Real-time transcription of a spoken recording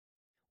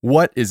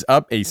What is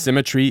up,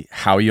 Asymmetry?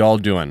 How y'all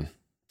doing?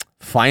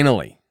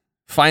 Finally,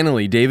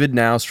 David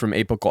Naus from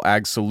Apical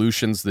Ag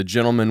Solutions, the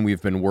gentleman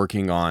we've been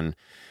working on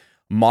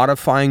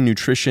modifying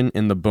nutrition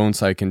in the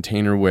bonsai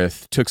container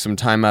with, took some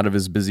time out of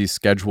his busy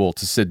schedule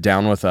to sit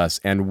down with us,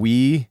 and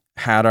we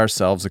had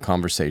ourselves a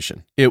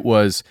conversation. It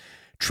was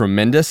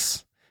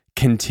tremendous,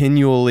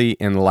 continually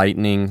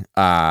enlightening.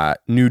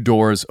 New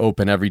doors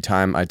open every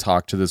time I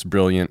talk to this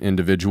brilliant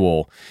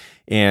individual.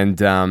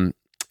 And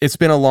it's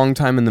been a long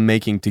time in the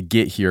making to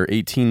get here,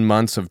 18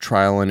 months of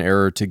trial and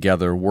error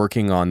together,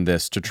 working on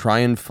this to try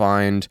and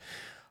find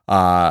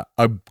a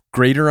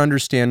greater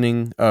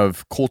understanding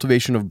of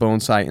cultivation of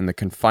bonsai in the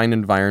confined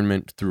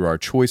environment through our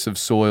choice of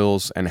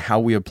soils and how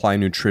we apply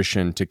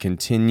nutrition to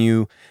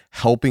continue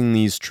helping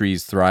these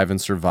trees thrive and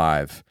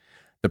survive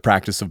the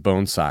practice of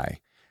bonsai.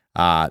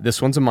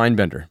 This one's a mind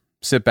bender.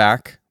 Sit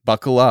back,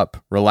 buckle up,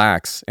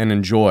 relax, and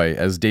enjoy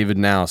as David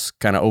Naus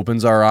kind of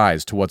opens our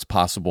eyes to what's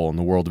possible in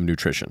the world of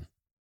nutrition.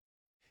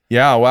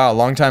 Yeah, wow,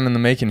 long time in the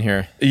making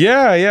here.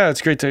 Yeah, it's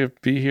great to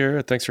be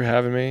here. Thanks for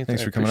having me.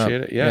 Thanks for coming up.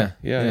 Appreciate it.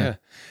 Yeah.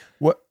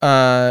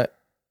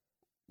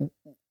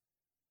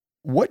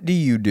 What do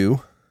you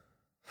do?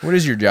 What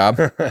is your job?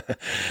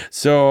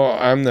 So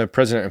I'm the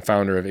president and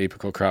founder of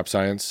Apical Crop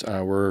Science.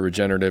 We're a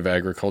regenerative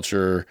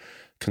agriculture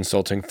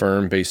consulting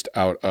firm based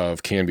out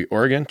of Canby,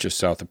 Oregon, just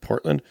south of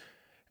Portland.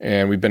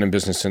 And we've been in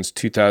business since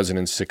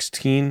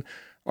 2016.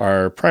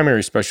 Our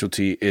primary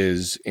specialty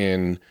is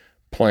in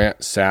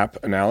plant sap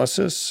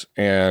analysis,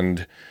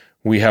 and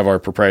we have our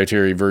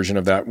proprietary version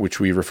of that, which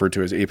we refer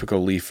to as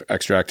apical leaf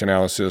extract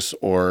analysis,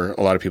 or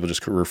a lot of people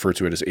just refer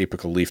to it as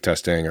apical leaf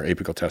testing or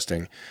apical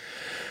testing.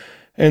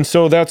 And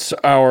so that's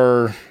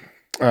our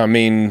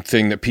main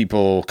thing that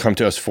people come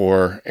to us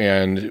for,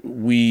 and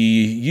we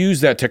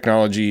use that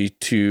technology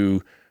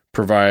to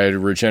provide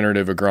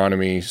regenerative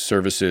agronomy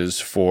services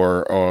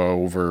for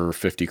over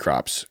 50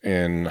 crops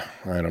in,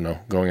 I don't know,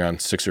 going on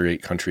 6 or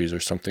 8 countries or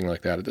something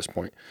like that at this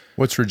point.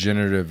 What's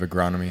regenerative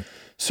agronomy?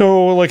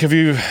 So, like, have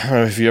you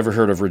ever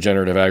heard of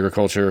regenerative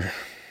agriculture?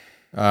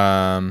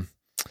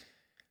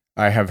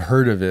 I have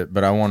heard of it,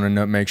 but I want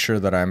to make sure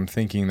that I'm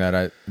thinking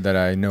that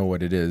I know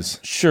what it is.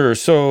 Sure.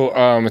 So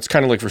it's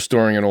kind of like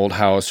restoring an old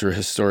house or a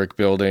historic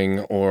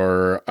building,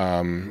 or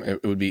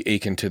it would be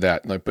akin to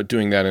that. Like, but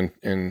doing that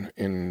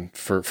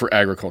for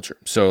agriculture.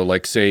 So,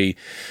 like, say,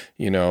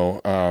 you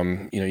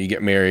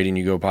get married and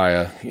you go buy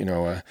a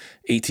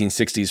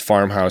 1860s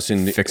farmhouse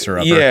in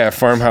fixer-upper. Yeah,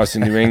 farmhouse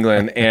in New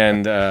England,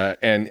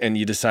 and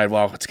you decide,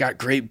 well, it's got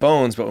great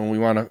bones, but when we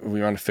want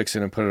to fix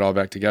it and put it all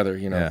back together,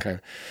 kind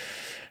of.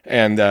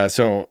 And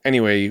so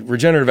anyway,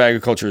 regenerative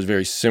agriculture is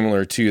very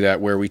similar to that,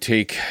 where we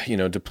take,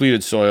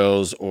 depleted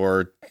soils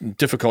or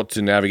difficult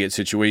to navigate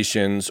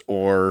situations,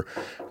 or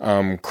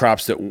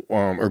crops that,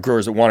 or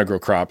growers that want to grow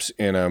crops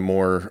in a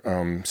more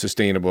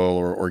sustainable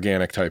or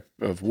organic type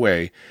of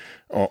way,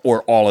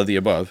 or all of the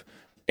above.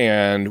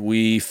 And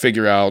we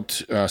figure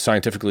out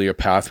scientifically a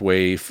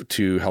pathway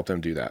to help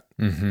them do that.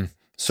 Mm-hmm.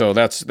 So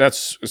that's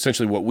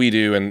essentially what we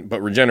do.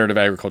 But regenerative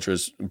agriculture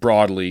is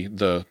broadly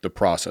the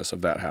process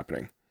of that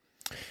happening.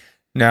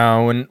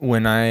 Now,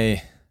 when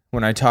I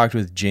talked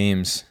with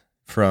James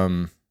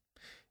from,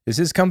 is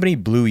his company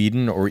Blue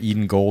Eden or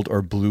Eden Gold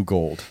or Blue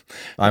Gold?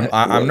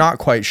 I'm not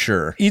quite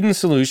sure. Eden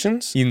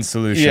Solutions.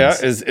 Yeah,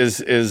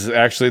 is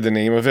actually the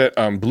name of it.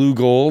 Blue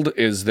Gold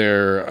is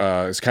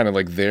their is kind of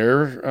like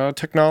their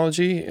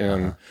technology,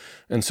 and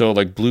so,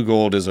 like, Blue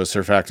Gold is a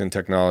surfactant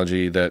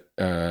technology that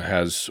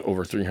has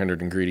over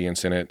 300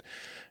 ingredients in it,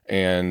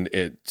 and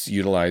it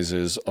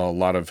utilizes a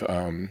lot of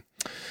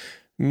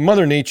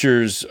Mother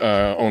Nature's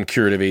own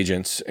curative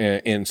agents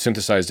and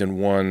synthesized in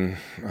one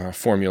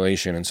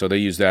formulation, and so they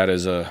use that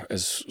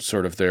as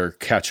sort of their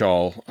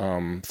catch-all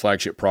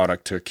flagship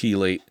product to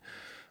chelate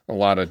a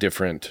lot of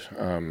different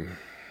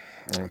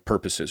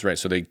purposes, right?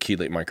 So they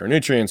chelate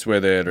micronutrients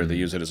with it, or they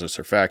use it as a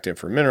surfactant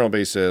for mineral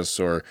basis,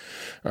 or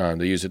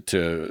they use it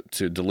to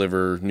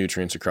deliver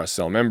nutrients across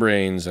cell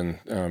membranes and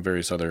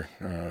various other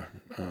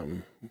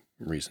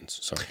reasons.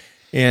 So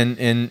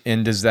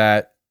and does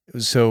that?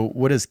 So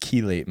what does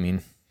chelate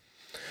mean?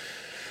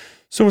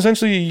 So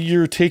essentially,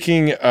 you're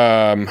taking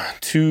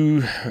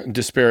 2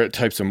 disparate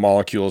types of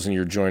molecules and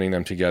you're joining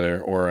them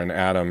together, or an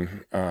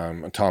atom,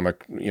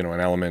 atomic, an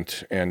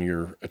element, and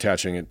you're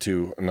attaching it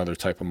to another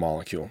type of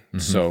molecule. Mm-hmm.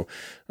 So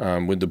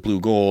with the Blue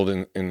Gold,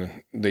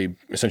 and they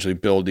essentially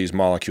build these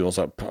molecules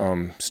up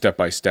step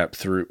by step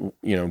through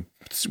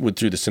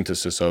the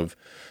synthesis of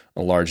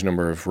a large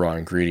number of raw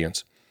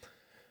ingredients.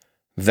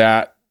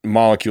 That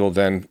molecule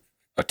then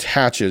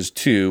attaches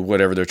to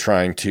whatever they're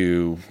trying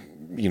to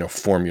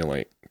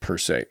formulate, per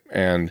se.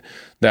 And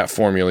that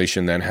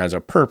formulation then has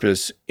a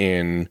purpose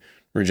in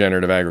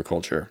regenerative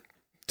agriculture,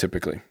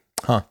 typically.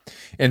 Huh.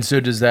 And so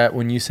does that,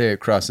 when you say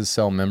it crosses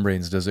cell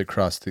membranes, does it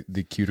cross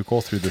the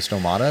cuticle through the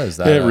stomata? Is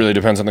that it really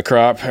depends on the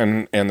crop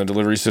and the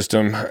delivery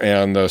system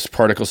and the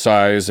particle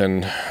size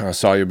and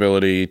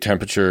solubility,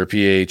 temperature,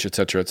 pH, et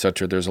cetera, et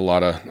cetera. There's a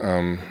lot of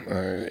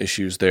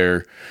issues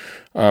there.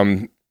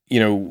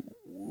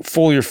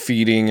 Foliar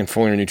feeding and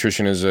foliar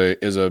nutrition is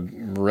a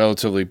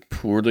relatively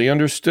poorly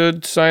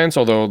understood science,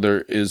 although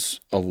there is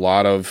a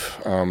lot of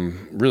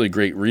really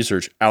great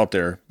research out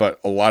there, but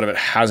a lot of it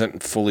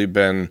hasn't fully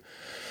been,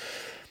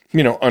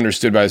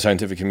 understood by the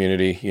scientific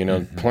community.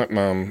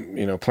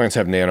 Plants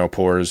have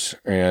nanopores,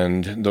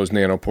 and those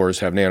nanopores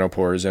have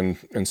nanopores,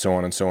 and so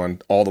on and so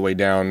on, all the way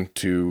down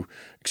to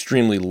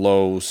extremely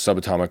low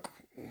subatomic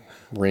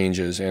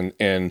ranges, and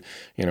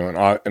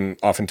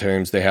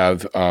oftentimes they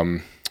have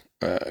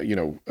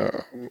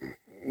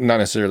not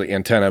necessarily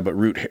antenna, but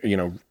root,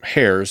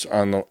 hairs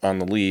on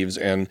the leaves,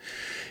 and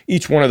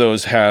each one of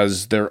those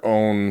has their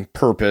own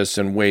purpose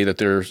and way that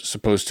they're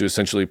supposed to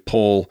essentially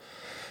pull,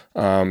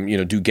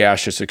 do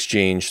gaseous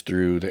exchange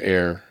through the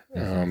air,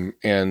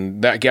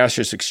 and that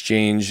gaseous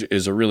exchange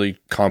is a really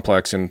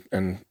complex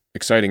and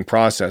exciting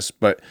process.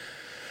 But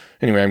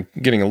anyway, I'm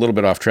getting a little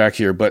bit off track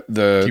here, but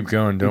keep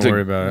going. Don't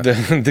worry about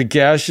it. The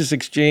gaseous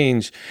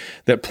exchange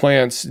that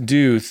plants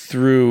do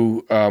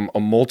through a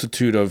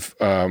multitude of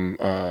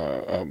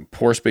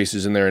pore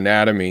spaces in their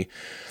anatomy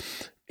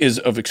is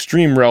of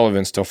extreme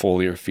relevance to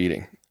foliar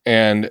feeding.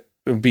 And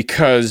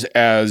because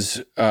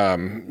as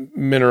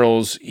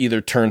minerals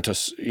either turn to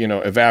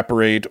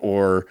evaporate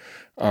or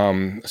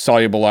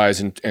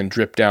solubilize and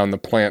drip down the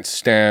plant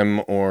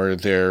stem or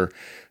their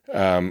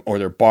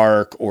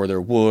bark or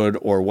their wood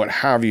or what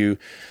have you,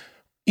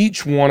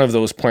 each one of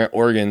those plant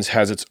organs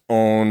has its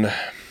own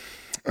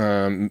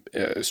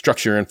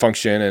structure and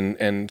function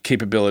and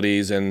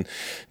capabilities and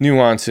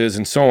nuances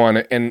and so on.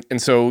 And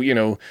so,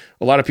 a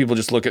lot of people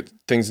just look at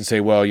things and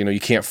say, well, you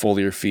can't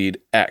foliar feed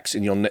X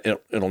and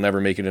it'll never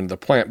make it into the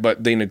plant,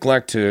 but they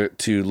neglect to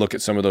look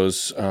at some of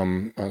those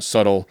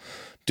subtle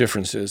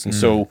differences. And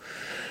so,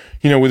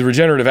 with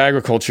regenerative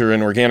agriculture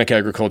and organic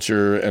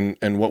agriculture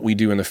and what we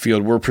do in the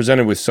field, we're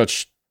presented with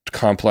such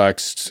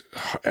complex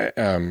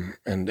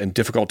and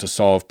difficult to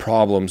solve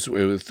problems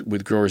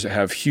with growers that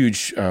have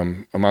huge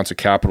amounts of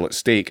capital at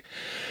stake,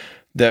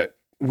 that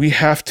we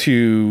have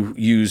to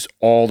use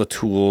all the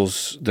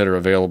tools that are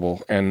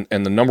available. And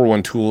the number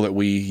one tool that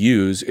we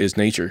use is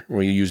nature.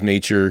 We use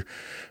nature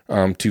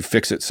to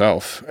fix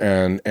itself,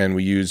 and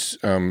we use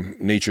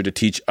nature to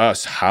teach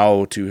us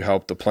how to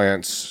help the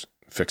plants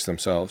fix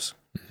themselves.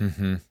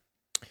 Mm-hmm.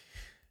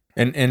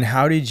 And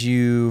how did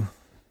you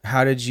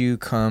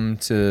come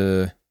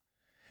to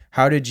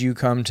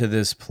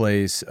this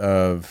place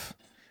of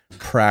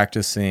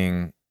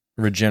practicing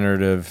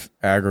regenerative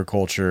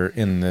agriculture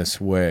in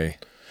this way?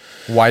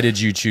 Why did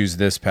you choose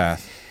this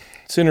path?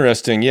 It's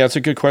interesting. Yeah, it's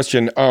a good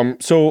question.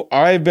 So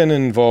I've been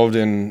involved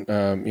in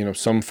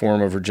some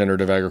form of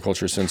regenerative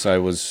agriculture since I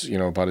was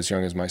about as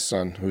young as my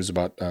son, who's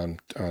about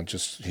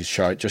just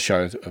shy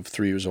of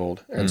 3 years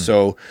old, and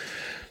so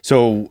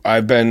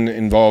I've been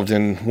involved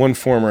in one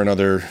form or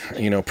another,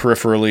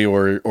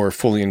 peripherally or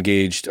fully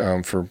engaged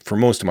for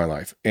most of my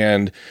life.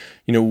 And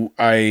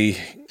I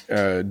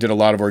did a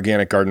lot of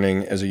organic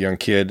gardening as a young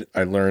kid.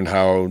 I learned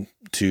how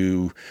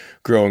to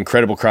grow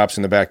incredible crops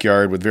in the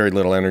backyard with very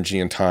little energy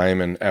and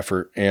time and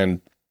effort. And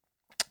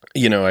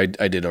I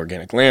did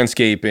organic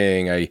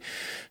landscaping. I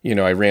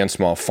ran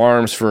small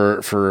farms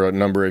for a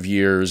number of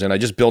years, and I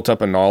just built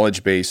up a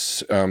knowledge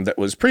base that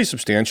was pretty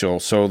substantial.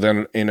 So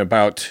then in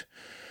about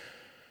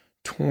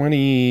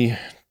 2009,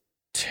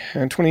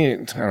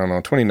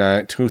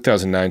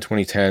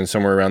 2010,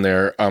 somewhere around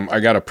there, I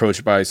got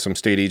approached by some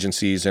state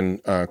agencies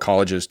and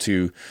colleges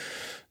to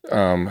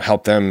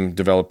help them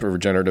develop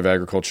regenerative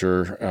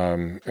agriculture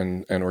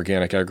and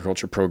organic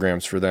agriculture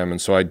programs for them.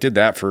 And so I did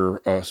that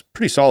for a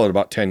pretty solid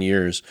about 10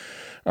 years.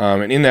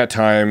 And in that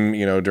time,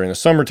 during the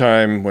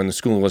summertime when the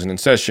school wasn't in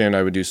session,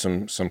 I would do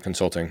some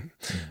consulting.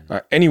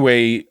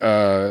 Anyway,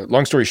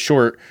 long story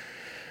short,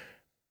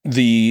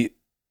 the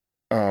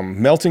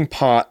melting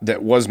pot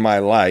that was my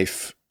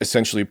life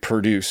essentially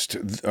produced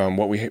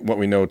what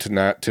we know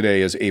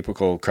today as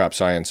Apical Crop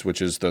Science, which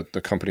is the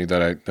company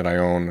that I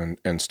own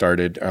and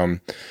started.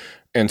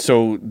 And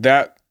so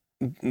that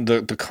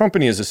the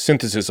company is a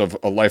synthesis of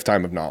a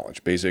lifetime of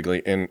knowledge, basically,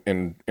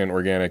 in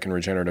organic and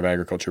regenerative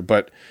agriculture.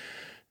 But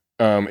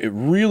it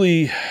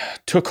really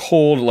took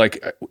hold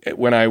like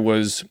when I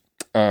would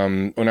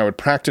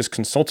practice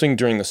consulting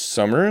during the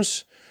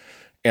summers.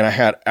 And I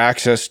had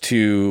access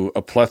to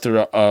a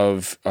plethora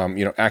of,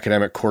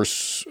 academic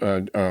course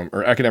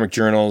or academic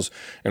journals,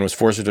 and was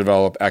forced to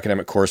develop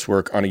academic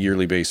coursework on a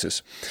yearly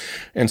basis.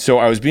 And so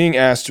I was being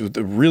asked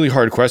really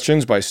hard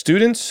questions by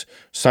students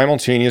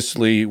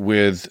simultaneously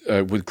with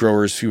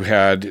growers who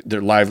had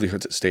their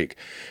livelihoods at stake.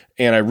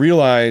 And I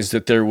realized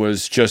that there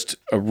was just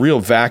a real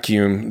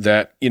vacuum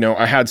that,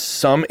 I had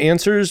some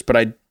answers, but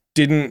I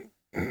didn't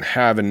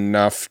have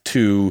enough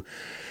to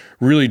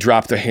really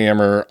drop the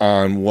hammer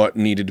on what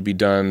needed to be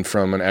done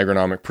from an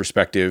agronomic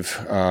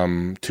perspective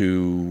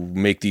to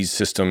make these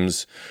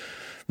systems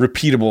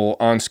repeatable,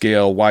 on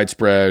scale,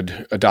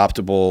 widespread,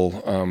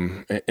 adoptable,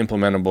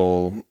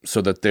 implementable, so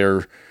that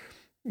they're,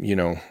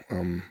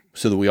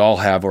 so that we all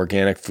have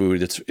organic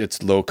food.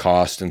 It's low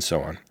cost and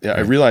so on. Yeah,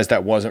 I realized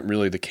that wasn't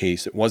really the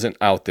case. It wasn't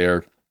out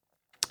there.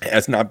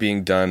 It's not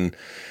being done,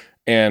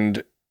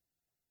 and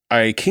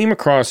I came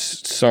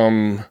across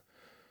some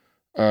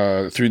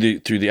through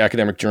the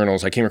academic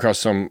journals, I came across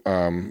some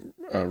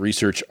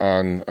research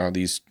on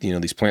these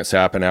plant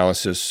sap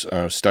analysis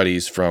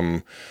studies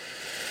from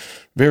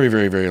very,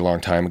 very, very long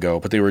time ago,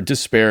 but they were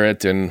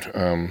disparate and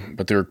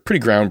but they were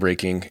pretty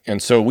groundbreaking.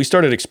 And so we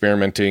started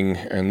experimenting,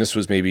 and this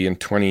was maybe in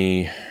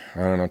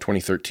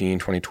 2013,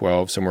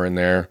 2012, somewhere in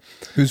there.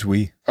 Who's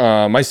we?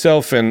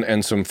 Myself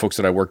and some folks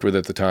that I worked with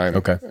at the time.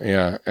 Okay.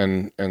 Yeah,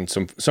 and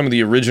some of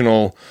the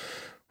original,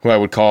 who I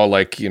would call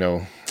like,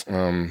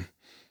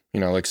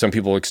 like some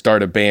people like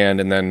start a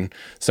band and then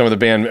some of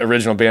the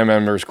original band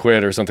members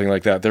quit or something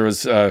like that. There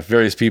was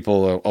various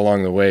people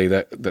along the way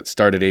that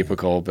started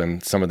Apical,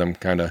 and some of them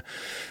kind of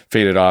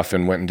faded off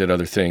and went and did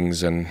other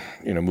things and,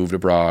 moved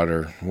abroad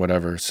or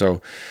whatever.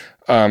 So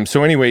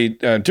anyway,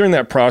 during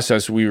that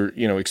process, we were,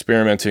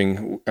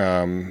 experimenting,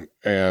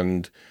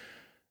 and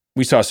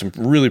we saw some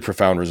really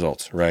profound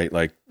results, right?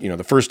 Like,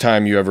 the first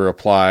time you ever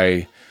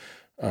apply,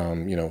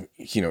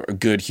 a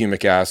good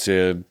humic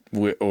acid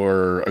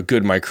or a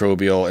good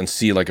microbial and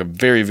see like a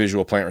very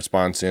visual plant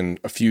response in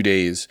a few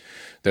days,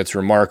 that's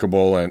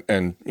remarkable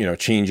and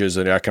changes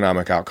the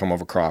economic outcome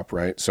of a crop,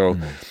 right? So,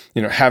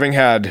 having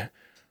had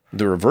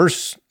the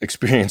reverse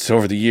experience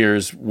over the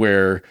years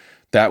where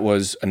that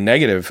was a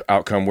negative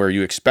outcome where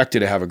you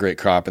expected to have a great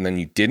crop and then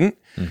you didn't,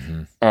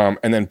 and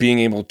then being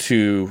able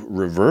to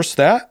reverse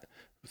that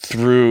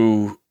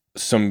through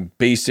some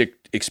basic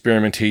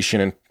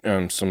experimentation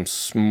and some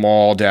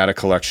small data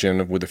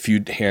collection with a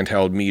few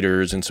handheld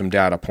meters and some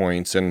data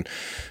points and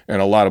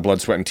a lot of blood,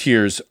 sweat, and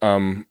tears.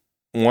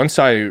 Once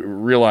I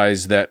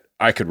realized that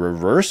I could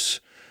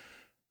reverse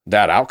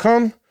that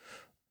outcome,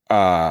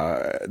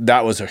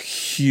 that was a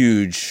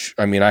huge.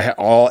 I mean,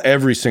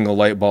 every single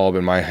light bulb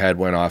in my head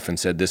went off and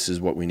said, "This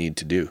is what we need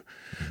to do,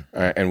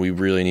 and we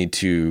really need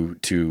to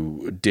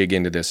dig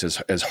into this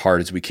as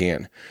hard as we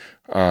can."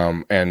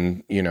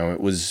 And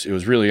it was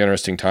really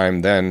interesting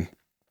time then.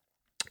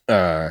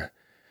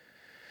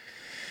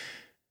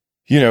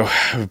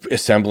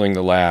 Assembling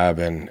the lab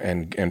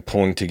and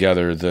pulling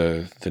together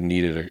the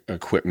needed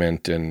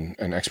equipment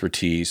and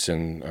expertise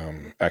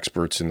and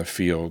experts in the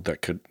field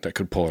that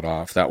could pull it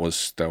off. That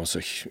was a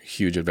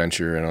huge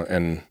adventure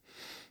and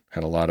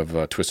had a lot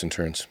of twists and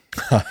turns.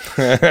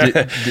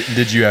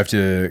 Did you have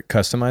to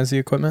customize the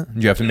equipment?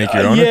 Did you have to make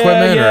your own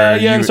equipment?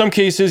 Yeah. In some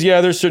cases,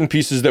 there's certain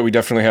pieces that we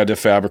definitely had to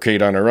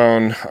fabricate on our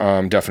own,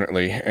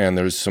 definitely. And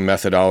there's some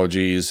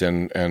methodologies,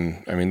 and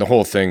I mean, the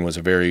whole thing was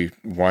a very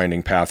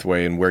winding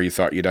pathway, and where you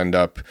thought you'd end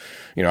up.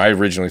 I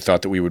originally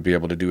thought that we would be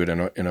able to do it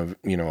in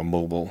a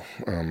mobile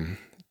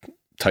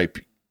type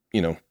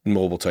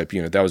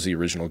unit. That was the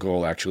original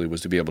goal. Actually,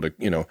 was to be able to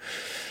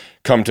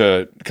come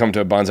to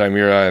Bonsai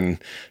Mira and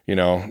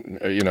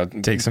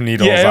take some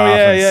needles off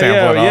and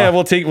sample it off.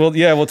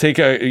 Yeah, we'll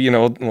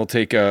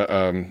take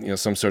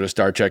some sort of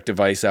Star Trek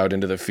device out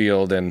into the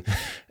field and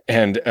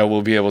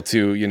we'll be able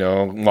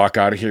to walk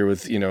out of here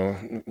with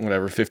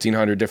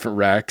 1,500 different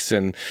recs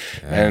and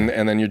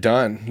then you're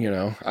done.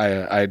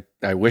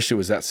 I wish it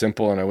was that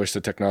simple, and I wish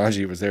the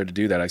technology was there to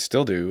do that. I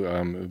still do.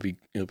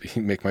 It would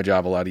make my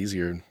job a lot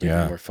easier and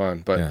more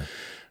fun. But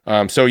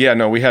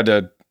we had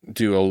to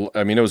do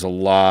it was a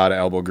lot of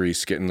elbow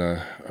grease getting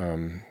the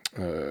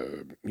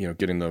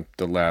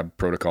the lab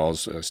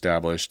protocols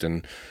established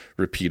and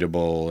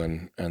repeatable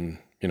and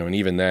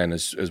even then,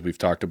 as we've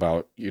talked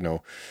about,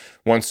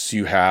 once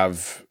you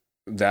have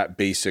that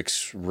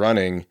basics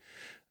running,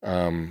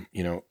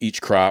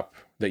 each crop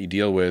that you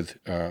deal with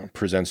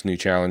presents new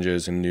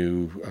challenges and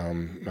new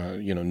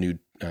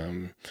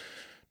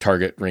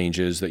target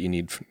ranges that you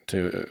need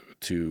to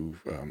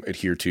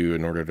adhere to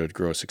in order to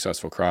grow a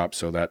successful crop.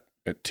 So that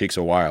it takes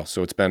a while.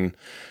 So it's been,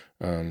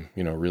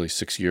 really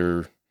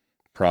 6-year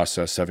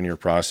process, 7-year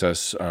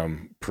process,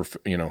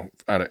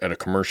 at a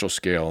commercial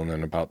scale, and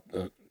then about,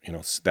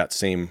 that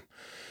same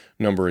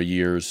number of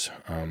years,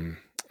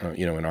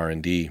 in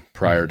R&D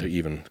prior to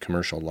even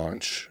commercial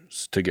launch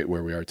to get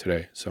where we are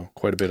today. So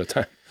quite a bit of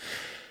time.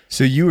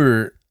 So you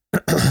were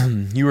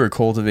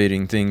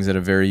cultivating things at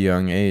a very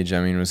young age.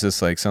 I mean, was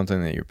this like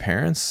something that your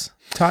parents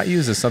taught you?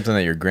 Is this something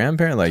that your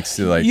grandparents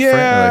how did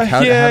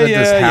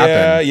this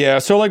happen? Yeah.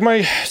 So like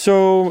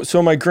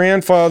my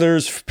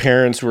grandfather's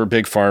parents were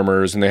big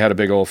farmers, and they had a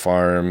big old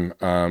farm.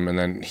 And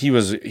then he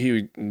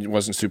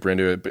wasn't super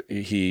into it, but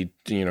he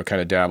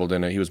kind of dabbled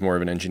in it. He was more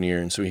of an engineer,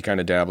 and so he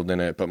kind of dabbled in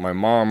it. But my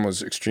mom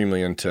was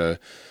extremely into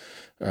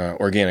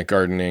organic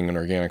gardening and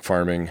organic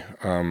farming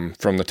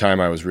from the time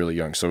I was really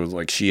young. So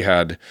like she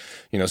had,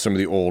 some of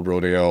the old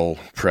Rodale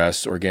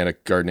Press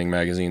organic gardening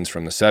magazines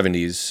from the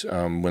 70s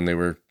when they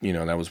were,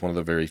 that was one of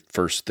the very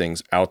first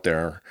things out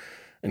there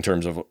in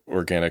terms of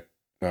organic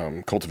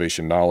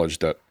cultivation knowledge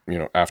that,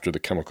 after the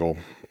chemical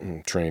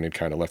train had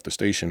kind of left the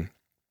station.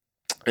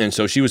 And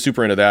so she was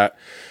super into that.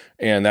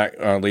 And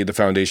that laid the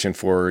foundation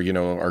for,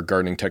 our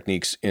gardening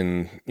techniques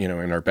in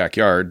our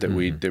backyard that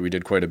we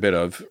did quite a bit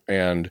of.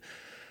 And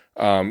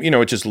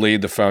it just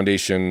laid the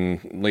foundation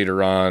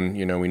later on.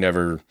 We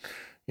never,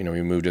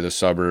 we moved to the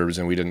suburbs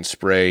and we didn't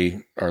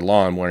spray our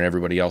lawn when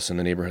everybody else in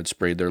the neighborhood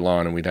sprayed their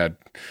lawn. And we'd had,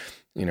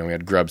 we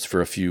had grubs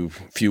for a few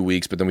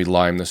weeks, but then we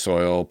limed the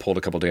soil, pulled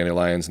a couple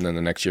dandelions, and then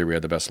the next year we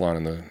had the best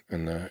lawn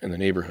in the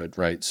neighborhood,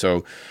 right?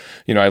 So,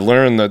 I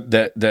learned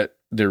that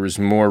there was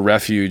more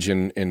refuge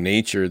in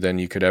nature than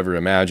you could ever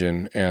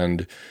imagine,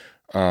 and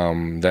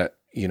that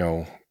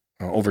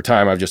over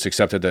time I've just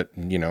accepted that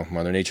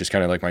Mother Nature's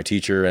kind of like my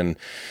teacher, and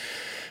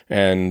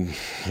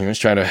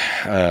just trying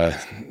to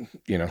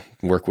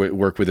work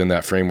within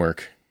that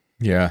framework.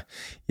 Yeah.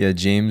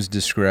 James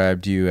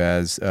described you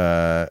as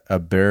a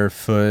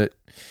barefoot,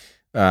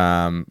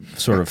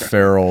 sort of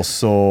feral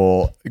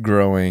soul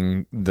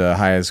growing the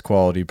highest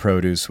quality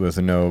produce with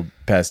no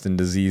pest and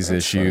disease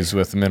issues,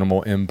 with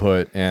minimal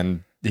input.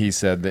 And he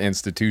said the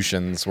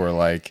institutions were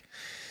like,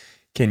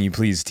 can you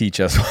please teach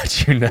us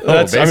what you know?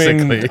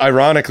 Basically.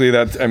 Ironically,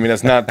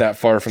 that's not that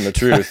far from the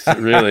truth,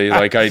 really.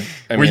 Like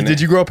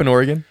did you grow up in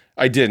Oregon?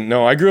 I didn't.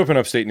 No, I grew up in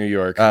upstate New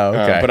York. Oh,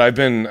 okay. But I've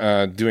been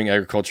doing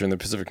agriculture in the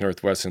Pacific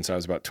Northwest since I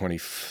was about 20,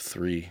 just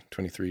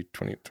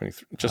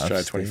shy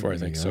of 24, I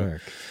think.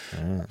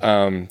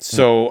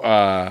 So,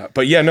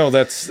 but yeah, no,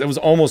 that was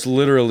almost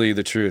literally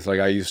the truth. Like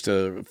I used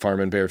to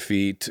farm in bare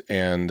feet,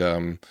 and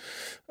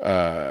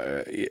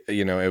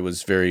it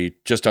was very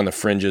just on the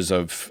fringes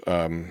of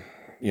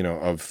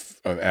of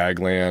ag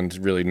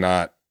land, really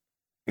not,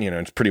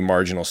 it's pretty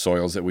marginal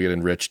soils that we had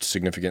enriched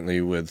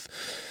significantly with,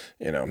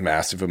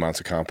 massive amounts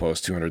of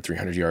compost, 200,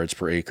 300 yards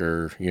per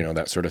acre,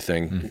 that sort of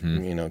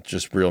thing,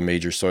 just real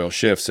major soil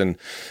shifts. And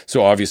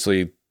so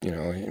obviously,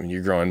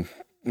 you're growing,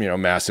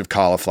 massive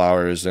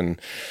cauliflowers, and,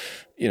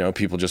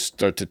 people just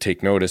start to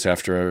take notice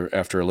after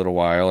a little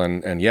while.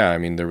 And yeah,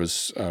 there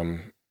was,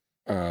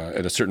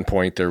 at a certain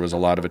point, there was a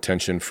lot of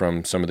attention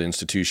from some of the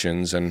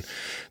institutions, and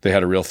they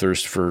had a real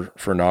thirst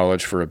for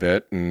knowledge for a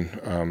bit,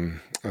 and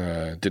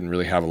didn't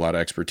really have a lot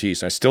of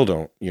expertise. I still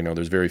don't.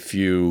 There's very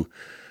few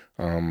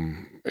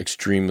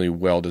extremely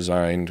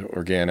well-designed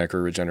organic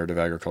or regenerative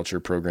agriculture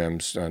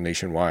programs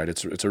nationwide.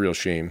 It's a real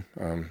shame.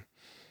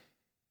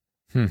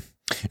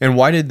 And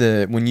why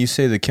did when you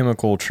say the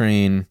chemical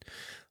train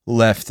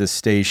left the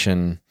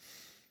station,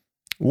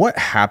 what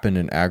happened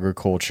in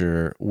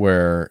agriculture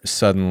where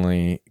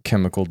suddenly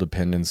chemical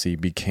dependency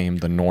became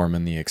the norm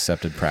and the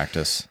accepted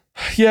practice?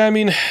 Yeah,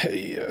 some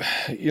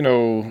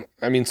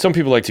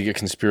people like to get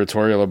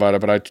conspiratorial about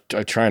it, but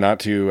I try not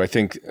to. I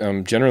think,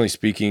 generally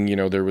speaking,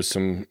 there was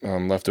some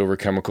leftover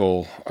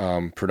chemical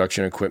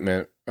production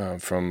equipment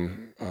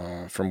from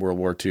World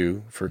War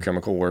II for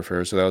chemical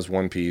warfare. So that was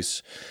one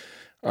piece.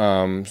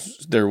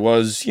 There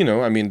was,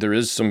 there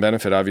is some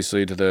benefit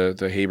obviously to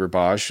the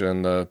Haber-Bosch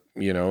and the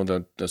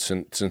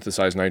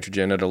synthesized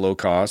nitrogen at a low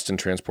cost and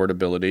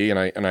transportability.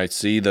 And I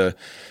see the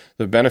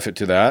benefit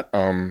to that.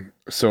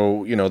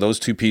 So, those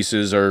two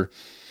pieces are,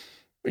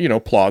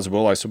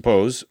 plausible, I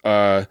suppose.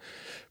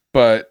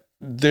 But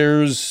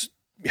there's,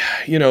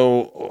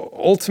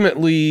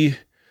 ultimately,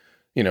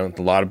 a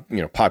lot of,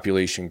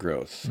 population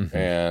growth,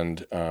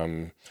 and,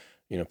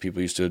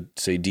 people used to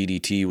say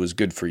DDT was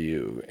good for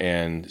you,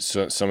 and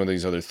so some of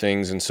these other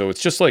things. And so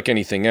it's just like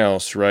anything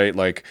else, right?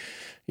 Like,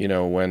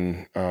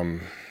 when,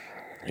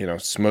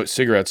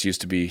 cigarettes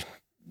used to be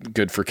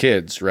good for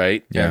kids,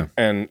 right? Yeah.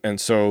 And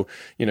so,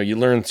 you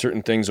learn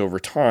certain things over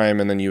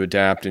time, and then you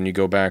adapt and you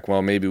go back,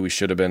 well, maybe we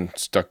should have been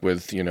stuck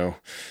with, the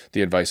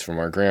advice from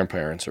our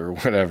grandparents or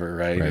whatever,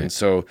 right? And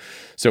so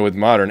with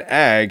modern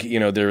ag,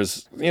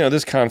 there's,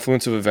 this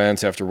confluence of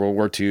events after World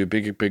War II,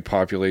 big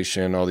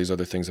population, all these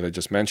other things that I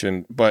just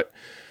mentioned. But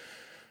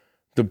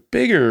the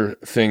bigger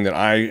thing that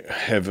I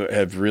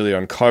have really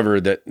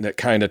uncovered that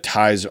kind of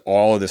ties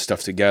all of this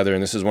stuff together,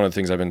 and this is one of the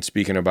things I've been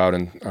speaking about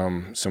in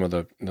some of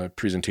the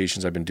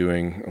presentations I've been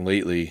doing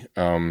lately,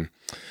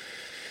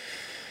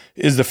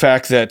 is the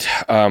fact that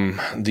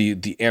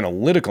the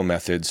analytical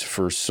methods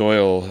for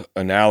soil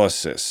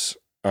analysis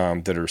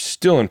that are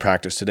still in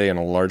practice today in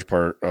a large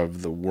part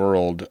of the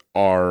world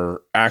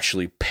are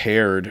actually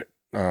paired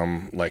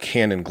like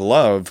hand in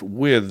glove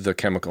with the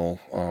chemical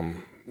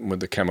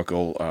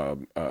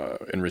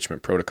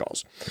enrichment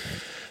protocols.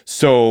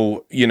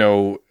 So,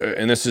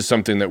 and this is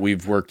something that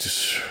we've worked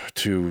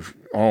to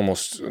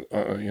almost,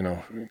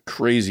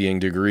 crazying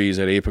degrees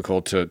at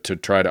Apical to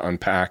try to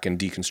unpack and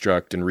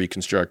deconstruct and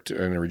reconstruct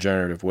in a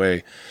regenerative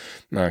way.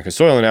 Because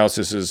soil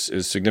analysis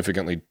is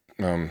significantly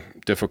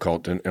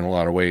difficult in a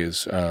lot of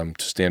ways to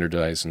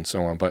standardize and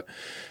so on. But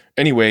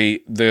anyway,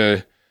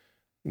 the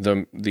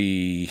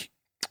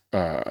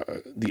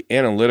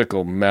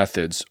analytical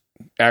methods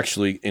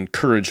actually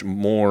encourage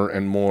more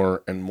and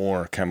more and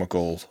more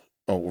chemical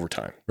over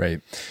time, right?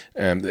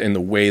 And in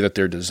the way that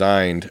they're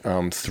designed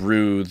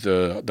through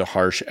the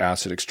harsh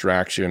acid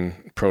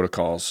extraction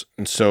protocols.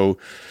 And so,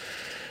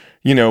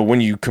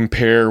 when you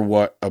compare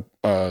what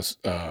a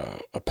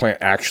plant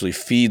actually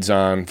feeds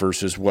on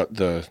versus what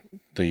the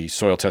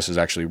soil test is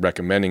actually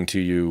recommending to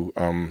you,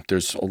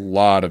 there's a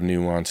lot of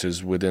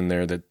nuances within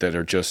there that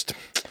are just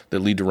that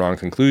lead to wrong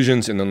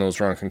conclusions, and then those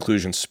wrong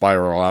conclusions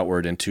spiral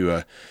outward into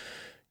a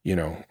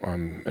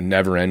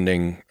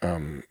never-ending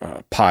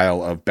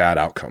pile of bad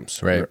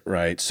outcomes. Right.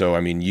 Right. So,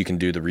 you can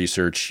do the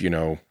research,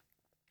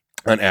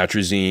 on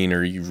atrazine,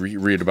 or you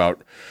read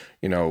about,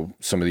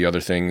 some of the other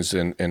things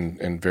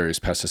and various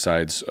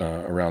pesticides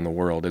around the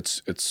world.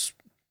 It's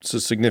a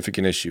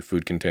significant issue,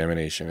 food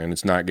contamination, and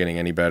it's not getting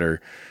any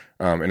better.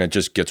 And it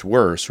just gets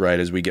worse, right,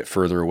 as we get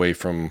further away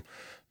from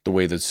the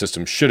way the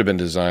system should have been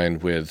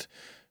designed, with,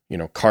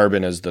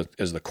 carbon as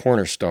the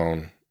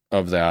cornerstone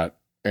of that.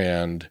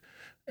 And,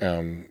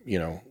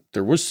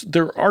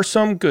 there are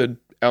some good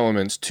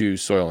elements to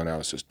soil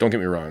analysis. Don't get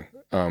me wrong.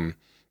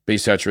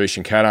 Base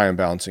saturation, cation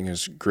balancing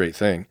is a great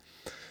thing,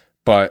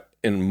 but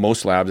in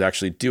most labs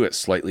actually do it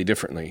slightly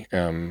differently.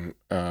 And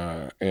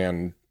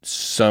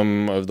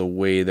some of the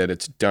way that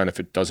it's done, if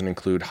it doesn't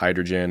include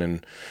hydrogen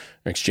and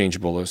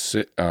exchangeable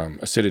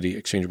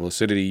acidity,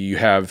 you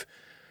have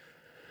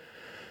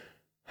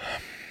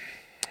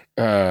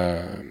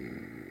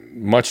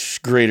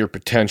much greater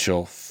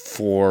potential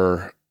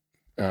for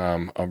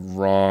a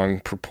wrong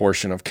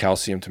proportion of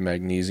calcium to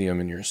magnesium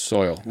in your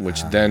soil,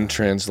 which then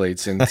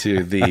translates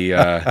into the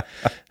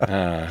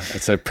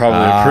it's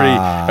probably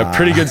a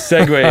pretty good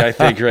segue, I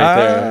think, right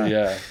there.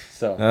 Yeah.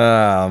 So.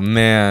 Oh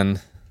man.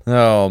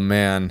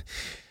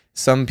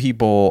 Some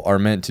people are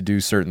meant to do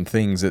certain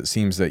things. It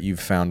seems that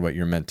you've found what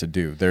you're meant to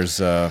do. There's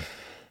a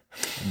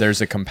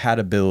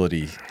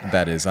compatibility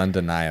that is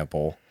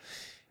undeniable.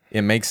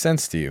 It makes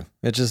sense to you.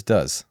 It just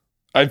does.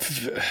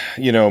 I've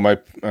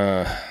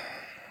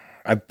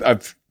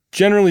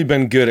generally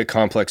been good at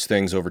complex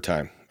things over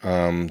time.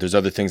 There's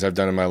other things I've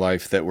done in my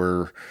life that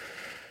were,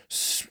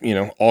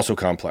 also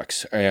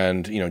complex,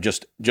 and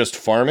just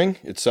farming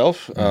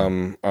itself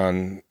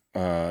on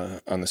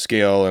the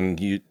scale, and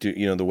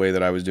the way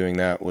that I was doing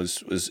that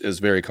is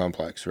very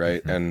complex,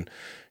 right? Mm-hmm. And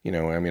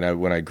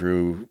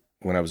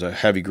when I was a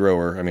heavy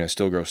grower, I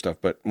still grow stuff,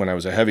 but when I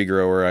was a heavy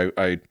grower,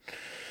 I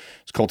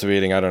was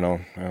cultivating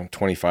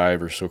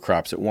 25 or so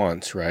crops at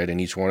once, right?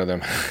 And each one of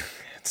them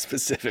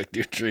specific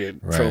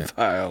nutrient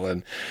profile.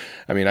 And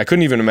I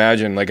couldn't even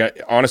imagine,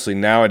 honestly,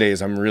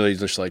 nowadays I'm really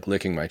just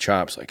licking my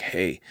chops,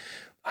 hey,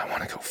 I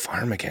want to go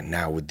farm again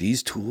now with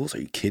these tools.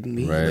 Are you kidding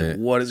me? Right.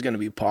 What is going to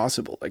be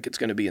possible? It's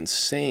going to be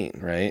insane,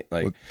 right?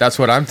 That's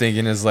what I'm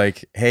thinking is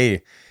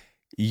hey,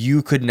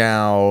 you could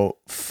now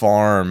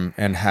farm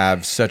and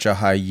have such a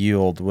high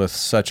yield with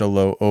such a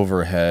low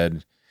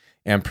overhead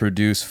and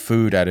produce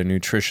food at a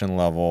nutrition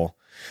level,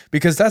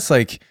 because that's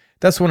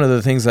one of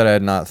the things that I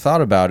had not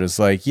thought about is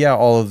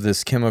all of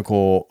this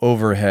chemical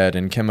overhead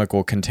and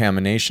chemical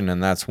contamination,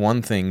 and that's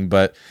one thing,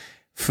 but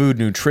food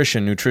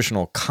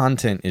nutritional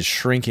content is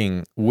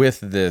shrinking with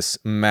this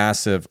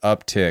massive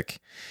uptick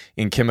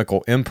in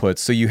chemical inputs.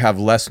 So you have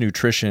less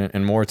nutrition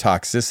and more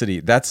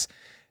toxicity. That's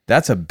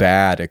a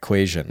bad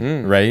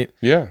equation, right?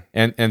 Yeah.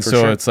 And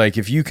so sure. It's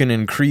if you can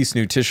increase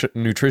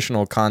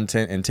nutritional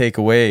content and take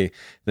away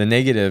the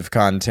negative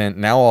content,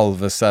 now all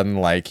of a sudden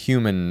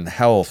human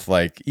health,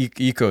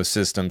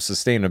 ecosystem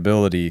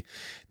sustainability,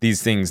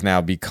 these things now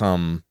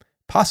become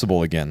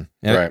possible again.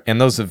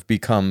 And those have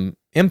become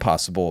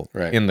impossible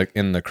in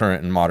the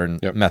current and modern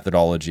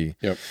methodology.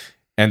 Yep.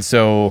 And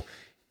so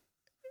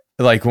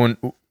when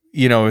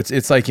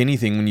it's like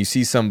anything, when you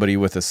see somebody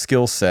with a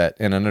skill set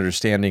and an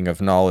understanding of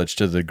knowledge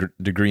to the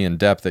degree and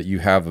depth that you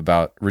have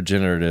about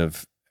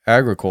regenerative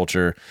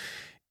agriculture,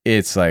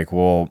 it's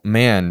well,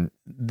 man,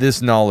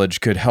 this knowledge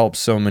could help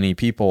so many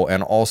people.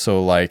 And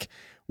also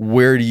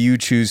where do you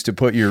choose to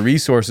put your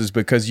resources?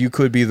 Because you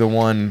could be the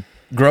one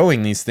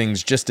growing these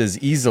things just as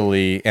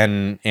easily.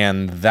 And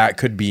that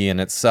could be in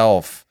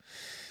itself,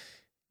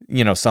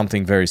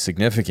 something very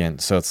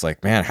significant. So it's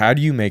man, how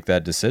do you make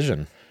that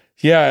decision?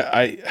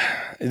 Yeah,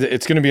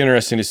 it's going to be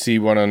interesting to see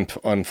what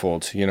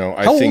unfolds.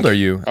 How old are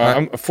you?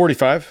 I'm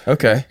 45.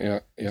 Okay.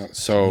 Yeah.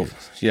 So,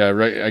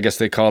 right. I guess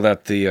they call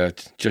that the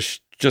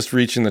just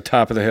reaching the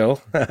top of the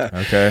hill.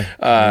 Okay.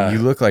 You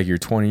look like you're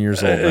 20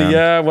 years old, man.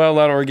 Yeah, well, a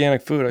lot of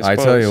organic food, I suppose.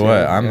 I tell you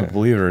what, I'm a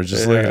believer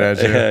just looking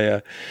at you. Yeah.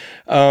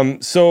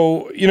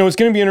 So, it's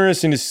going to be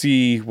interesting to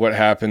see what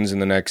happens in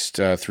the next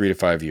 3 to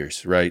 5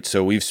 years, right?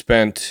 So we've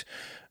spent,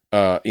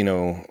 like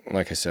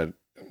I said,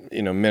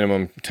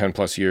 minimum 10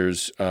 plus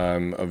years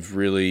of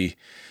really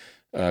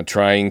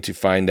trying to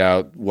find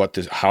out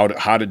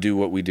how to do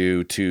what we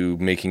do, to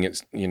making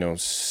it,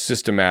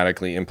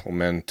 systematically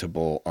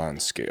implementable on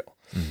scale.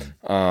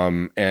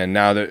 Mm-hmm. And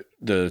now that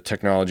the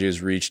technology has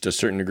reached a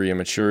certain degree of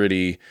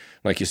maturity,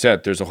 like you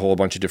said, there's a whole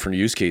bunch of different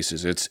use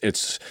cases.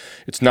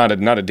 It's not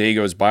a day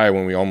goes by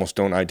when we almost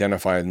don't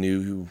identify a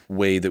new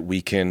way that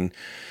we can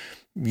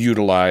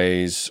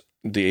utilize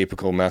the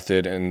apical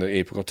method and the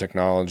apical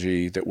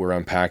technology that we're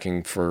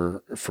unpacking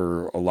for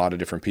a lot of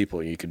different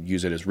people. You could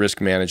use it as risk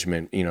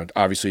management,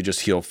 obviously just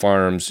heal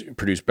farms,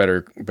 produce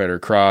better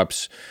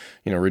crops,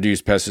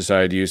 reduce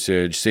pesticide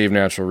usage, save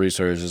natural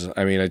resources.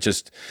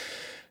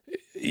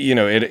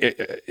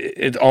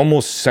 It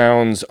almost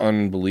sounds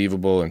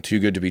unbelievable and too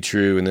good to be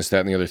true, and this, that,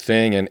 and the other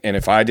thing. And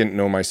if I didn't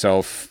know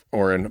myself,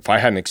 or if I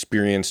hadn't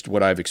experienced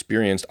what I've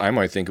experienced, I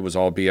might think it was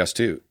all BS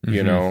too,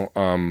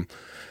 mm-hmm.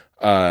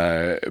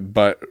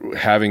 But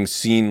having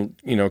seen,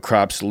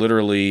 crops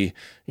literally,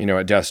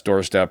 at death's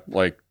doorstep,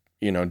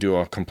 do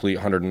a complete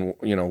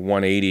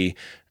 180,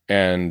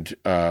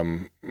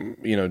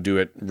 do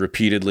it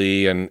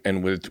repeatedly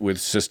and with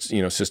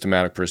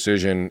systematic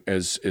precision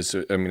is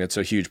it's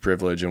a huge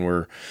privilege, and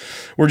we're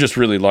just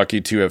really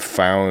lucky to have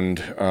found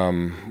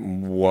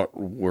what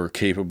we're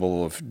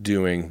capable of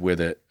doing with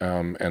it.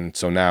 And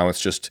so now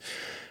it's just,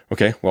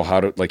 okay,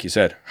 well, like you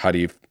said, how do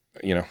you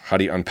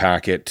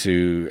unpack it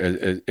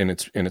to in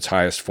its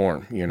highest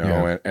form,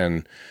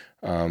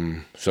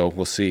 so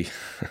we'll see.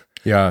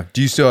 Yeah.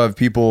 Do you still have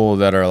people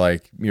that are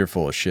like, you're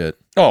full of shit?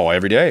 Oh,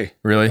 every day.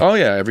 Really? Oh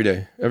yeah, every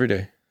day.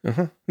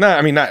 Uh-huh. No,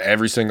 I mean, not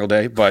every single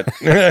day, but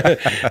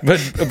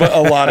but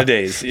a lot of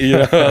days.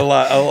 A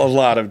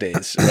lot of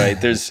days. Right?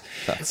 There's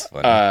that's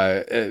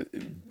funny.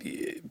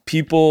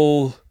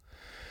 People.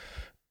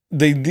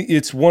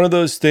 It's one of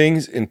those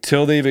things.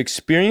 Until they've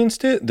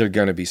experienced it, they're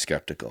gonna be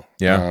skeptical.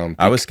 Yeah,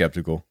 I was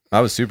skeptical. I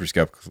was super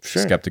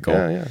skeptical.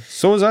 Yeah.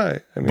 So was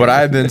I. But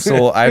I've been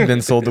sold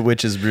the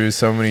witch's brew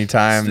so many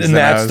times, and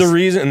that's the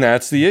reason. And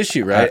that's the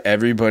issue, right?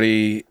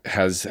 Everybody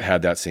has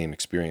had that same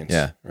experience.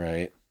 Yeah.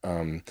 Right.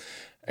 And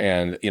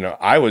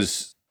I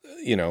was,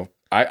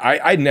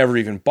 I never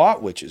even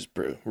bought witch's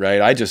brew,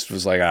 right? I just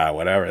was like,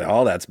 whatever,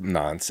 all that's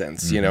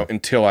nonsense,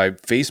 until I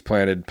face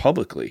planted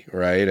publicly,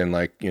 right? And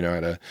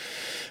had a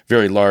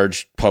very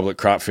large public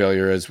crop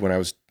failure as when I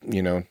was,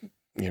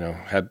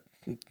 had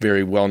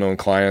very well-known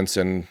clients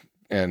and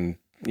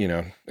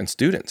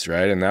students,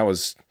 right? And that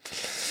was,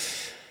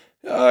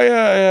 we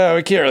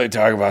can't really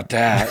talk about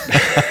that.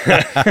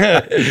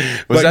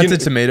 Was that the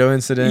tomato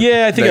incident?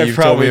 Yeah, I think I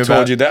probably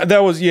told you that.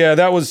 That was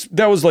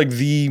like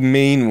the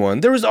main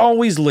one. There was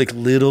always like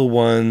little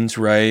ones,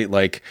 right?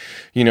 Like,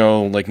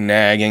 like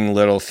nagging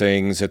little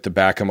things at the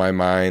back of my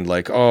mind.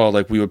 Like,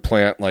 we would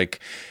plant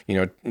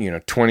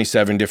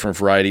 27 different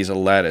varieties of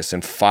lettuce,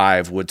 and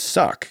 5 would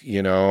suck,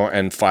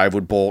 and 5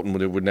 would bolt,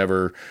 and it would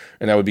never,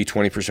 and that would be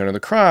 20% of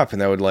the crop,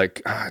 and that would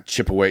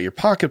chip away at your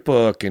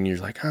pocketbook, and you're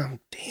like, oh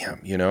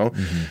damn,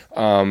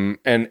 Mm-hmm.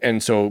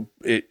 And so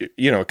it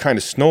kind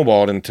of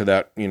snowballed into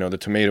that, the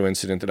tomato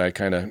incident that I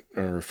kind of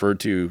referred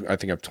to. I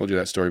think I've told you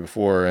that story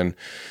before. And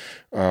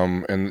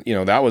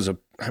that was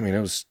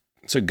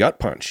it's a gut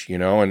punch,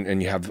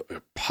 and you have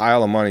a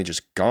pile of money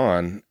just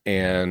gone,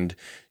 and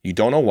you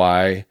don't know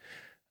why.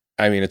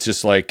 I mean, it's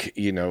just like,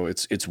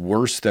 it's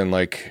worse than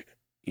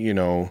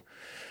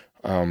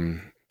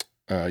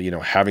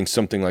having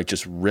something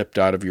just ripped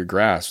out of your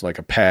grasp, like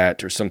a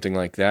pet or something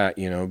like that,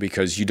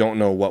 because you don't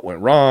know what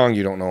went wrong.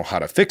 You don't know how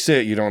to fix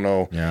it. You don't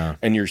know. Yeah.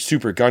 And you're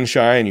super gun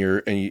shy, and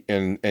you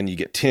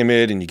get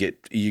timid, and you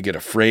get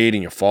afraid,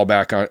 and you fall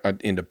back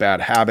into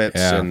bad habits.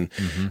 Yeah. And,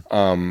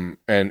 mm-hmm.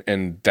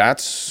 And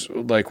that's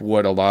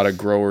what a lot of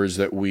growers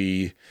that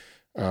we,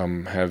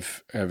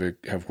 have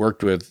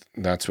worked with.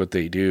 That's what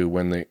they do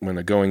when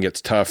the going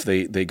gets tough.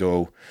 They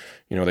go,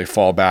 they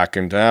fall back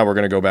and we're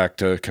going to go back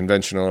to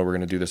conventional, or we're going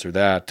to do this or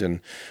that.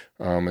 And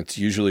it's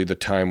usually the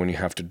time when you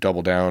have to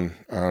double down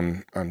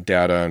on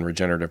data and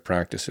regenerative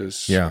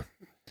practices. Yeah.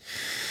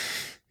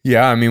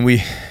 Yeah. I mean, we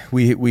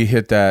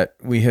hit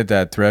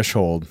that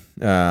threshold.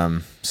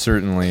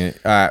 Certainly.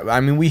 I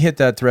mean, we hit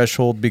that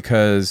threshold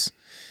because,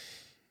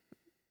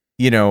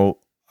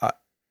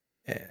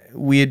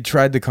 we had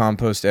tried the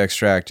compost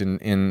extract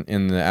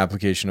in the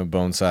application of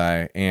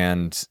bonsai,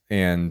 and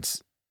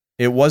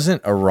it wasn't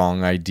a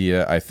wrong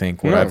idea. I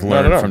think what I've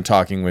learned from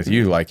talking with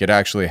you, it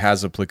actually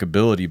has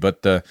applicability,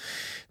 but the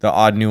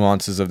odd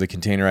nuances of the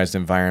containerized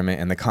environment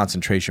and the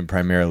concentration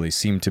primarily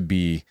seem to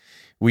be,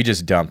 we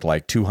just dumped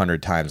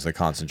 200 times the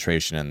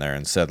concentration in there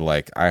and said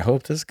I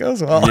hope this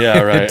goes well. Yeah,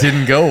 right. It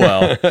didn't go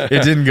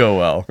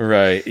well.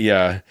 Right.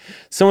 Yeah.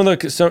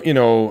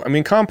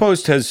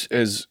 Compost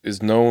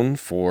is known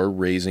for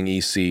raising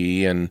EC,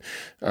 and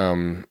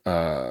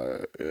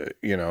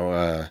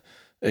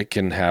it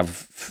can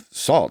have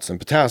salts and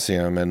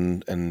potassium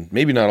and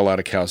maybe not a lot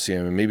of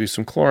calcium, and maybe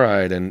some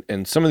chloride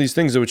and some of these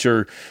things which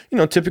are,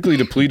 typically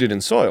depleted in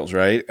soils.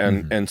 Right.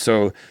 And, mm-hmm. and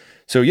so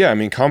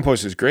yeah,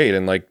 compost is great.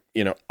 And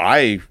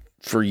I,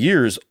 for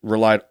years,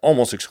 relied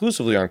almost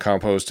exclusively on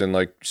compost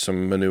and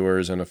some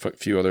manures and a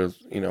few other,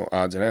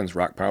 odds and ends,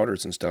 rock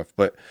powders and stuff.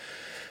 But,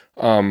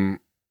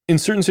 in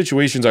certain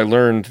situations, I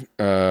learned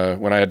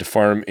when I had to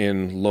farm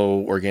in low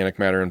organic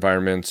matter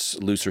environments,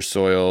 looser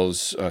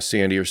soils,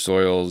 sandier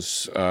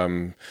soils,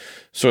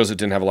 soils that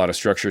didn't have a lot of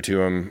structure to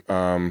them.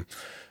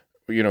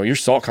 Your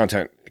salt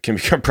content can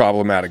become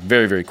problematic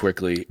very, very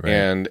quickly.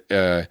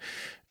 Right.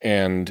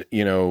 And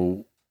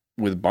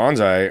with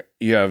bonsai,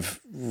 you have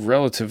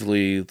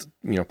relatively,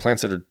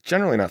 plants that are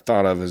generally not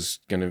thought of as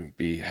going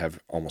to have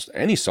almost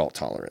any salt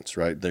tolerance,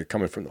 right? They're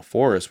coming from the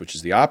forest, which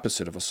is the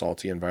opposite of a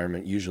salty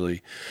environment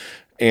usually.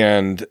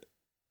 And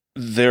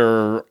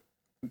they're,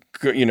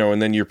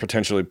 and then you're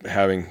potentially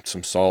having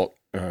some salt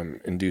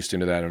introduced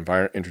into that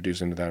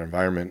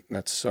environment.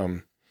 That's,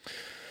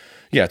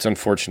 it's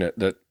unfortunate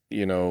that,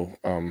 it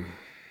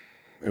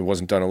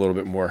wasn't done a little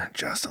bit more,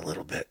 just a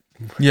little bit.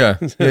 Yeah.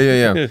 But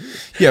it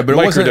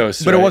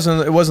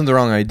wasn't the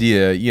wrong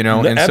idea,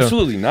 And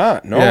absolutely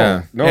not.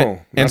 No, no.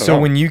 And so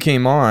when you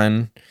came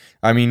on,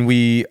 I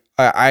mean,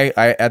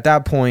 I at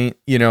that point,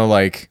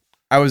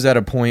 I was at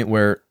a point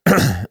where,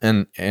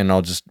 and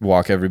I'll just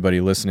walk everybody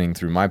listening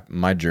through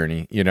my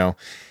journey, you know,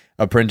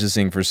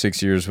 apprenticing for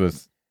 6 years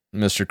with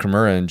Mr.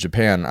 Kimura in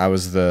Japan. I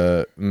was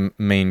the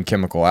main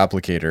chemical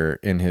applicator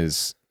in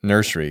his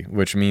nursery,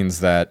 which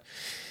means that,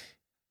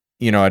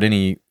 you know, at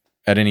any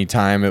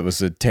time it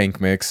was a tank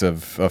mix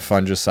of a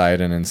fungicide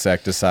and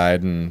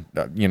insecticide and,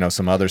 you know,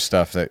 some other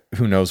stuff that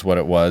who knows what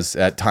it was.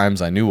 At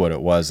times I knew what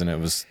it was, and it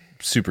was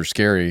super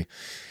scary.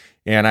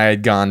 And I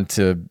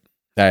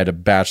had a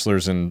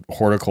bachelor's in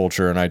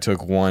horticulture, and I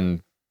took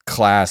one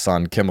class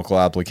on chemical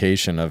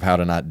application of how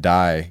to not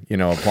die, you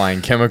know,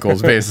 applying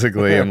chemicals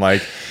basically. And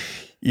like,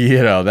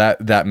 you know,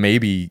 that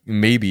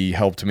maybe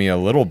helped me a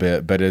little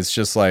bit, but it's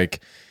just like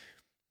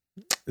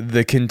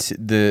the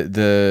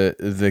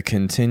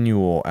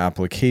continual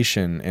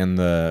application and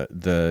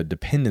the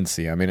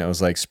dependency. I mean, it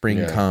was like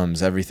spring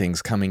comes,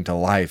 everything's coming to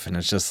life, and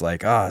it's just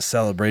like,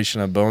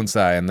 celebration of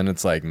bonsai, and then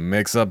it's like,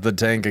 mix up the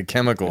tank of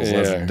chemicals,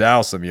 let's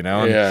douse them, you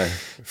know? And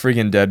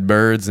freaking dead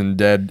birds and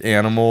dead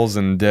animals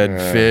and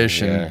dead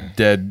fish and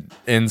dead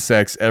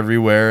insects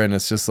everywhere, and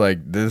it's just like,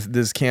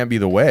 this can't be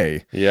the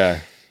way.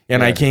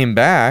 And I came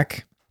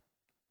back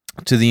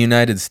to the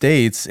United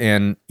States,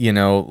 and, you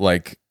know,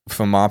 like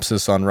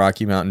Phomopsis on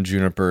Rocky Mountain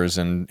junipers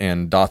and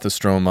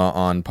Dothostroma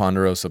on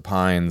ponderosa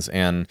pines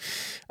and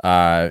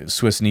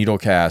Swiss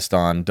needlecast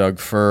on Doug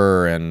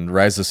fir and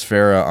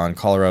Rhizosphaera on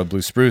Colorado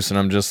blue spruce. And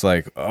I'm just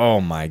like, oh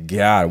my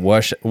God,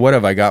 what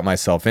have I got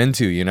myself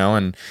into, you know?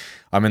 And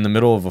I'm in the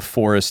middle of a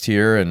forest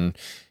here, and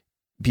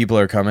people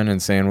are coming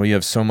and saying, well, you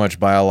have so much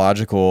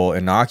biological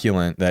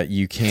inoculant that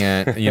you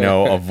can't, you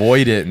know,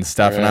 avoid it and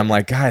stuff. And I'm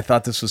like, God, I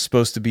thought this was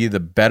supposed to be the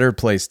better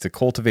place to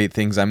cultivate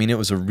things. I mean, it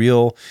was a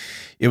real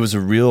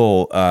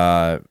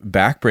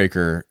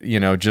backbreaker, you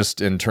know,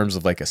 just in terms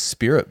of like a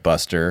spirit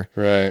buster.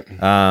 Right.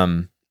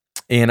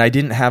 And I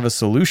didn't have a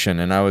solution,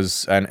 and I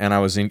was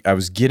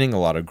getting a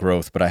lot of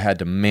growth, but I had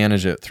to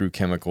manage it through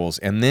chemicals.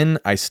 And then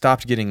I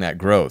stopped getting that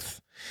growth.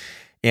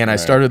 And I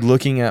started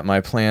looking at my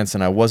plants,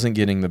 and I wasn't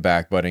getting the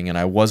backbudding, and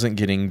I wasn't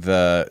getting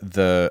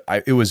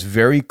it was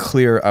very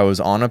clear I was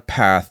on a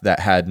path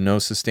that had no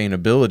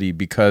sustainability,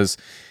 because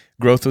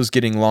growth was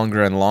getting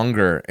longer and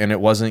longer, and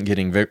it wasn't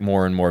getting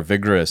more and more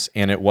vigorous,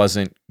 and it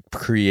wasn't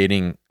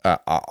creating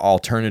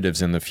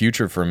alternatives in the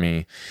future for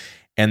me.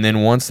 And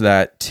then once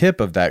that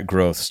tip of that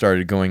growth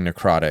started going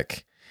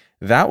necrotic,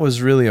 that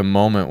was really a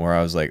moment where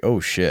I was like, oh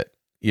shit.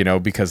 You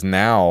know, because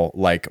now,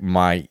 like,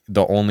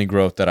 the only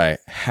growth that I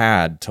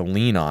had to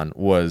lean on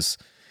was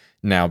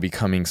now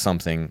becoming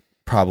something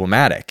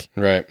problematic.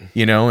 Right.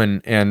 You know,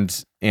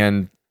 and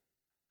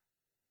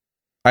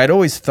I'd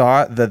always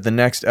thought that the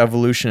next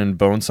evolution in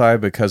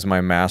bonsai, because my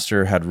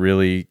master had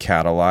really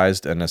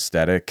catalyzed an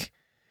aesthetic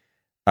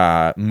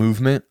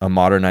movement, a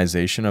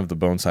modernization of the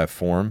bonsai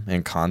form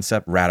and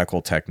concept,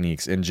 radical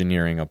techniques,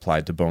 engineering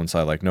applied to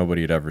bonsai like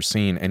nobody had ever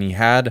seen. And he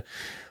had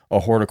a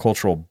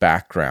horticultural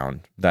background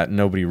that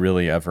nobody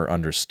really ever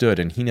understood,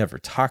 and he never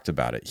talked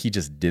about it. He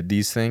just did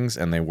these things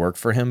and they worked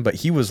for him, but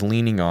he was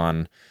leaning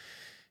on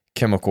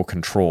chemical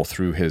control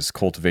through his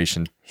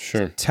cultivation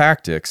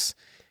tactics,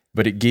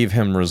 but it gave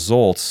him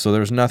results. So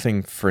there's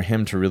nothing for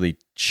him to really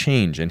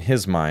change in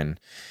his mind,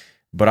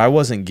 but I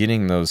wasn't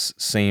getting those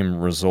same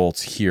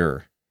results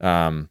here.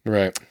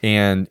 Right.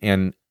 And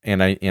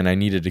I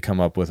needed to come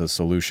up with a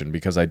solution,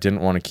 because I didn't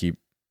want to keep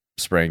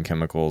spraying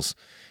chemicals.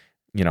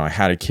 You know, I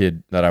had a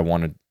kid that I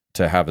wanted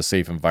to have a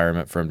safe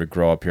environment for him to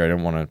grow up here. I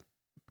didn't want to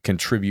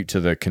contribute to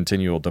the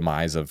continual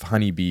demise of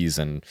honeybees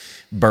and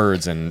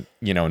birds and,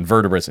 you know,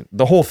 invertebrates and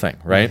the whole thing,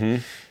 right?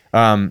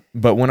 Mm-hmm.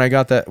 But when I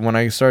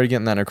started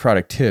getting that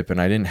necrotic tip,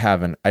 and I didn't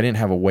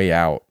have a way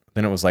out,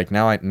 then it was like,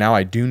 now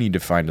I do need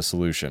to find a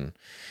solution.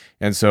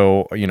 And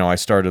so, you know, I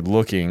started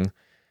looking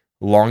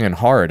long and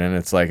hard, and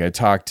it's like I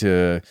talked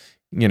to,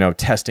 you know,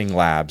 testing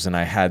labs, and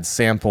I had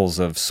samples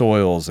of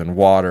soils and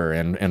water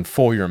and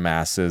foliar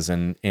masses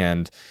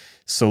and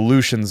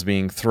solutions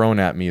being thrown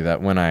at me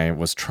that, when I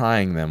was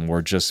trying them,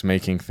 were just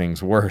making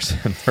things worse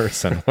and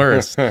worse and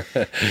worse.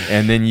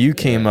 And then you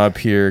came up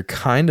here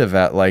kind of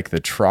at like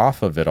the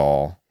trough of it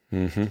all.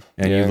 Mm-hmm.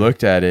 And you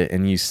looked at it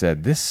and you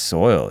said, this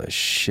soil is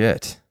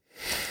shit.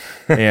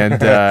 And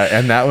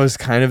that was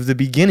kind of the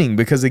beginning,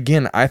 because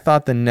again, I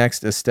thought the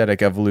next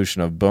aesthetic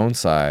evolution of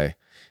bonsai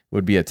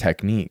would be a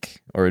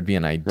technique, or it'd be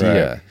an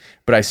idea. Right.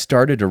 But I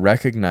started to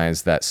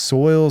recognize that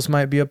soils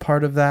might be a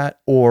part of that,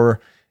 or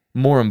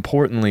more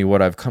importantly,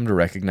 what I've come to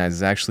recognize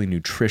is actually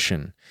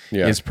nutrition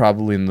is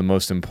probably the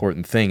most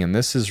important thing. And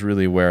this is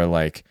really where,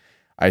 like,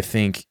 I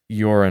think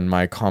your and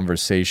my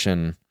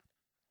conversation,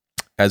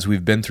 as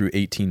we've been through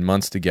 18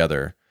 months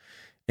together,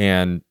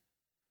 and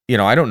you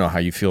know, I don't know how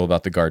you feel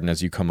about the garden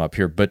as you come up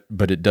here, but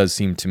it does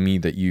seem to me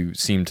that you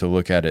seem to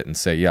look at it and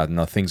say, yeah,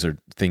 no, things are.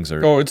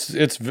 Oh, it's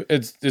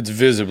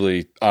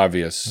visibly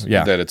obvious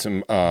that it's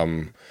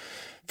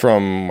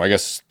from, I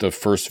guess, the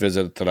first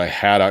visit that I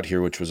had out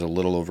here, which was a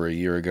little over a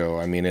year ago.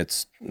 I mean,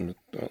 it's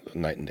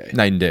night and day.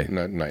 Night and day.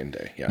 Night and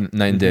day. Yeah.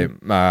 Night and day.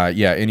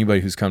 Yeah.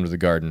 Anybody who's come to the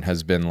garden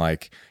has been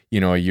like,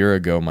 a year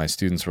ago, my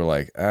students were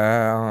like,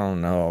 I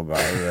don't know about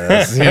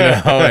this,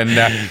 and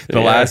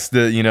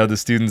the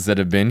students that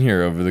have been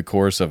here over the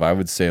course of, I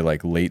would say,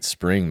 like late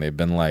spring, they've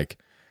been like,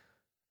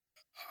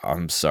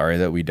 I'm sorry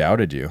that we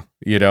doubted you,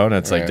 and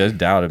it's like, they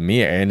doubted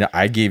me. And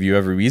I gave you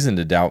every reason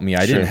to doubt me.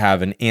 I didn't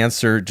have an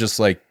answer, just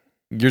like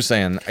you're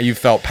saying, you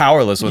felt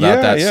powerless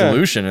without that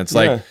solution. It's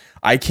like,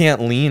 I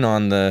can't lean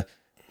on the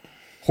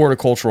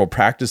horticultural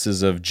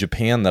practices of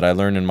Japan that I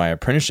learned in my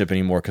apprenticeship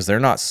anymore, because they're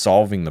not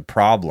solving the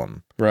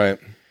problem. Right.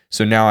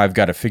 So now I've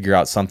got to figure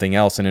out something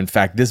else. And in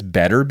fact, this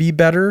better be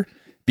better,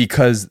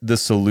 because the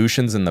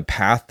solutions and the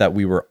path that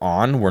we were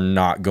on were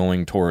not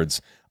going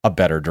towards a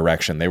better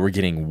direction. They were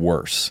getting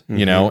worse,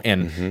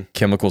 and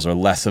chemicals are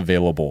less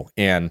available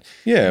and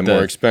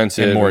more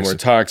expensive, and more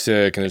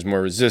toxic, and there's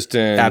more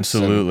resistance.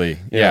 Absolutely.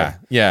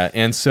 Yeah.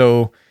 And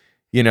so,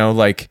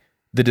 like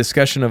the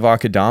discussion of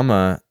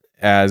Akadama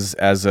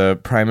as a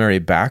primary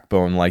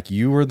backbone, like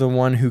you were the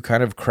one who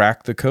kind of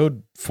cracked the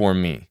code for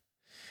me.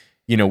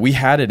 We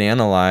had it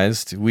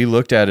analyzed. We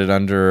looked at it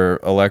under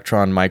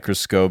electron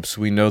microscopes.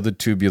 We know the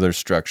tubular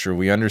structure.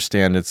 We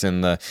understand it's in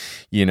the,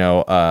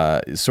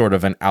 sort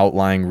of an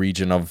outlying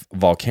region of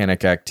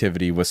volcanic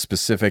activity with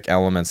specific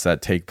elements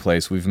that take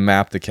place. We've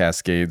mapped the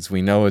Cascades.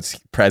 We know it's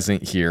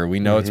present here. We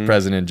know it's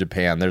present in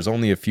Japan. There's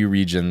only a few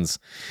regions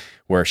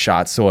where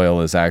shot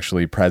soil is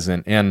actually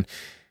present. And,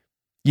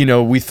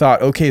 we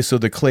thought, okay, so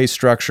the clay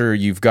structure,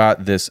 you've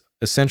got this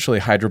essentially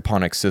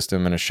hydroponic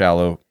system in a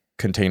shallow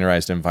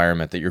containerized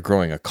environment that you're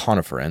growing a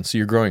conifer in. So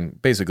you're growing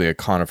basically a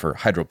conifer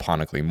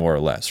hydroponically, more or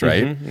less,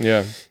 right?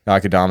 Yeah.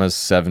 Akadama's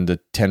 7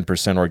 to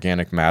 10%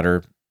 organic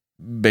matter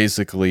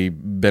basically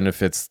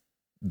benefits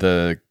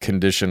the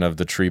condition of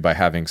the tree by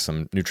having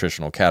some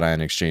nutritional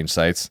cation exchange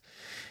sites.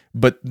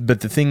 But the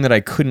thing that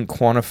I couldn't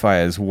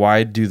quantify is,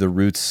 why do the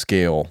roots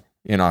scale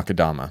in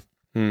Akadama?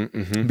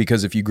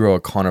 Because if you grow a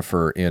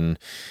conifer in,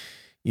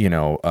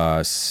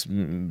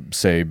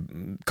 say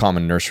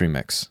common nursery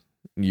mix,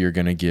 you're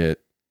going to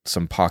get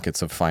some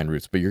pockets of fine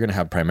roots, but you're going to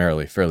have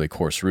primarily fairly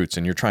coarse roots,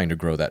 and you're trying to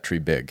grow that tree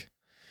big.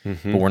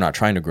 But we're not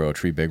trying to grow a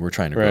tree big. We're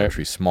trying to grow a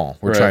tree small.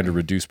 We're trying to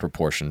reduce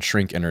proportion,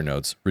 shrink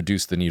internodes,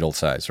 reduce the needle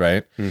size,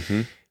 right?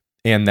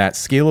 And that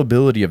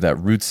scalability of that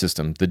root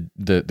system,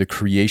 the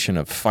creation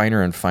of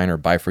finer and finer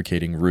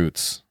bifurcating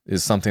roots,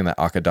 is something that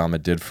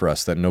Akadama did for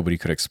us that nobody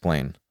could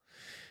explain.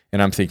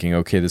 And I'm thinking,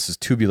 okay, this is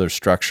tubular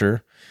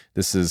structure.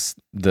 This is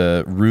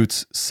the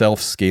roots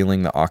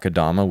self-scaling the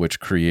Akadama, which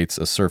creates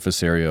a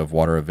surface area of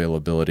water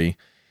availability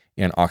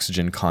and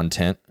oxygen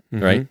content,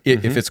 right?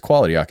 If it's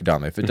quality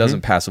Akadama, if it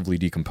doesn't passively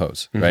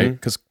decompose, right?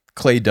 Because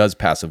clay does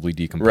passively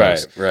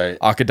decompose. Right.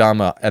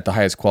 Akadama at the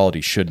highest quality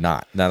should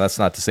not. Now, that's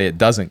not to say it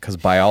doesn't, because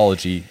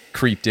biology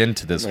creeped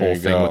into this whole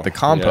thing with the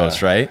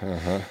compost, right?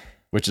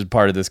 Which is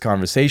part of this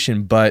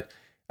conversation. But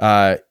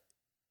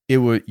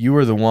you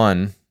were the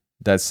one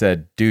that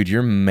said, dude,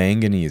 your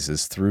manganese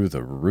is through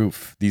the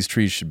roof. These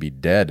trees should be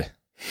dead.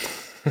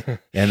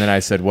 And then I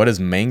said, what does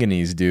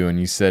manganese do?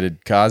 And you said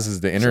it causes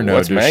the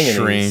internode to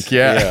shrink.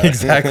 Yeah,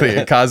 exactly.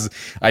 It causes,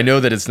 I know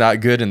that it's not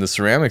good in the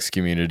ceramics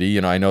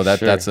community. I know that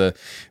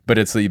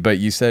but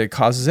you said it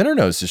causes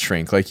internodes to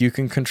shrink. Like, you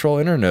can control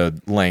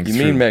internode length.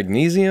 You mean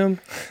magnesium?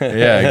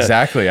 Yeah,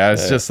 exactly. I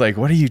was just like,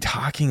 what are you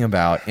talking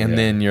about? And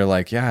then you're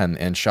like,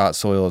 and shot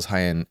soil is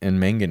high in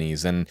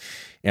manganese. And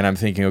I'm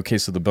thinking, okay,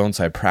 so the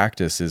bonsai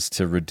practice is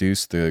to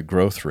reduce the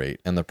growth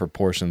rate and the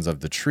proportions of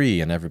the tree,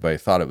 and everybody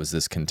thought it was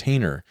this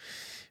container.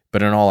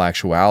 But in all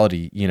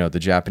actuality, the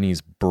Japanese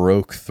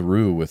broke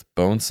through with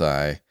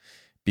bonsai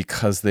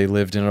because they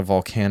lived on a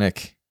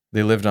volcanic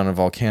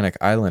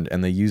island,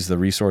 and they used the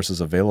resources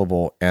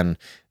available, and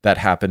that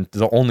happened.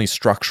 The only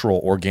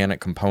structural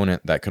organic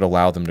component that could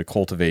allow them to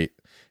cultivate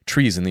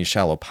trees in these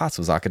shallow pots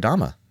was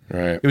Akadama.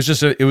 Right. It was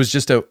just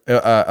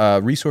a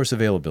resource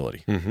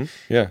availability.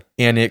 Yeah.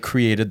 And it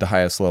created the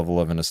highest level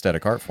of an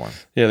aesthetic art form.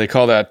 Yeah, they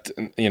call that,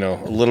 a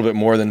little bit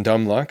more than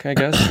dumb luck, I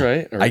guess,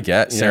 right? Or, I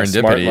get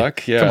serendipity. Smart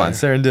luck. Yeah. Come on,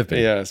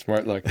 serendipity. Yeah,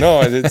 smart luck.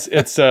 No,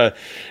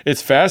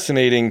 it's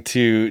fascinating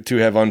to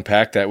have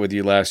unpacked that with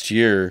you last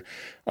year.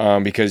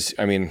 Because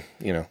you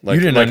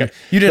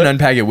didn't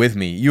unpack it with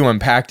me. You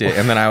unpacked it,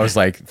 and then I was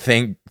like,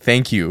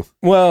 thank you.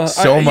 Well,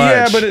 so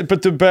much. Yeah,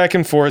 but the back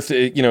and forth,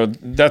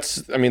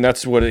 that's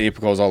what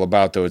Apical is all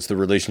about, though. It's the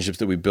relationships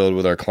that we build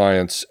with our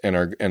clients and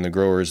the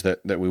growers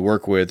that we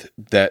work with.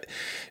 That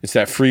it's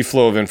that free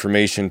flow of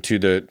information to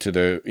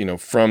the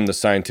from the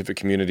scientific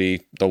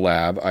community, the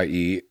lab,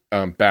 i.e.,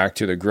 back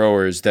to the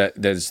growers.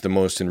 That is the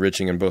most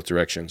enriching in both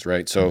directions,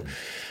 right? So,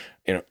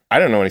 I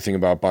don't know anything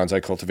about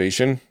bonsai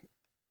cultivation.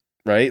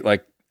 Right?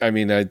 Like,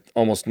 I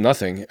almost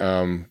nothing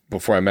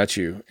before I met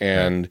you.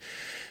 And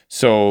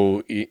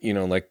so,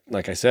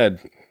 like I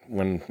said,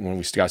 when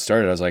we got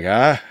started, I was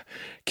like,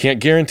 can't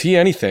guarantee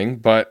anything,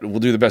 but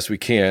we'll do the best we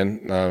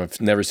can. I've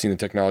never seen the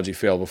technology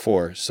fail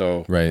before.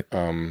 So, right.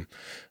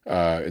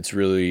 it's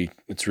really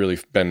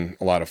been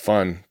a lot of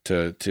fun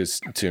to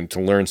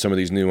learn some of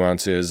these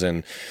nuances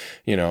and,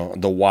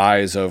 the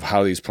whys of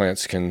how these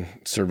plants can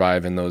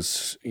survive in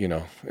those,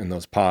 in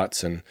those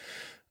pots. And,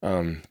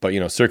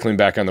 but, circling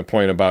back on the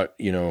point about,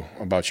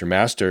 about your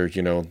master,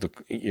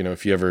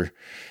 if you ever,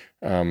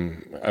 I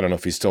don't know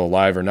if he's still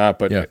alive or not,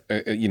 but,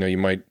 you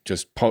might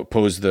just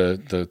pose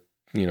the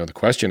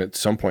question at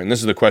some point. And this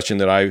is the question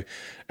that I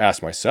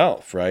asked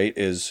myself, right,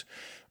 is,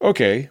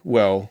 okay,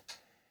 well,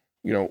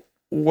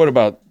 what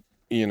about,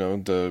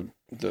 the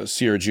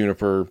Sierra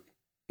juniper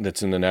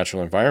that's in the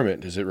natural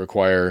environment? Does it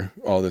require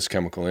all this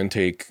chemical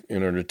intake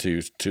in order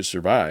to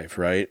survive,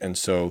 right? And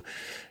so,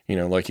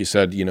 like you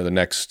said, the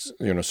next,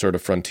 sort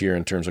of frontier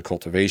in terms of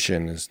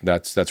cultivation is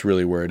that's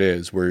really where it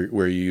is,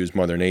 where you use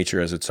Mother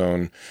Nature as its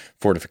own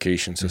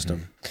fortification system.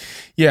 Mm-hmm.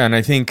 Yeah, and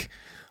I think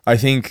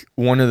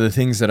one of the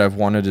things that I've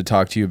wanted to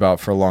talk to you about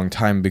for a long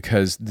time,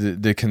 because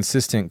the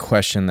consistent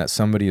question that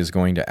somebody is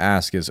going to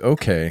ask is,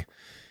 okay,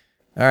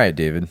 all right,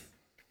 David,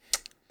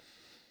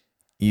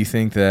 you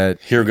think that...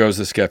 Here goes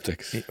the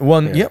skeptics.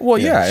 Well,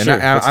 yeah. And sure.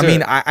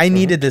 I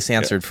needed this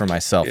answered for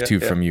myself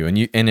from you,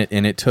 and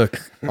it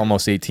took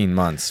almost 18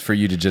 months for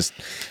you to just...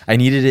 I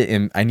needed it,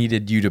 and I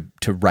needed you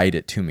to write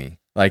it to me.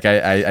 Like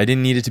I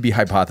didn't need it to be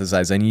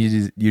hypothesized. I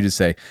needed you to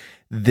say,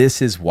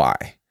 this is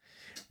why.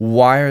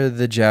 Why are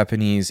the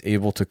Japanese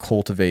able to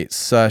cultivate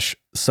such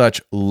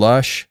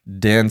lush,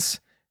 dense,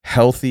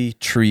 healthy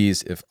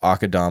trees if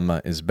Akadama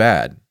is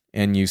bad?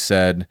 And you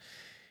said,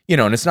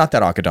 and it's not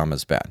that Akadama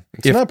is bad.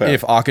 It's not bad.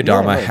 If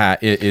Akadama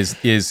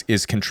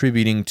is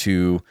contributing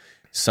to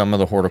some of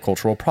the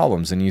horticultural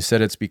problems, and you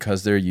said it's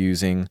because they're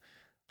using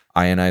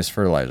ionized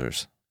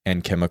fertilizers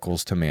and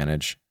chemicals to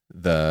manage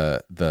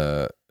the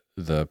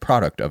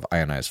product of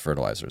ionized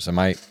fertilizers. Am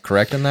I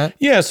correct in that?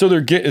 Yeah, so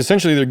they're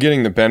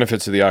getting the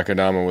benefits of the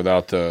Akadama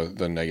without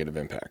the negative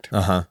impact.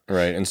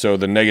 Right? And so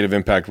the negative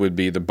impact would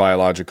be the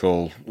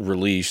biological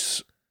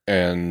release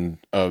and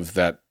of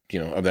that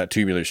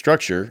tubular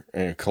structure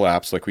and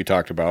collapse like we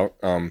talked about.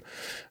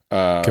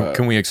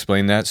 Can we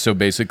explain that? So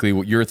basically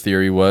what your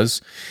theory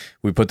was,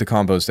 we put the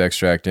compost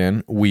extract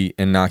in, we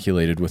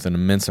inoculated with an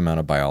immense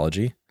amount of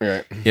biology.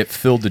 Right. It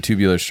filled the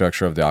tubular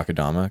structure of the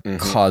Akadama,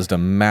 caused a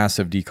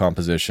massive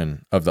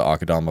decomposition of the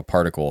Akadama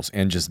particles,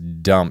 and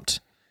just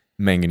dumped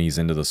manganese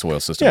into the soil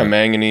system. Yeah,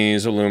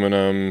 manganese,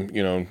 aluminum,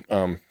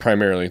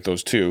 primarily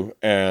those two.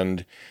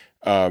 And,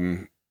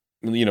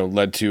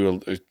 led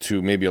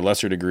to maybe a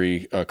lesser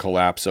degree a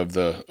collapse of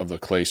the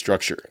clay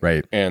structure.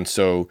 Right. And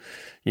so,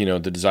 the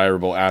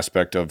desirable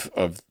aspect of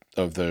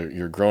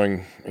your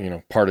growing,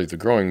 part of the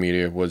growing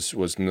media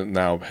was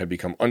now had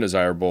become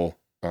undesirable,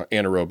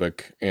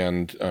 anaerobic,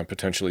 and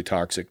potentially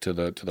toxic to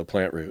the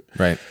plant root.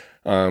 Right.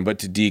 But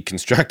to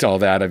deconstruct all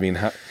that, I mean,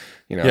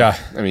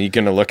 you're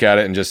going to look at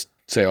it and just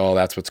say, oh,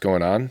 that's what's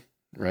going on.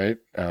 Right.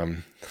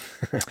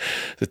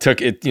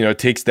 It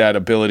takes that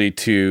ability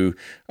to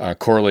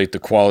correlate the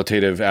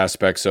qualitative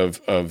aspects of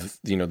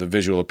the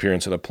visual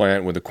appearance of the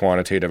plant with the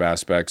quantitative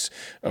aspects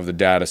of the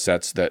data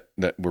sets that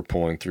we're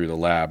pulling through the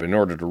lab in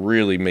order to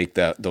really make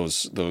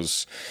those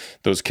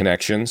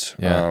connections.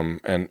 Yeah.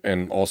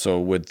 And also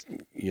with,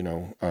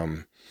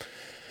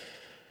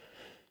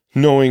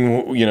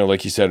 knowing,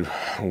 like you said,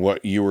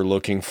 what you were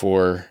looking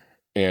for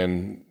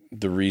and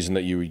the reason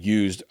that you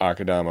used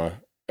Akadama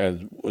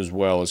as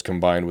well as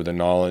combined with the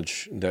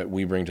knowledge that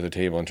we bring to the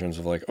table in terms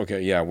of like, okay,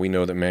 yeah, we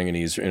know that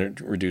manganese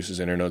reduces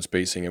internode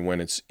spacing, and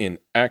when it's in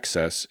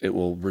excess, it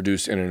will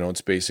reduce internode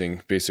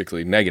spacing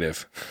basically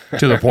negative.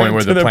 To the point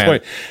where the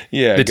plant,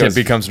 the tip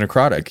becomes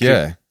necrotic.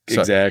 Yeah. So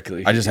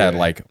exactly. I just had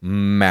like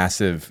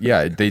massive,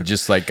 they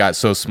just like got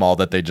so small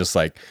that they just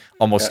like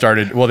almost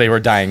started, they were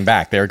dying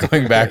back. They were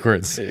going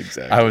backwards.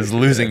 Exactly. I was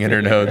losing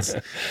internodes.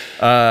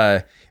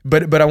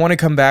 But I want to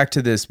come back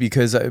to this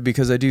because I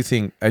do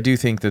think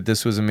that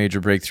this was a major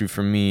breakthrough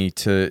for me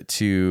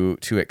to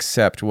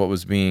accept what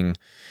was being,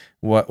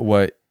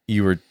 what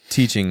you were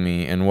teaching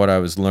me and what I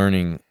was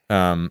learning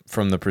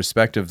from the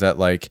perspective that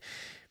like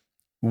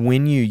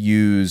when you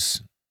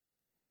use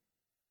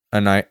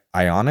an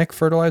ionic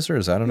fertilizer,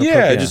 is that an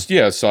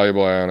appropriate?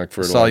 Soluble ionic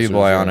fertilizer.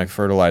 Soluble ionic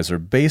fertilizer.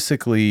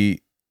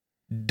 Basically,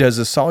 does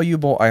a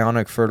soluble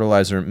ionic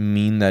fertilizer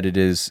mean that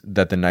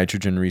the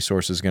nitrogen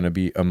resource is going to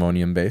be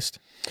ammonium based?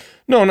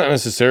 No, not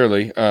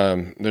necessarily.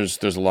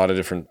 There's a lot of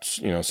different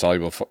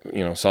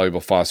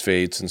soluble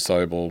phosphates and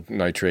soluble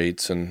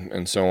nitrates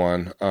and so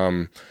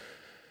on.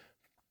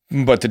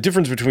 But the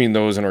difference between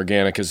those and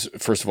organic is,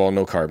 first of all,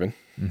 no carbon,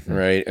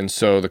 right? And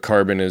so the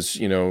carbon is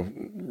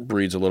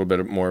breeds a little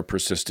bit more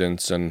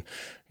persistence, and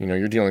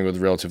you're dealing with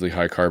relatively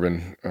high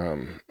carbon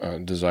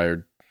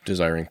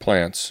desiring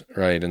plants,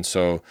 right? And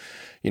so,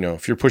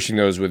 if you're pushing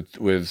those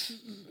with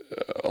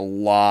a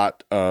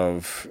lot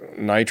of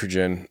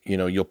nitrogen,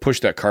 you'll push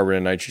that carbon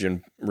and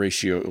nitrogen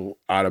ratio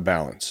out of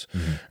balance.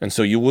 And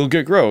so you will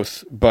get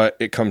growth, but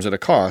it comes at a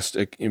cost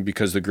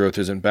because the growth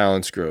isn't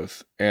balanced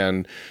growth.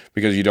 And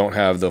because you don't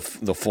have the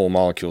full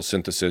molecule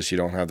synthesis, you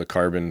don't have the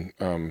carbon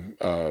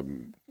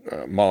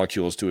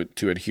molecules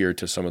to adhere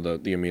to some of the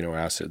amino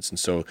acids, and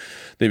so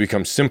they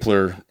become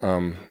simpler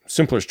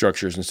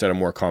structures instead of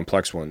more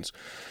complex ones.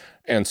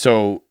 And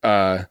so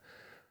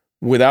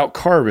without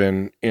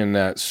carbon in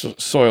that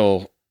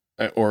soil,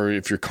 or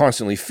if you're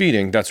constantly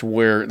feeding, that's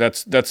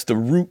the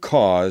root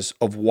cause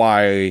of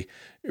why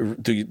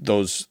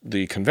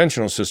the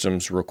conventional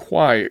systems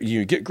require,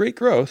 you get great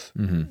growth,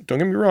 don't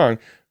get me wrong,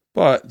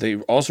 but they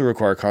also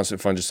require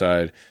constant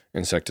fungicide,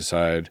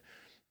 insecticide,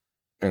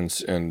 and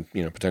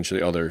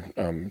potentially other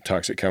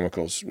toxic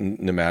chemicals,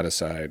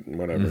 nematicide,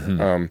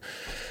 whatever.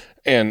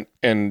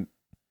 And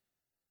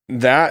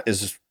that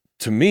is,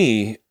 to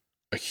me,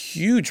 a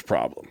huge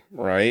problem,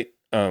 right?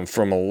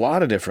 From a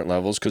lot of different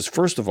levels, because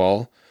first of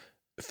all,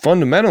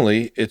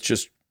 fundamentally, it's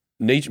just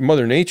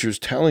Mother Nature's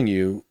telling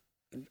you,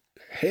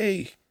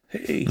 hey,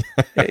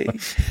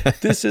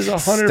 this is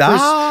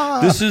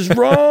 100%. This is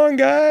wrong,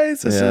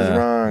 guys. This is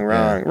wrong,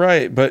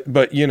 right?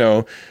 But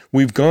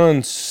we've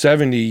gone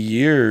 70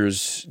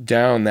 years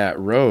down that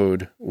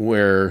road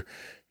where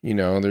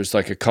there's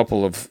like a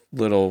couple of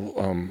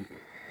little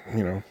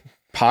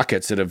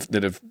pockets that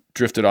have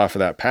drifted off of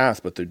that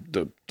path, but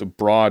the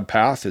broad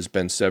path has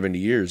been 70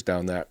 years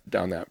down that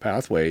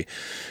pathway.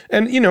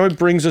 And it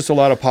brings us a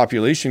lot of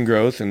population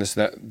growth and this,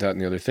 that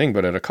and the other thing,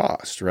 but at a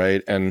cost,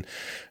 right? And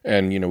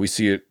we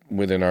see it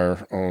within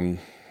our own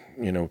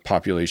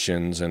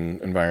populations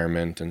and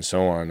environment and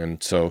so on.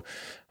 And so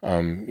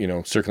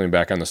circling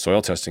back on the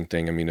soil testing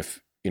thing, I mean,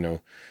 if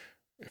you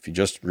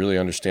just really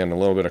understand a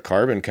little bit of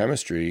carbon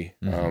chemistry,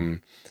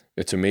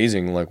 it's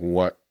amazing like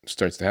what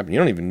starts to happen. You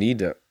don't even need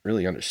to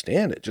really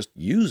understand it, just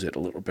use it a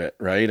little bit,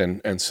 right?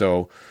 And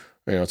so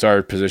it's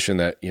our position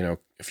that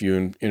if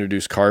you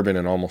introduce carbon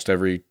in almost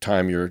every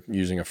time you're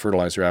using a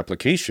fertilizer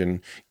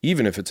application,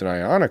 even if it's an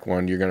ionic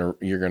one, you're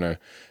gonna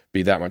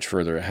be that much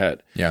further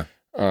ahead.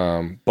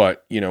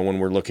 But when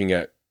we're looking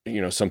at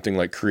something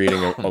like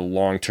creating a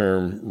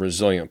long-term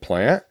resilient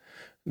plant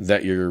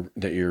that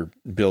you're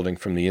building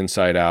from the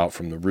inside out,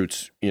 from the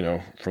roots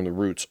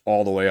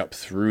all the way up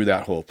through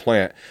that whole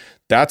plant,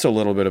 that's a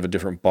little bit of a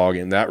different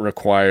ballgame. That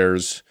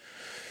requires,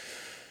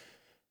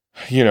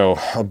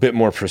 a bit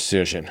more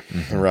precision,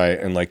 right?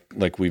 And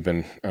like we've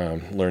been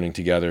learning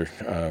together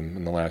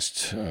in the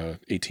last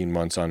 18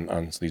 months on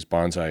these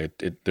bonsai,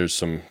 there's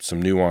some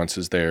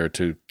nuances there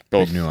to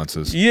both. Big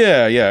nuances.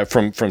 Yeah,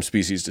 from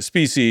species to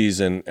species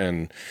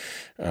and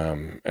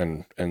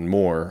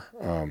more.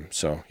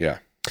 So yeah.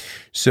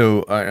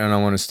 So, and I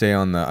want to stay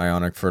on the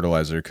ionic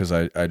fertilizer because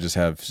I just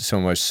have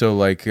so much. So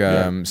like,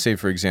 say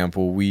for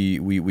example,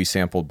 we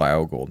sampled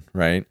BioGold,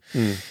 right?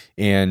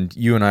 And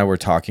you and I were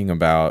talking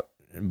about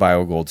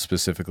BioGold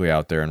specifically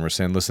out there, and we're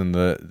saying, listen,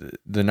 the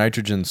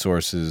nitrogen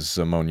source is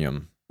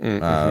ammonium,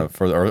 or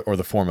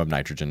the form of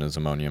nitrogen is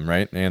ammonium,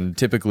 right? And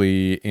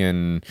typically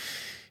in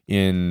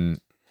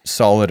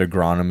solid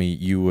agronomy,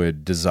 you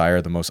would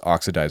desire the most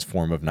oxidized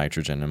form of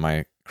nitrogen. Am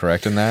I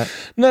correct in that?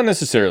 Not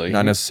necessarily.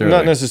 Not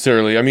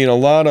necessarily. I mean, a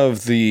lot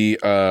of the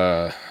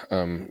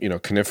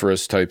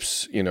coniferous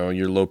types,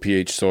 your low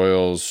pH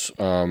soils,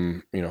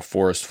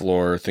 forest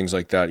floor, things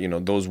like that.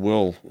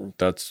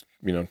 That's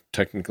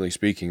technically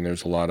speaking,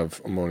 there's a lot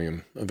of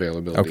ammonium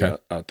availability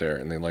out there,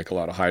 and they like a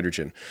lot of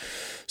hydrogen.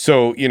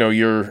 So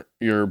your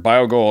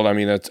BioGold. I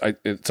mean,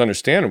 it's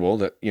understandable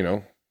that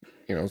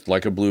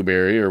like a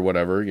blueberry or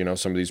whatever.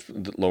 Some of these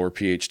lower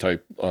pH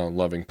type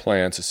loving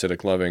plants,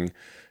 acidic loving.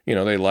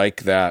 They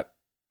like that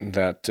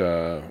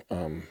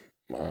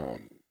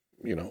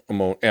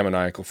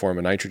ammoniacal form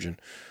of nitrogen.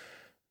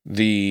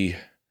 There's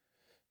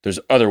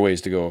other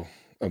ways to go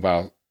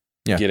about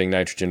getting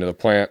nitrogen to the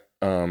plant,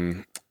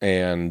 but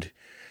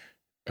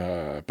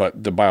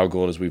the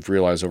BioGold, as we've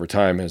realized over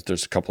time,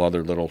 there's a couple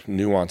other little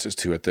nuances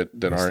to it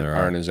that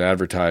aren't as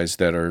advertised,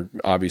 that are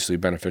obviously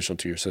beneficial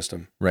to your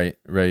system. Right.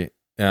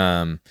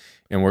 And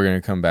we're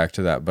going to come back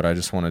to that, but I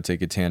just want to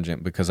take a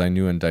tangent because I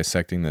knew in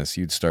dissecting this,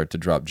 you'd start to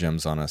drop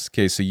gems on us.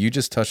 Okay, so you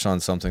just touched on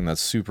something that's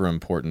super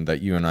important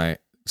that you and I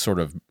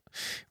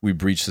we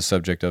breached the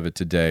subject of it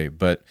today,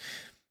 but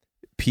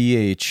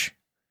pH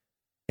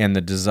and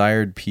the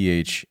desired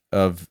pH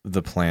of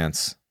the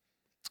plants,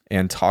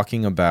 and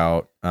talking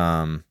about,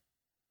 and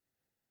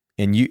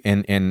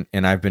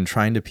I've been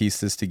trying to piece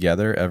this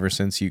together ever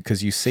since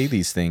because you say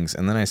these things,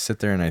 and then I sit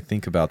there and I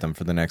think about them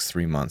for the next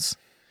 3 months.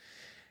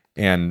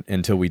 And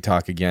until we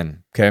talk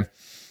again, okay?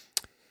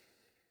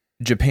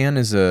 Japan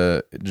is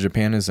an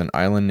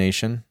island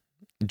nation.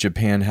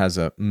 Japan has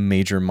a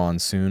major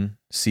monsoon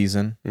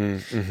season.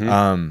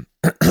 And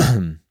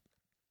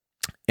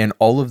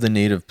all of the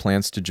native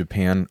plants to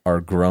Japan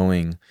are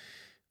growing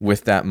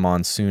with that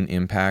monsoon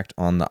impact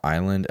on the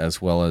island,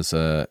 as well as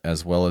a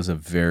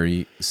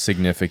very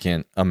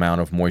significant amount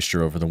of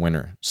moisture over the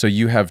winter. So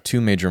you have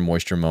two major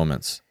moisture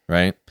moments,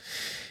 right?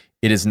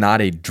 It is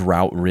not a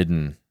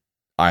drought-ridden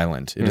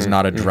island. It is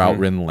not a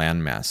drought-ridden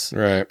landmass.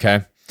 Right.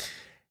 Okay.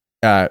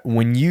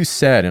 when you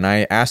said, and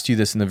I asked you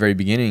this in the very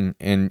beginning,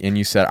 and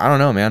you said, I don't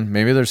know, man,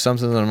 maybe there's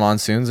something in the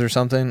monsoons or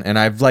something. And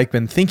I've like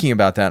been thinking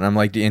about that, and I'm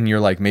like, and you're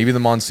like, maybe the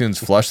monsoons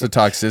flush the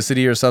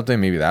toxicity or something.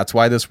 Maybe that's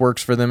why this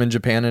works for them in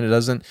Japan and it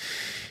doesn't.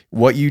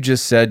 What you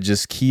just said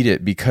just keyed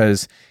it,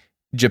 because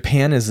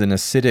Japan is an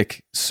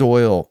acidic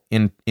soil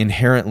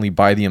inherently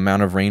by the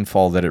amount of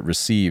rainfall that it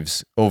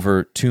receives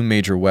over 2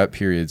 major wet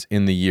periods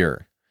in the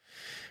year.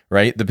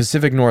 Right? The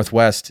Pacific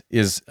Northwest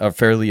is a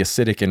fairly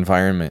acidic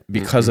environment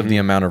because of the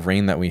amount of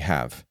rain that we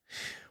have.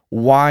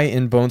 Why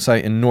in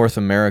bonsai in North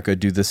America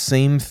do the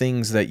same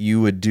things that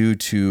you would do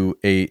to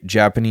a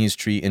Japanese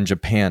tree in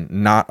Japan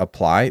not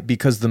apply?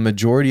 Because the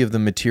majority of the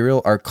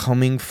material are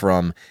coming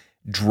from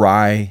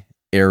dry,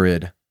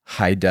 arid,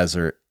 high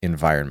desert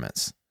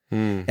environments.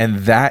 And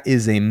that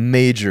is a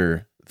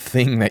major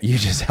thing that you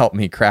just helped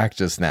me crack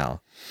just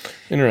now.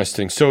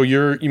 Interesting. So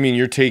you mean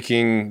you're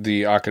taking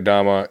the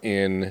Akadama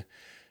in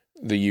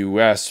the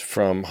U.S.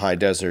 from high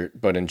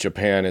desert, but in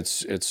Japan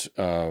it's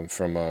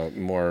from a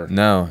more...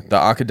 No, the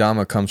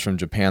Akadama comes from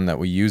Japan that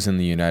we use in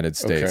the United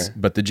States,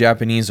 but the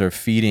Japanese are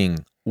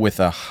feeding with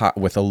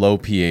a low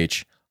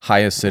pH,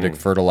 high acidic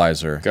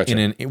fertilizer.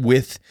 Gotcha.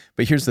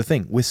 But here's the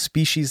thing, with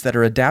species that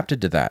are adapted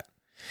to that.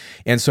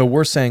 And so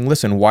we're saying,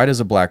 listen, why does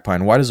a black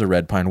pine, why does a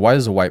red pine, why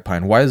does a white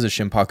pine, why does a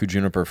Shimpaku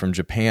juniper from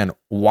Japan,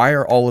 why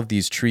are all of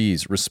these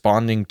trees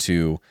responding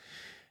to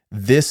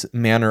this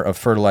manner of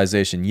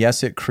fertilization?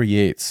 Yes, it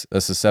creates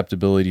a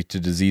susceptibility to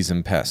disease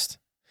and pest,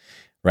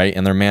 right?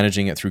 And they're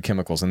managing it through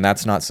chemicals, and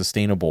that's not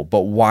sustainable.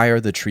 But why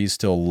are the trees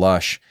still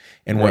lush?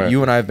 And what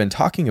you and I have been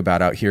talking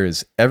about out here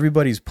is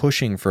everybody's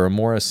pushing for a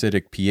more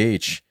acidic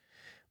pH.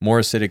 More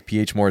acidic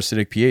pH, more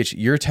acidic pH.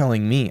 You're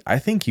telling me, I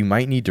think you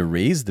might need to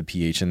raise the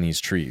pH in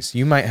these trees.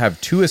 You might have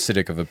too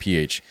acidic of a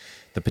pH.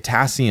 The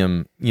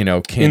potassium,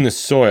 can... In the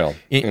soil.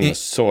 In the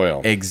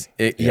soil.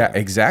 Yeah,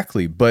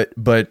 exactly. But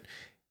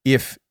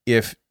if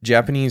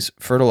Japanese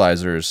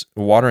fertilizers,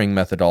 watering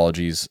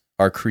methodologies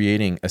are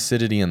creating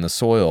acidity in the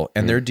soil,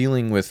 and they're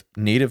dealing with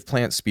native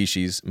plant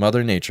species,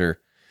 Mother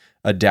Nature,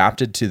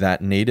 adapted to that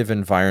native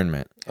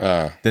environment,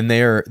 then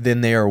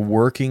they are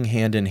working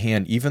hand in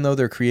hand, even though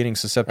they're creating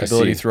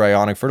susceptibility through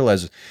ionic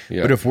fertilizers.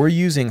 Yeah. But if we're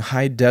using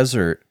high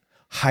desert,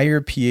 higher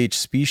pH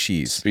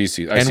species,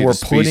 and we're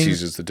putting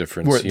species is the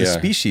difference. The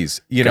species,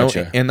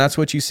 and that's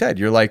what you said.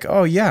 You're like,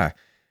 oh yeah.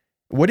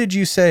 What did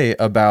you say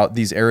about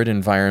these arid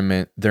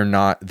environment? They're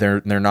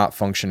not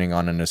functioning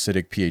on an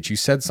acidic pH. You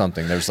said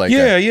something. There's like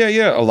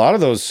a lot of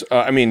those.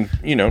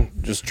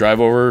 Just drive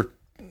over.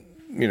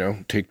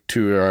 Take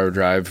 2-hour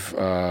drive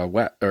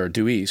west or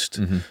due east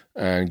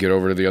and get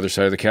over to the other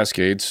side of the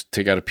Cascades,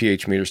 take out a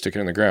pH meter, stick it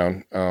in the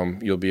ground.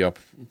 You'll be up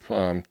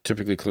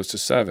typically close to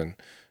 7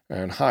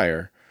 and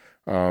higher.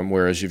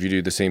 Whereas if you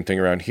do the same thing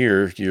around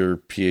here, your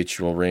pH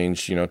will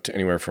range, to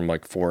anywhere from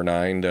like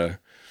 4.9 to,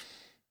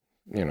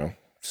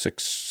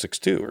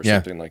 6.2 or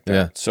something like that.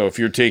 Yeah. So if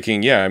you're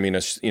taking,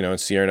 in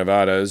Sierra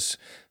Nevadas,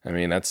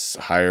 that's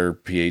higher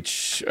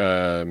pH,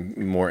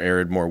 more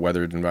arid, more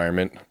weathered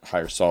environment,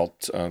 higher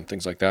salt,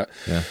 things like that.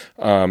 Yeah.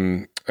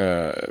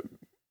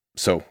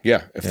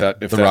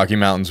 If Rocky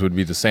Mountains would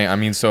be the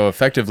same. So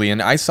effectively,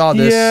 and I saw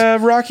this. Yeah,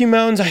 Rocky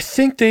Mountains. I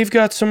think they've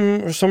got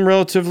some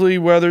relatively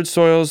weathered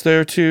soils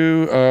there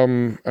too,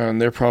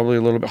 and they're probably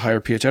a little bit higher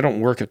pH. I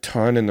don't work a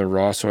ton in the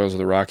raw soils of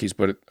the Rockies,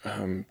 but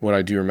what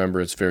I do remember,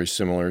 it's very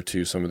similar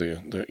to some of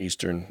the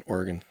Eastern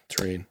Oregon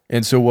terrain.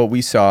 And so what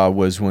we saw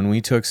was when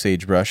we took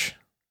sagebrush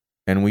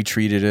and we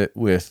treated it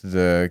with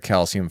the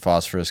calcium,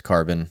 phosphorus,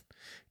 carbon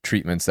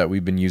treatments that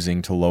we've been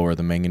using to lower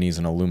the manganese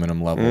and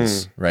aluminum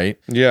levels, right?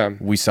 Yeah.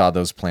 We saw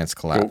those plants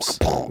collapse.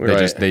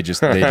 They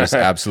just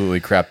absolutely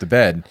crap the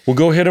bed. We'll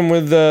go hit them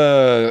with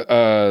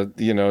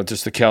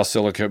just the cal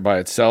silicate by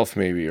itself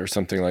maybe, or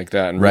something like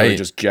that, and really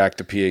just jack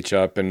the pH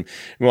up. And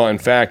well, in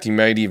fact, you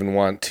might even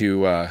want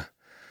to,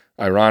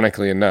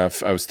 ironically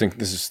enough, I was thinking,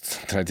 this is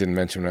something I didn't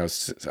mention when I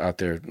was out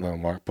there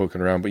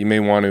poking around, but you may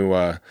want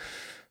to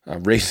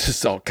raise the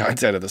salt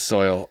content of the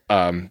soil,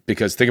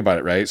 because think about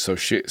it, right? So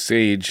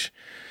sage,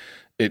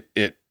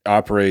 it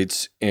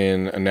operates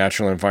in a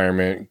natural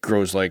environment,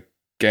 grows like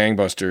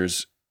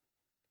gangbusters,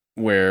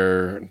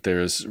 where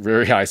there's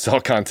very high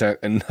salt content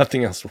and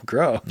nothing else will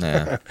grow.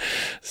 Yeah.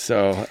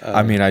 So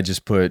I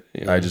just put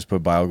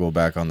BioGold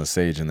back on the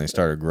sage and they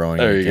started growing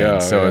there again. You go,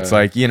 so it's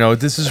like,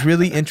 this is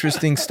really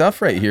interesting stuff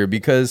right here,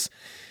 because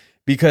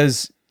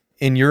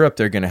in Europe,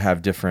 they're going to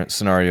have different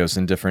scenarios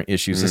and different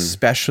issues,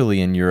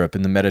 especially in Europe,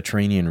 in the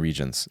Mediterranean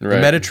regions. Right.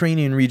 The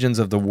Mediterranean regions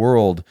of the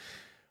world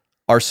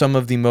are some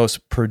of the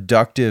most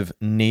productive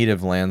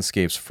native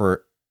landscapes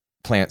for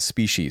plant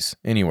species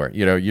anywhere.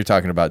 You're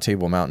talking about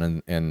Table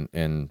Mountain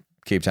in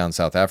Cape Town,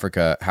 South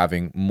Africa,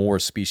 having more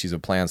species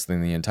of plants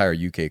than the entire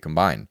UK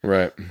combined.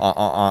 Right.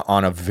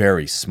 On a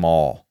very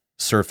small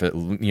surface,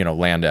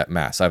 land at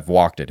mass. I've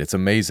walked it. It's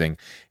amazing.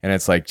 And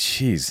it's like,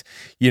 geez,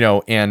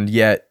 and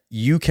yet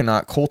you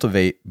cannot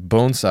cultivate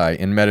bonsai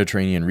in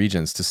Mediterranean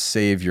regions to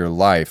save your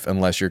life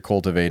unless you're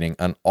cultivating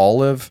an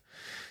olive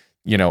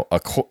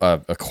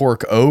a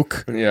cork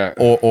oak, Yeah.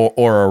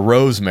 or a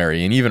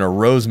rosemary, and even a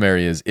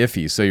rosemary is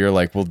iffy. So you're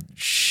like, well,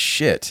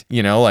 shit,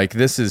 like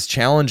this is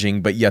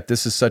challenging, but yet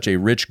this is such a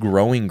rich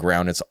growing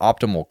ground. It's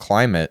optimal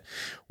climate.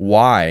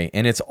 Why?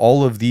 And it's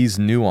all of these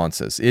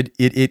nuances.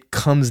 It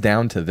comes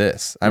down to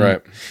this.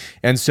 Right.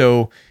 And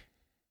so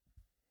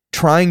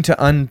trying to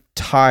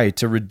untie,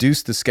 to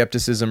reduce the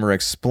skepticism or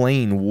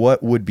explain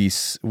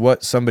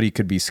what somebody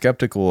could be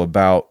skeptical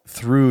about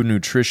through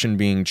nutrition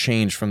being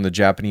changed from the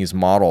Japanese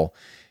model,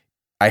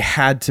 I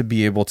had to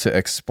be able to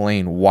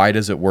explain why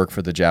does it work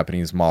for the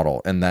Japanese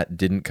model, and that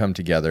didn't come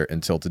together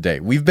until today.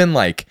 We've been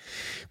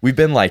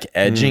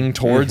edging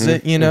towards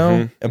it,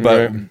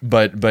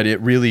 but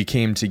it really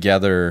came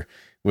together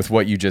with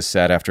what you just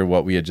said after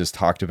what we had just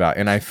talked about.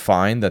 And I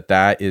find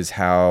that is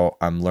how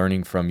I'm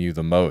learning from you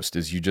the most,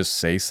 is you just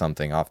say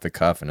something off the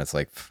cuff and it's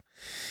like,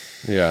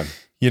 yeah,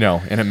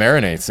 and it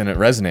marinates and it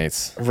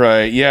resonates.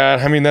 Right.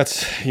 Yeah. I mean,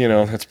 that's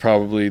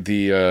probably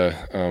the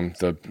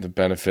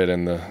benefit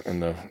and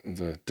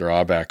the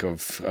drawback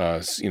of,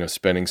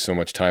 spending so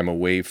much time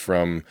away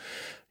from,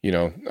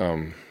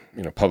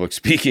 public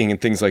speaking and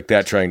things like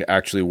that, trying to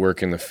actually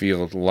work in the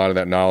field. A lot of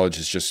that knowledge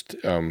is just,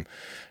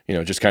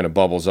 just kind of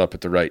bubbles up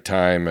at the right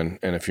time. And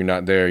if you're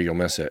not there, you'll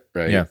miss it.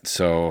 Right. Yeah.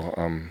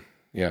 So,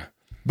 yeah.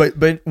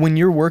 But when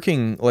you're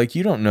working, like,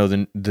 you don't know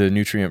the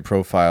nutrient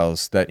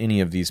profiles that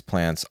any of these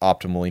plants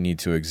optimally need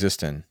to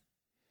exist in.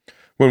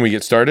 When we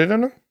get started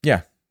in them?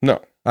 Yeah.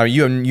 No.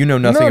 You know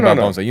nothing about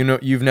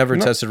bonsai. You've never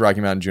tested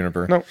Rocky Mountain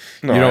juniper. No.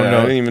 You don't know.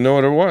 I didn't even know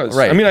what it was.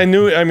 Right. I mean, I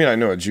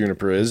know what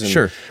juniper is.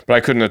 Sure. But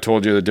I couldn't have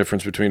told you the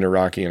difference between a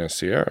Rocky and a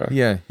Sierra.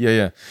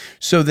 Yeah.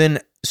 So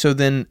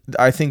then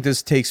I think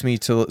this takes me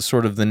to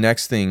sort of the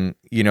next thing,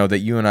 that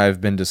you and I have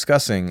been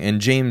discussing,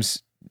 and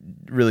James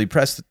really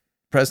pressed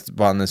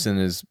upon this in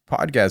his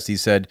podcast. He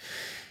said,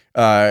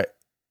 what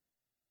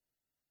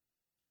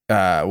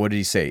did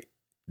he say?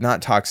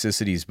 Not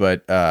toxicities,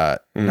 but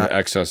not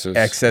excesses.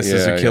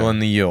 Excesses are killing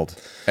the yield.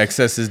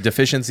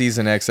 Deficiencies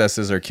and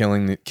excesses are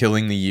killing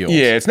the yield.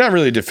 Yeah, it's not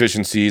really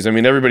deficiencies. I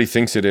mean, everybody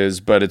thinks it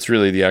is, but it's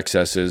really the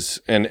excesses,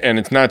 and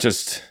it's not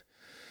just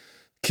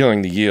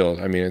killing the yield.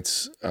 I mean,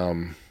 it's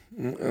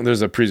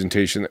there's a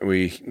presentation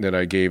that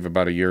I gave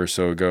about a year or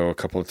so ago, a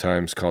couple of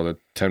times, called the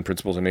 10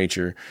 Principles of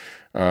Nature.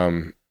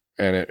 And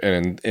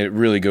it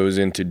really goes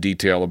into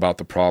detail about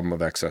the problem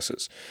of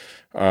excesses.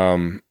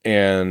 And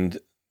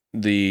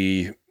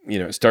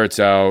it starts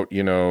out,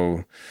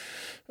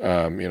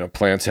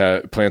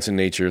 plants in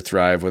nature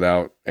thrive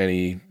without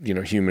any,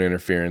 human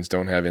interference,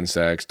 don't have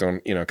insects,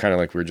 don't, kind of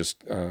like we're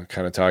just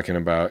kind of talking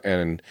about.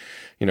 And,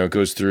 it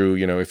goes through,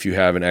 if you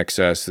have an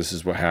excess, this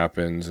is what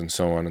happens, and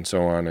so on and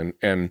so on.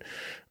 And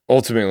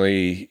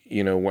ultimately,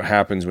 what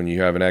happens when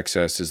you have an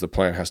excess is the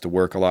plant has to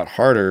work a lot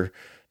harder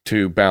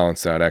to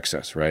balance that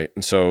excess, right?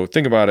 And so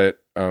think about it.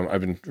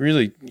 I've been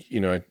really,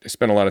 I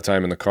spend a lot of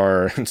time in the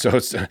car, and so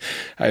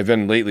I've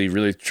been lately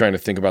really trying to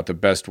think about the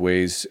best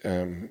ways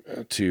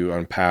to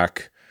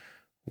unpack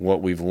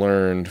what we've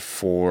learned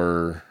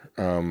for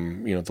the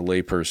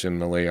layperson,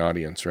 the lay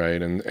audience,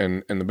 right?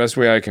 And the best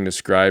way I can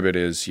describe it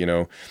is,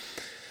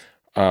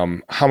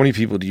 how many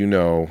people do you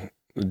know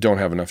don't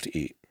have enough to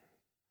eat?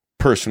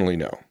 Personally,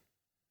 no.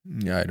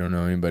 Yeah, I don't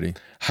know anybody.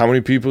 How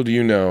many people do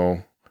you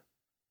know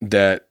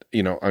that,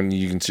 and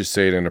you can just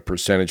say it in a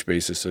percentage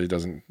basis so it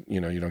doesn't,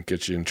 you don't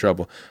get you in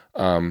trouble,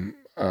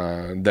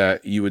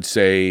 that you would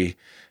say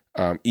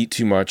eat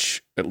too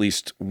much, at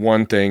least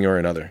one thing or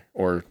another,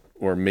 or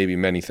maybe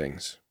many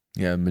things?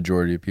 Yeah,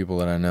 majority of people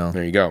that I know.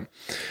 There you go.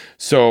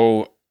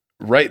 So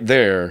right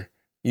there,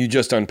 you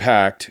just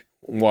unpacked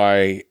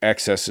why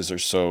excesses are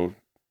so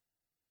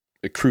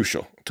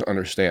crucial to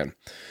understand.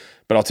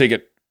 But I'll take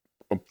it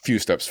a few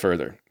steps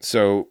further.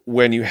 So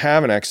when you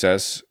have an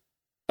excess,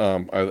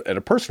 at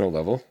a personal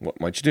level, what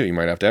might you do? You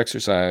might have to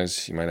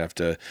exercise. You might have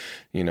to,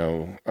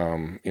 drink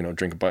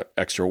a bit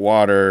extra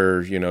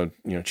water.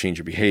 Change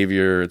your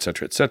behavior, et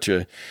cetera, et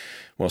cetera.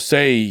 Well,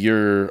 say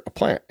you're a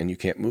plant and you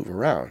can't move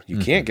around. You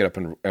can't get up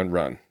and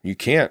run. You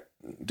can't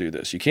do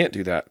this. You can't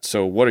do that.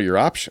 So what are your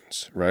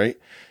options, right?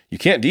 You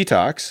can't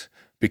detox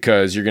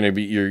because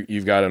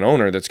you've got an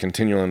owner that's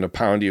continuing to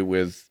pound you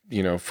with,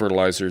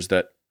 fertilizers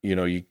that,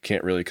 you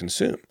can't really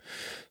consume.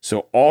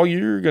 So all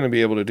you're going to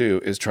be able to do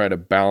is try to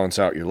balance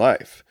out your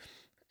life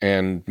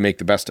and make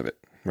the best of it,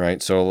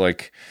 right? So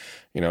like,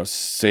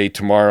 say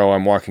tomorrow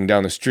I'm walking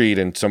down the street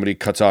and somebody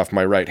cuts off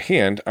my right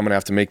hand, I'm going to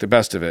have to make the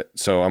best of it.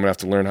 So I'm going to have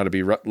to learn how to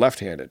be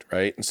left-handed,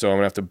 right? And so I'm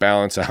going to have to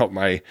balance out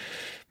my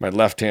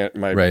left hand,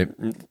 right.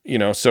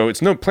 So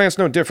plant's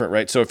no different,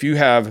 right? So if you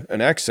have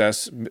an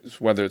excess,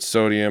 whether it's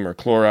sodium or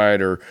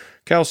chloride or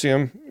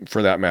calcium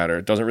for that matter,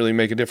 it doesn't really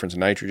make a difference,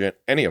 nitrogen,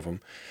 any of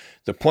them.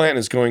 The plant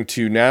is going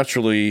to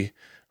naturally,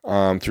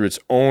 through its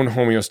own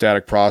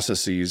homeostatic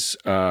processes,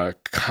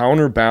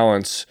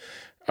 counterbalance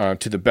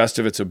to the best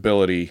of its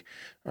ability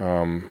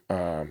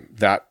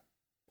that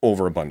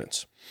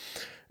overabundance.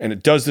 And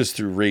it does this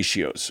through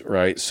ratios,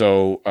 right?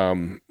 So,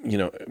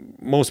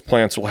 most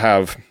plants will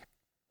have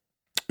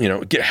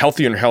get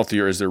healthier and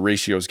healthier as their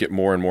ratios get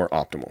more and more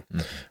optimal.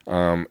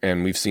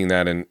 And we've seen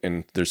that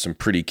and there's some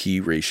pretty key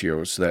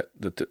ratios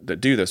that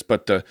do this.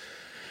 But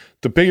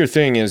the bigger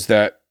thing is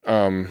that,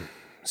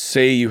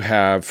 say you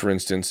have, for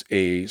instance,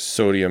 a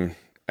sodium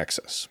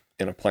excess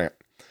in a plant.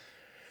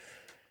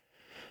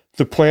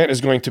 The plant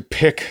is going to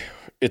pick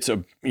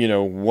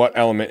what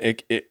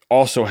element it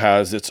also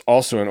has. It's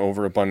also an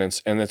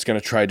overabundance, and it's going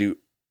to try to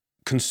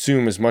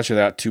consume as much of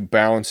that to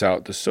balance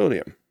out the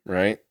sodium,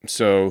 right?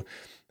 So,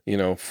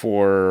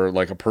 for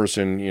like a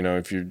person,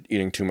 if you're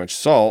eating too much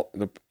salt,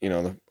 the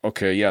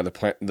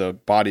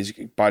body's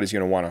going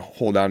to want to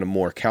hold on to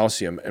more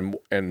calcium,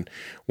 and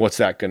what's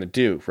that going to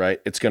do, right?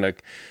 It's going to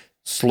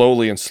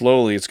slowly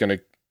it's going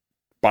to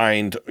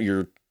bind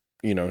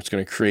it's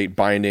going to create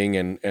binding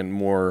and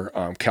more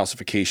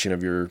calcification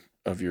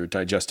of your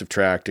digestive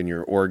tract and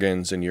your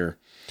organs and your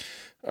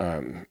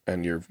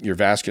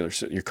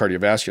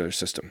cardiovascular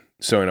system.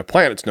 So in a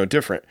plant, it's no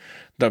different.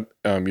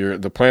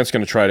 The plant's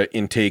going to try to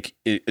intake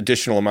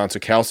additional amounts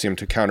of calcium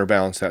to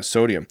counterbalance that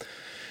sodium.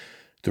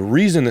 The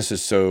reason this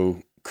is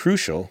so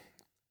crucial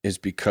is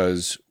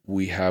because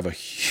we have a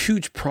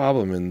huge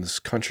problem in this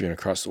country and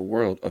across the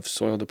world of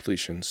soil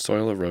depletion,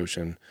 soil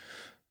erosion,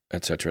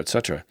 et cetera, et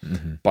cetera.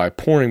 Mm-hmm. By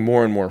pouring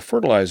more and more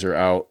fertilizer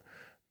out,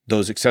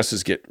 those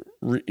excesses get,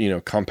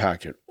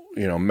 compacted,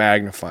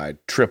 magnified,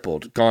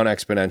 tripled, gone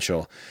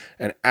exponential.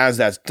 And as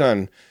that's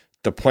done,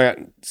 the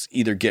plants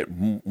either get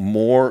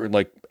more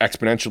like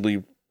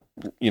exponentially,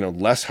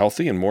 less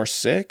healthy and more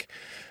sick,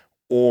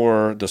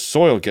 or the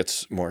soil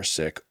gets more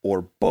sick,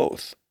 or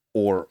both,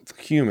 or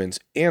humans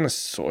and the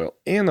soil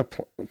and the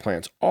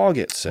plants all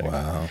get sick.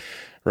 Wow.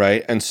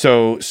 Right. And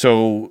so,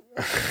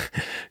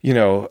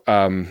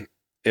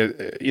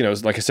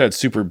 like I said,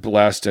 super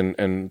blessed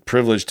and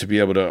privileged to be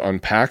able to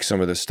unpack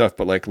some of this stuff.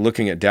 But like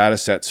looking at data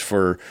sets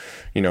for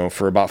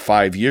about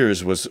 5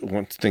 years was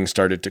when things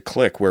started to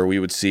click, where we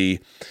would see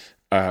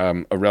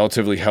a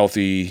relatively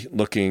healthy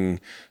looking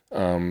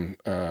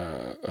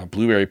a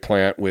blueberry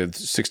plant with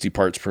 60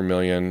 parts per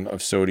million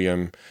of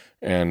sodium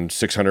and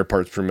 600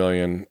 parts per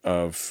million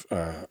of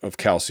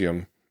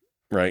calcium,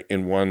 right,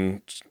 in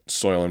one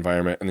soil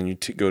environment, and then you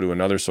go to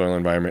another soil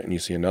environment and you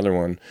see another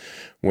one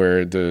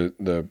where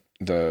the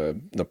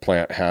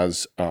plant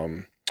has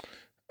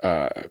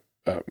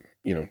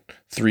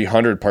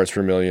 300 parts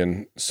per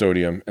million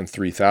sodium and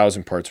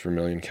 3,000 parts per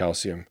million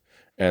calcium,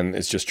 and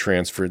it's just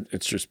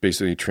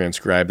basically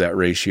transcribed that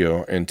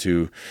ratio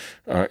into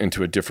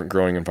a different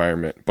growing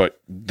environment.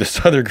 But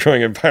this other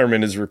growing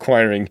environment is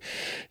requiring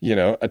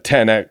a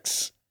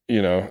 10x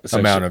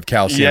amount of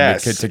calcium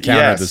to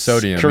counter the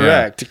sodium.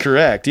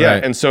 Correct. Yeah.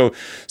 Right. And so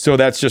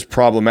that's just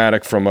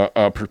problematic from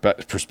a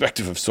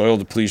perspective of soil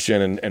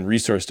depletion and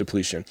resource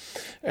depletion.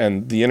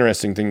 And the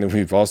interesting thing that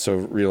we've also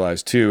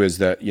realized too is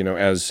that,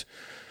 as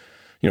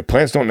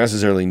plants don't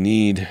necessarily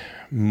need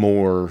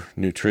more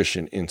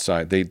nutrition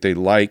inside. They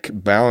like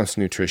balanced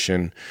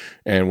nutrition.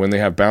 And when they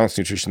have balanced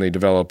nutrition, they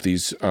develop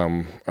these,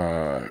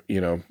 bioactive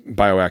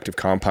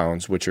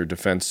compounds, which are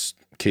defense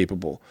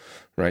capable,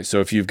 right?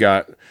 So if you've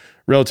got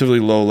relatively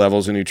low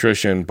levels of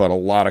nutrition, but a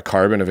lot of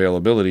carbon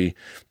availability,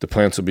 the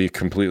plants will be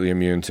completely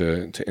immune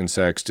to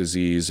insects,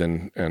 disease,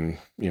 and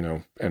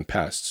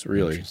pests,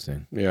 really.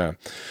 Interesting. Yeah.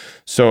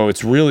 So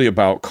it's really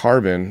about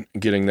carbon,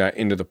 getting that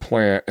into the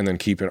plant and then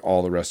keeping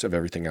all the rest of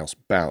everything else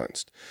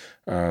balanced.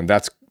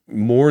 That's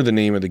more the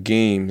name of the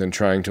game than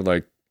trying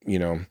to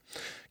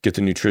get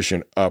the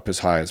nutrition up as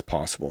high as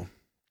possible.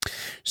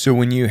 So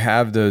when you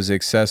have those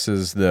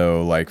excesses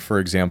though, like for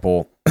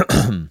example,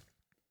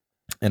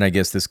 and I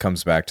guess this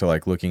comes back to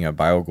like looking at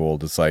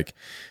BioGold. It's like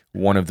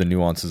one of the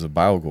nuances of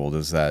BioGold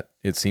is that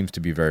it seems to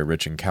be very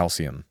rich in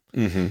calcium.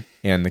 Mm-hmm.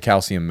 And the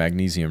calcium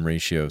magnesium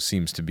ratio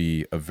seems to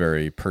be a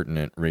very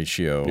pertinent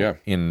ratio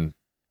in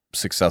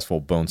successful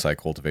bonsai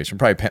cultivation,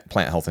 probably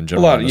plant health in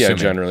general.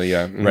 Generally,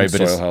 yeah. Right,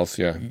 soil health,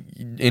 yeah.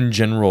 In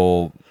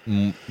general,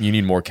 you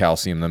need more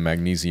calcium than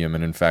magnesium,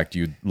 and in fact,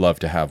 you'd love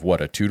to have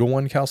a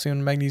 2-to-1 calcium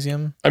and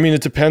magnesium. I mean,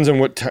 it depends on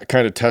what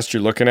kind of test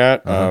you're looking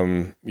at.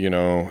 Inside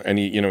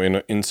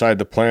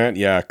the plant,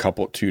 a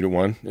couple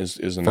 2-to-1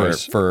 is a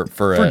nice for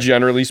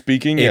generally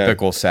speaking,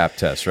 apical sap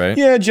test, right?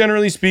 Yeah,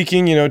 generally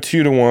speaking,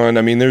 2-to-1.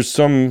 I mean, there's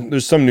some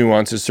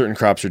nuances. Certain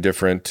crops are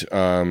different.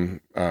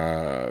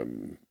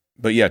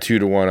 But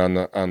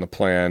 2-to-1 on the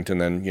plant,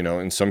 and then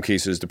in some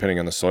cases, depending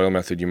on the soil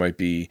method, you might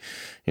be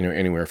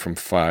anywhere from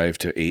 5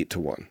 to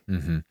 8-to-1.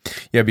 Mm-hmm.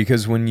 Yeah,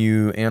 because when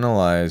you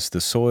analyze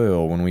the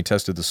soil, when we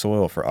tested the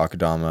soil for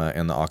Akadama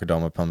and the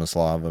Akadama pumice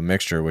lava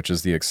mixture, which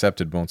is the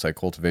accepted bonsai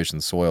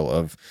cultivation soil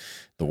of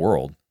the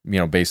world,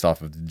 based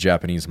off of the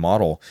Japanese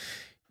model,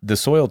 the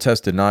soil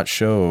test did not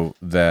show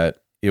that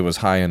it was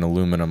high in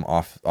aluminum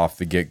off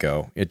the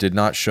get-go. It did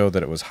not show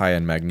that it was high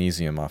in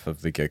magnesium off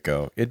of the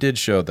get-go. It did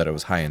show that it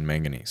was high in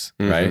manganese,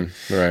 right?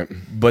 Right.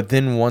 But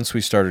then once we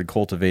started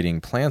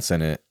cultivating plants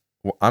in it,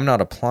 I'm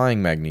not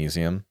applying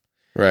magnesium.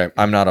 Right.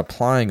 I'm not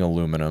applying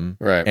aluminum.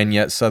 Right. And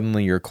yet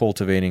suddenly you're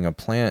cultivating a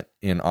plant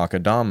in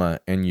Akadama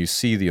and you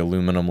see the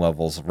aluminum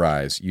levels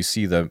rise. You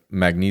see the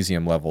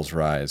magnesium levels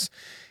rise.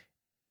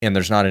 and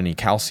there's not any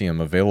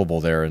calcium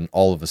available there, and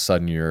all of a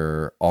sudden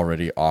you're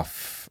already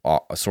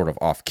sort of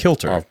off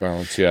kilter, off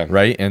balance, yeah.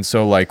 right? And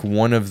so like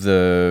one of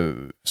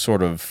the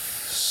sort of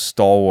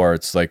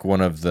stalwarts, like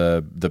one of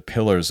the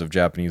pillars of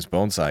Japanese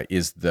bonsai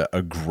is the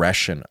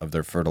aggression of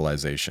their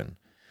fertilization.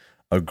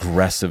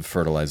 Aggressive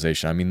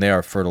fertilization. I mean, they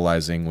are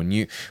fertilizing.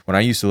 When I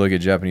used to look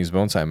at Japanese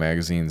bonsai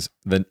magazines,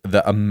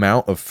 the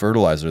amount of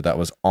fertilizer that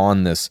was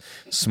on this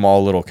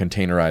small little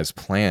containerized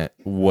plant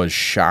was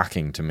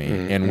shocking to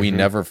me. And we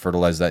never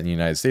fertilized that in the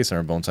United States, and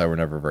our bonsai were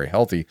never very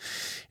healthy.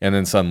 And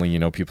then suddenly,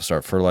 people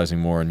start fertilizing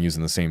more and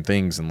using the same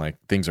things, and like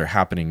things are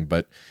happening.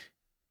 But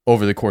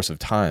over the course of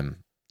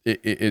time,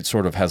 it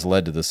sort of has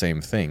led to the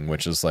same thing,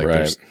 which is like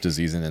there's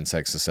disease and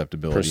insect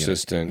susceptibility.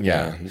 Persistent.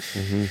 Yeah.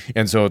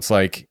 And so it's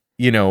like,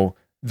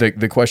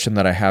 the question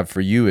that I have for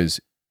you is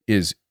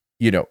as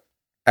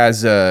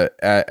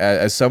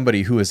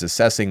somebody who is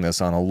assessing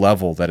this on a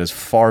level that is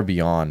far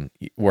beyond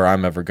where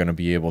I'm ever going to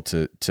be able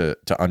to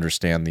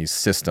understand these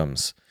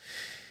systems,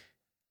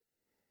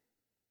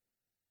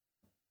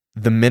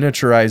 the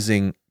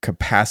miniaturizing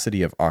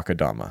capacity of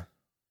Akadama,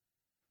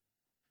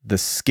 the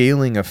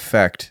scaling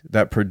effect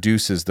that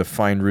produces the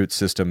fine root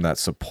system that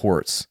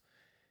supports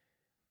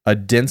a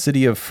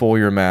density of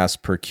foliar mass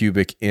per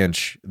cubic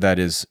inch that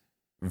is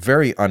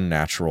very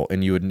unnatural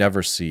and you would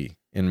never see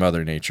in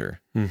Mother Nature,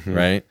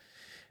 right?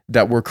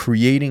 That we're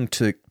creating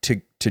to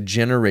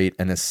generate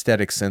an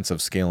aesthetic sense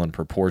of scale and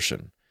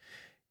proportion.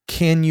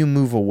 Can you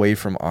move away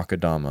from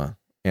Akadama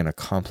and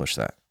accomplish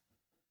that?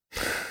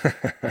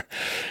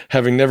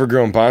 Having never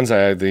grown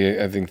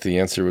bonsai, I think the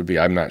answer would be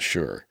I'm not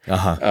sure.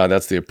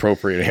 That's the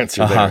appropriate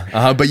answer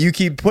there. But you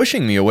keep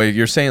pushing me away.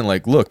 You're saying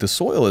like, look, the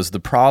soil is the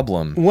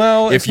problem.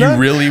 Well, if you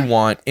really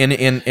want, and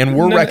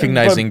we're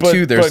recognizing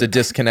too, there's a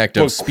disconnect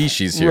of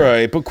species here,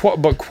 right?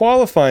 But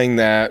qualifying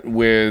that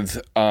with,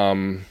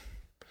 I'm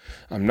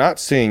not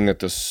saying that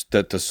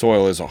the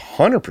soil is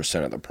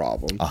 100% of the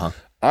problem.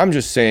 I'm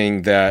just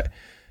saying that,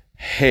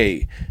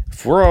 hey,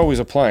 if we're always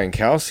applying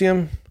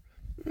calcium,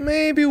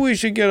 maybe we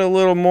should get a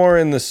little more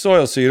in the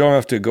soil so you don't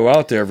have to go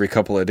out there every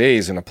couple of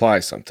days and apply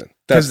something.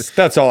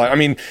 That's all. I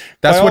mean,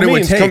 that's what it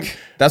would take.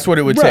 That's what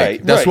it would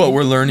take. That's what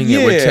we're learning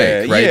it would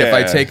take, right? If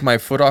I take my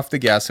foot off the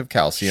gas of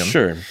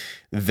calcium,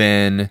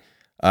 then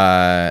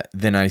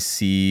I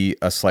see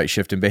a slight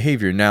shift in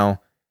behavior. Now,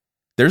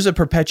 there's a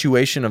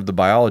perpetuation of the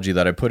biology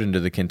that I put into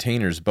the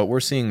containers, but we're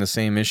seeing the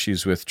same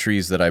issues with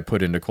trees that I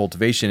put into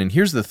cultivation. And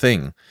here's the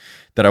thing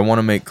that I want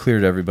to make clear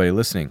to everybody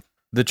listening.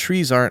 The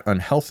trees aren't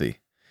unhealthy.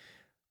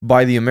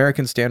 By the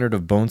American standard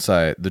of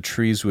bonsai, the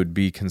trees would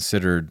be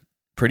considered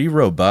pretty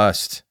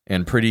robust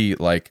and pretty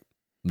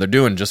they're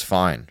doing just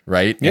fine,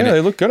 right? Yeah,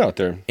 they look good out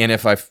there. And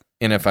if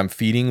I'm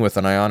feeding with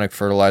an ionic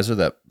fertilizer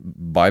that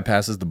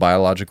bypasses the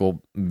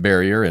biological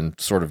barrier and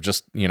sort of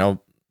just,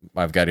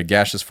 I've got a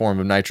gaseous form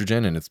of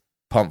nitrogen and it's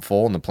pumped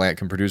full and the plant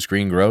can produce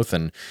green growth.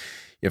 And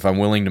if I'm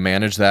willing to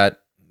manage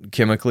that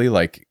chemically,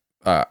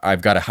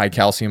 I've got a high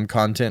calcium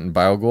content in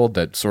BioGold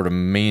that sort of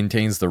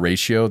maintains the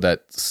ratio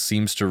that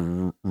seems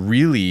to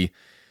really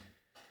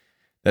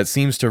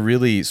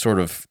sort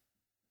of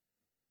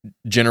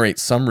generate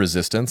some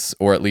resistance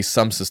or at least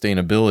some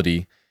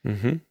sustainability.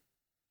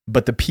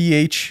 But the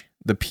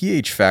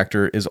pH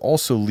factor is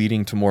also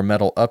leading to more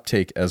metal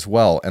uptake as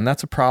well. And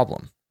that's a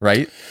problem,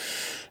 right?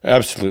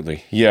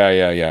 Absolutely.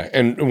 Yeah.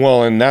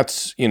 And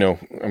that's,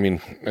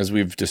 as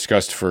we've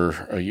discussed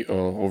for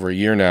over a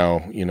year now,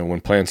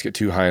 when plants get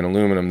too high in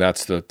aluminum,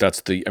 that's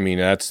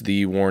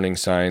the warning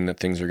sign that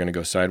things are going to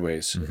go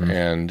sideways.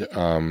 And,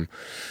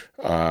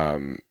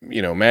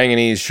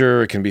 manganese,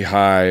 sure, it can be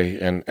high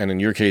and in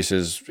your case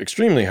is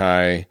extremely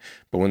high,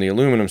 but when the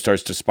aluminum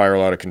starts to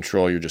spiral out of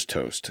control, you're just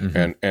toast.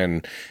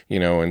 And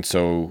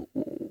so,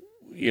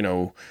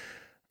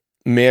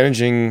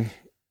 managing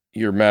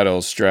your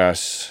metal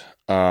stress,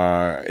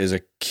 is a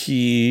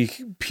key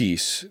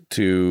piece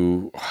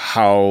to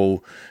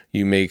how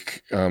you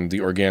make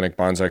the organic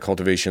bonsai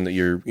cultivation that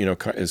you're,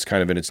 is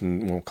kind of in its,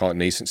 we'll call it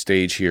nascent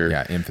stage here.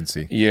 Yeah,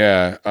 infancy.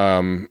 Yeah,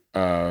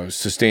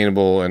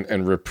 sustainable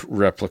and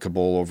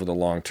replicable over the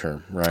long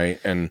term, right?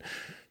 And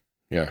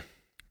yeah,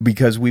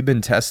 because we've been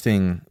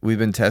testing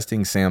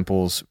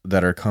samples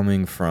that are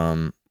coming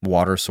from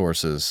water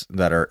sources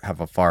that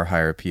have a far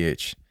higher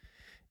pH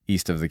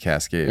east of the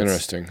Cascades.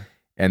 Interesting.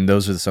 And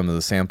those are some of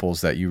the samples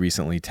that you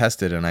recently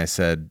tested. And I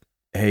said,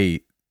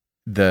 hey,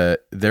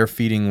 they're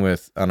feeding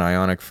with an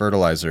ionic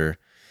fertilizer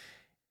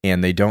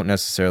and they don't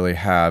necessarily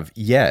have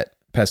yet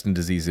pest and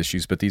disease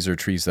issues, but these are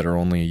trees that are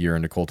only a year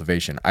into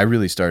cultivation. I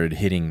really started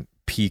hitting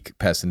peak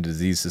pest and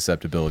disease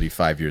susceptibility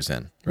 5 years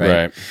in,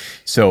 right?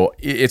 So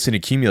it's an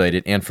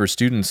accumulated, and for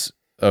students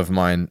of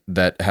mine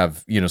that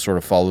have, sort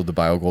of followed the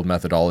BioGold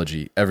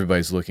methodology,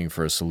 everybody's looking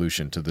for a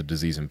solution to the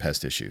disease and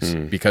pest issues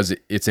because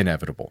it's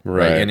inevitable,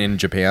 right? And in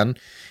Japan,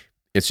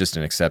 it's just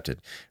an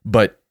accepted.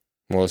 But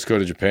well, let's go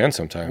to Japan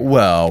sometime.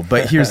 Well,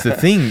 but here's the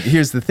thing.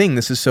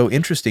 This is so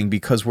interesting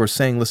because we're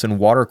saying, listen,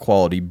 water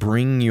quality,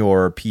 bring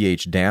your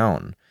pH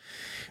down.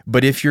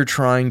 But if you're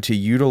trying to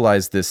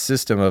utilize this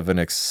system of an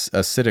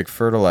acidic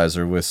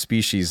fertilizer with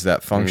species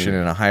that function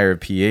in a higher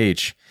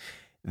pH,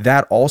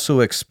 that also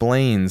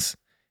explains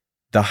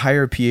the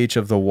higher pH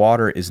of the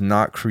water is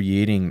not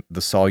creating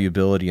the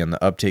solubility and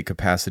the uptake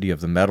capacity of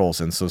the metals.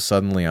 And so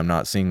suddenly I'm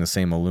not seeing the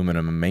same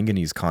aluminum and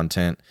manganese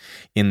content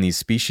in these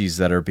species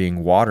that are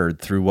being watered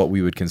through what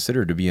we would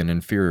consider to be an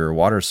inferior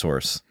water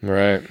source.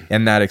 Right.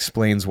 And that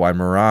explains why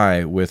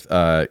Mirai, with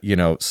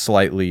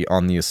slightly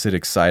on the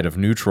acidic side of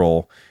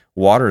neutral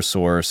water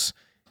source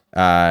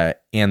and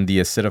the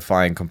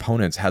acidifying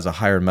components, has a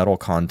higher metal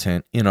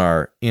content in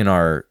our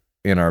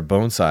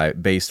bonsai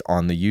based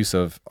on the use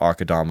of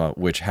Akadama,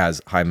 which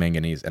has high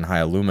manganese and high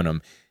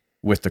aluminum,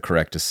 with the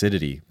correct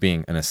acidity,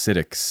 being an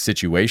acidic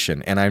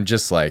situation. And I'm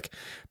just like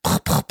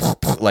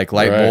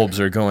light bulbs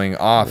are going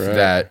off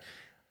that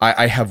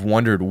I have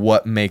wondered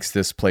what makes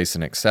this place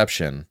an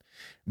exception.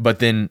 But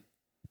then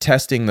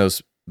testing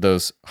those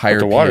higher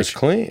the water's pH,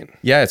 clean.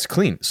 Yeah, it's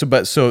clean.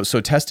 So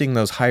testing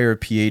those higher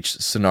pH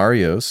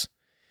scenarios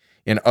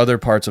in other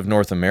parts of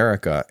North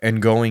America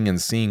and going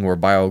and seeing where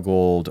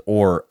BioGold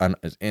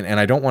and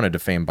I don't want to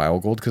defame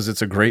BioGold because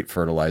it's a great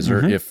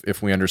fertilizer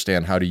if we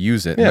understand how to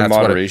use it. Yeah, and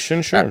that's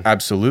moderation, sure.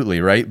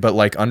 Absolutely, right? But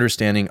like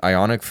understanding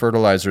ionic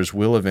fertilizers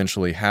will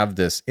eventually have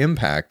this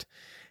impact.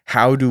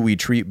 How do we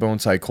treat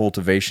bonsai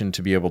cultivation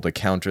to be able to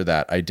counter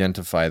that,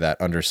 identify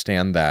that,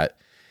 understand that?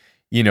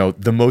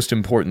 The most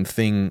important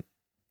thing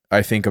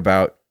I think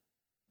about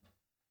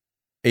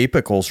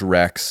Apical's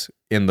Rex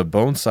in the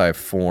bonsai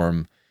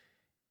form,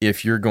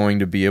 if you're going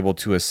to be able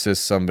to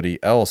assist somebody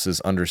else,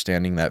 is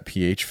understanding that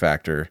pH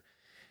factor,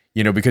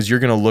 because you're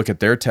going to look at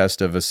their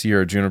test of a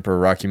Sierra juniper,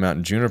 Rocky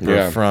Mountain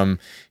juniper from,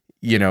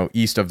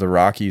 east of the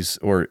Rockies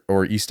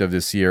or east of the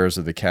Sierras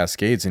or the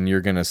Cascades. And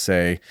you're going to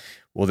say,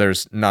 well,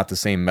 there's not the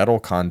same metal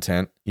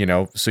content,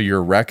 so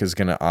your rec is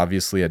going to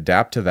obviously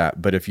adapt to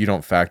that. But if you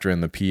don't factor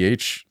in the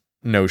pH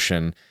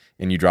notion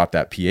and you drop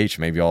that pH,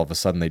 maybe all of a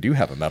sudden they do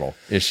have a metal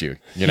issue,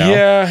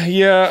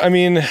 Yeah. I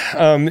mean,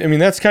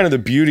 that's kind of the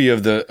beauty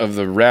of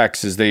the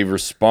Rex, is they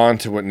respond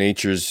to what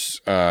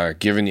nature's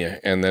given you.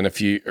 And then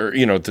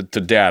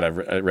the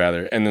data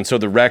rather. And then so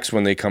the Rex,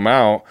 when they come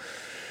out,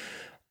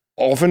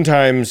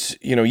 oftentimes,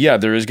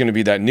 there is going to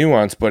be that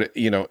nuance, but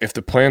if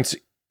the plant's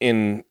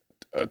in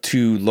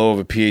too low of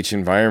a pH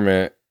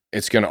environment,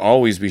 it's going to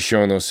always be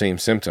showing those same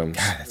symptoms,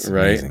 God,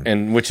 right? Amazing.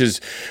 And which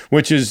is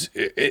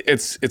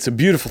it's a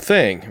beautiful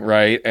thing,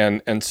 right?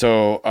 And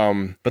so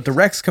but the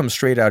Rex comes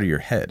straight out of your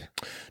head.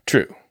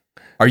 True.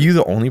 Are you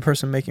the only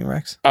person making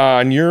Rex?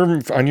 On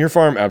your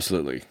farm,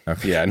 absolutely.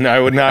 Okay. Yeah, no, I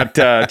would not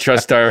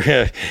trust our.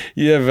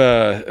 You have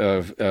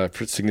a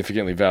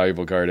significantly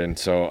valuable garden,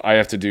 so I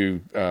have to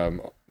do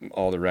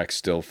all the Rex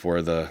still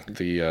for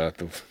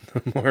the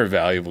more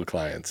valuable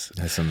clients.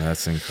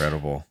 That's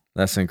incredible.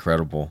 That's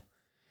incredible.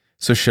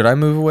 So should I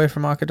move away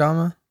from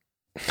Akadama?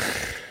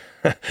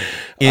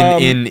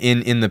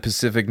 In the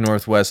Pacific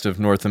Northwest of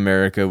North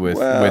America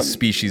with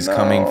species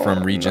coming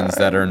from regions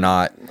that are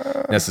not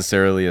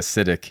necessarily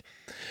acidic.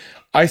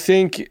 I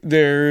think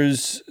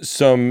there's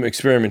some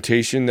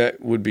experimentation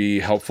that would be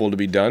helpful to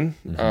be done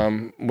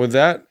with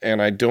that.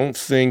 And I don't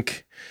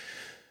think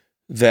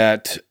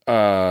that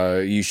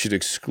you should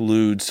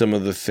exclude some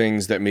of the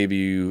things that maybe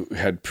you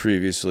had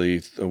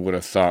previously would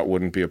have thought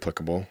wouldn't be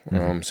applicable,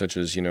 such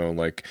as,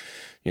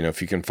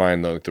 if you can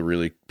find the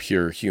really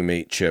pure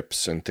humate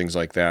chips and things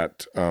like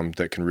that,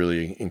 that can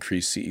really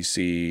increase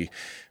CEC,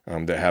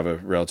 that have a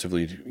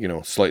relatively,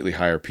 slightly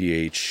higher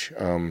pH,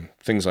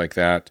 things like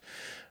that.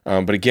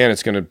 But again,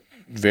 it's going to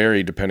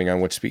vary depending on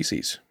which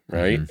species,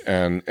 right?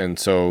 And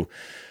so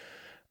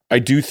I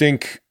do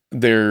think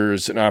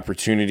there's an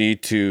opportunity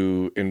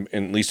to,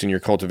 at least in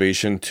your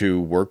cultivation, to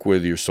work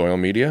with your soil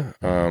media.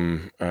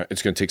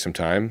 It's going to take some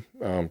time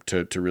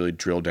to really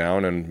drill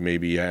down and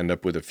maybe end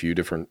up with a few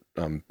different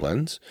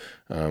blends.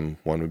 One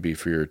would be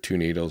for your 2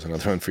 needles,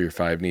 another one for your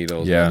 5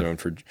 needles, another one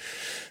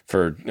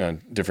for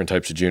different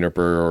types of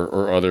juniper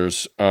or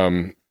others.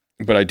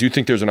 But I do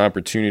think there's an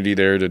opportunity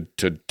there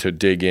to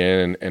dig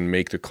in and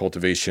make the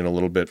cultivation a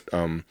little bit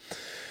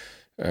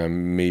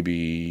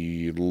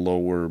maybe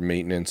lower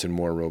maintenance and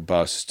more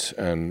robust,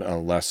 and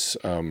less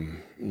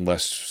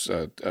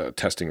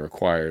testing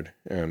required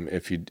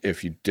if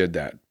you did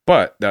that.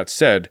 But that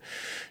said,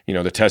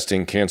 the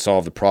testing can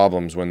solve the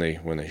problems when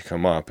they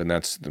come up, and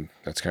that's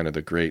kind of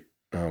the great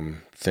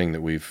thing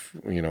that we've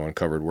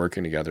uncovered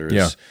working together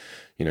is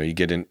you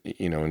get in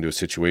into a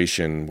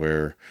situation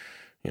where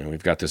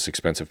we've got this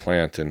expensive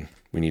plant and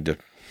we need to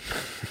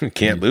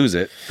can't lose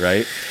it,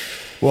 right?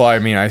 Well, I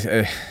mean,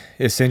 I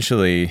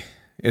essentially,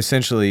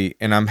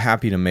 and I'm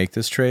happy to make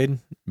this trade,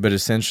 but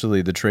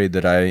essentially the trade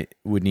that I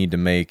would need to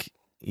make,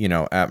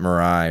 at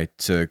Mirai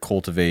to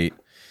cultivate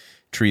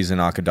trees in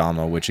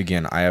Akadama, which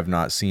again, I have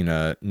not seen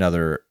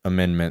another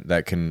amendment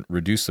that can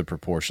reduce the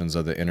proportions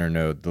of the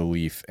internode, the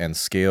leaf, and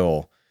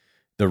scale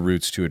the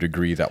roots to a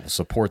degree that will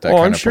support that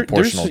kind of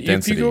proportional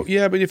density.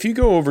 But if you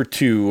go over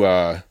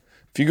to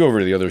If you go over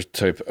to the other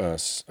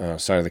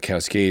side of the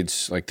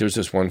Cascades, like there's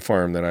this one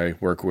farm that I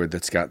work with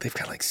they've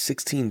got like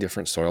 16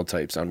 different soil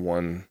types on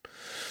one.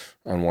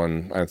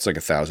 It's like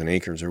 1,000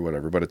 acres or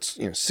whatever, but it's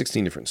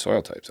 16 different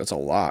soil types. That's a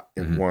lot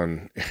in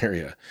one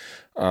area,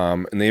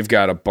 and they've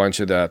got a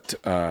bunch of that.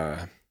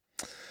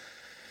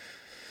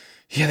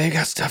 They've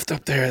got stuff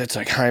up there that's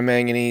like high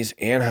manganese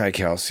and high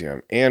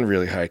calcium and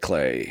really high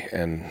clay,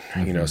 and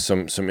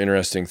some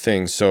interesting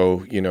things.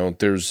 So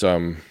there's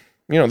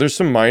there's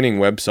some mining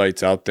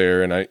websites out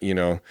there, and I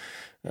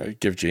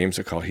give James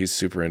a call. He's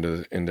super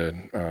into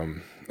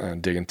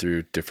digging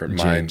through different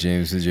mines.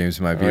 James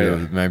might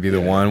be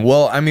the one.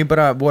 Well, I mean,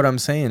 but what I'm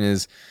saying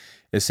is,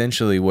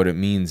 essentially, what it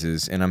means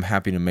is, and I'm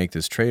happy to make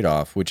this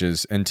trade-off, which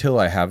is until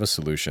I have a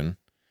solution.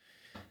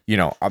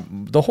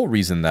 The whole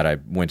reason that I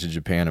went to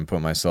Japan and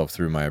put myself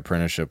through my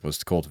apprenticeship was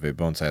to cultivate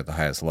bonsai at the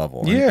highest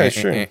level.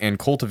 And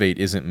cultivate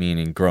isn't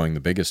meaning growing the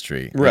biggest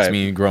tree. Right. It's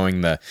meaning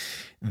growing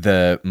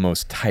the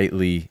most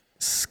tightly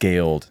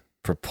scaled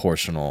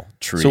proportional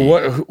tree. So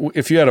what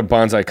if you had a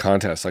bonsai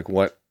contest? Like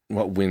what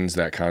wins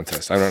that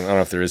contest? I don't know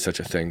if there is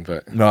such a thing,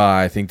 but no,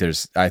 I think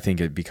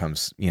it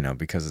becomes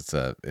because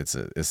it's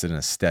an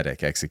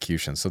aesthetic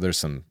execution. So there's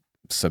some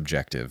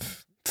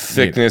subjective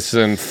thickness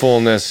and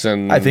fullness,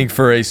 and I think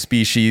for a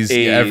species,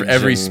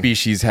 every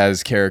species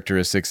has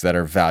characteristics that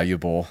are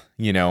valuable,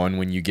 and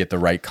when you get the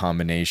right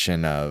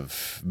combination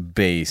of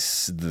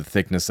base, the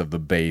thickness of the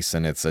base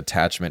and its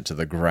attachment to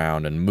the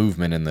ground and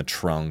movement in the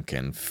trunk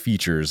and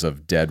features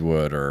of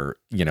deadwood or,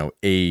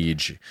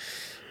 age,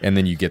 and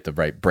then you get the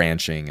right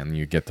branching and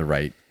you get the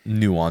right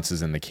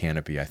nuances in the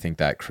canopy, I think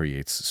that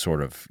creates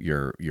sort of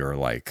your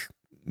like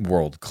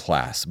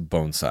world-class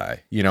bonsai,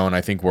 and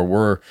I think where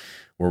we're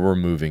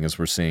moving is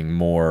we're seeing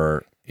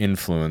more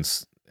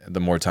influence. The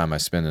more time I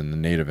spend in the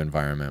native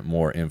environment,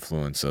 more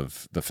influence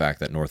of the fact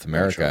that North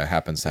America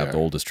happens to have the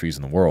oldest trees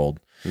in the world,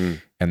 and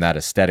that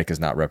aesthetic is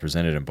not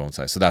represented in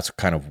bonsai. So that's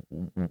kind of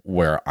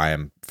where I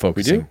am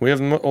focusing. We do? We have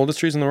the oldest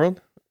trees in the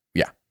world?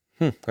 Yeah.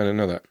 I didn't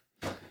know that.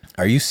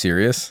 Are you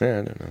serious? Yeah,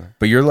 I didn't know that.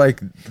 But you're like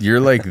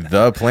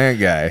the plant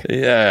guy.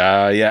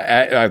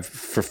 Yeah.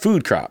 For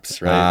food crops,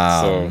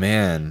 right? Oh,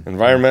 man.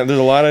 Environment. There's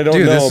a lot I don't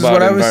know about. This is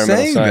what I was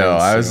saying, science, though.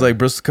 I was like,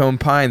 bristlecone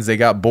pines, they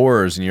got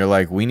borers, and you're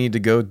like, we need to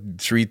go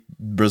treat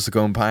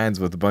bristlecone pines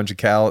with a bunch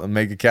of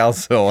make a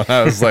calcium. And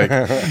I was like,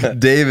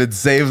 David,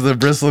 save the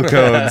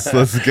bristlecones.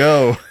 Let's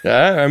go.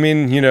 Yeah, I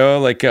mean,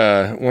 like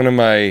one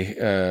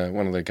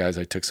of the guys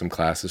I took some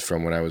classes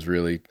from when I was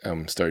really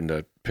starting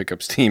to pick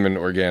up steam in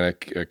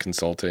organic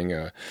consulting.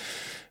 I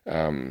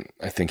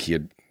think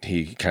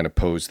he kind of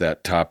posed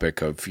that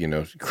topic of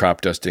crop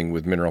dusting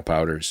with mineral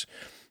powders.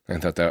 I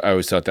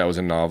always thought that was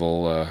a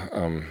novel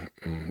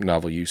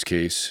use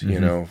case,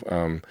 and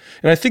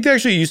I think they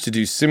actually used to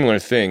do similar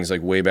things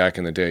like way back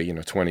in the day,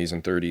 20s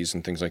and 30s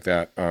and things like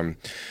that,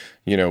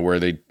 where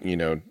they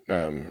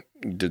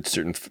did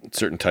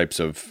certain types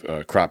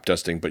of crop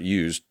dusting, but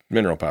used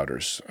mineral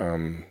powders,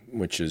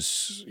 which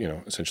is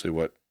essentially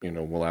what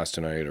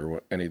wollastonite or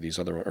what any of these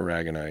other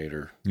aragonite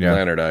or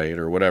lanardite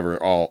or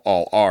whatever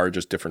all are,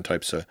 just different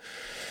types of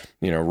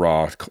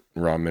raw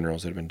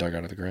minerals that have been dug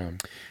out of the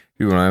ground.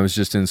 When I was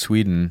just in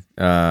Sweden,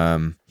 we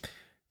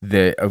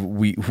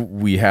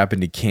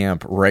happened to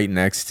camp right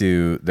next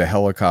to the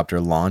helicopter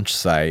launch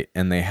site,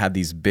 and they had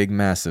these big,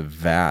 massive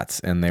vats,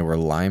 and they were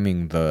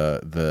liming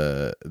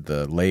the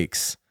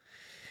lakes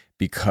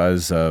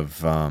because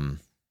of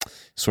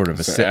sort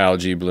of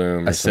algae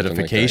bloom, or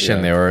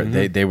acidification.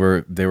 Like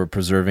they were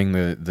preserving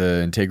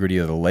the integrity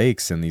of the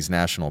lakes in these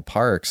national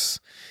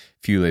parks.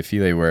 File,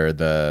 where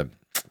the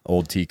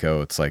old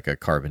Tico, it's like a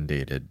carbon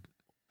dated,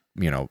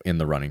 in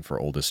the running for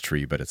oldest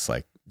tree, but it's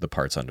like the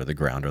parts under the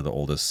ground are the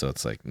oldest, so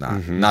it's like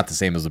not the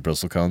same as the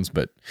bristlecones.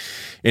 But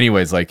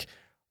anyways, like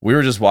we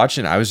were just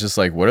watching, I was just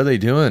like, what are they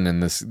doing?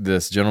 And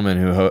this gentleman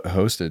who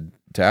hosted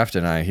Taft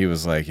and I, he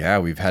was like, yeah,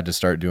 we've had to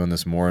start doing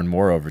this more and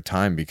more over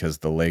time because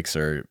the lakes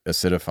are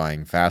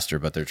acidifying faster,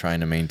 but they're trying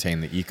to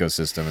maintain the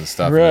ecosystem and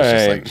stuff. Right. And it's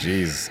just like,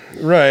 geez.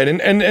 Right.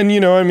 And I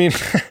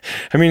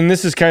mean,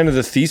 this is kind of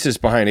the thesis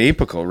behind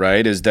apical,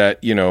 right? Is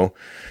that,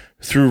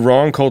 through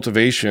wrong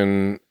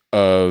cultivation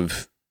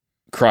of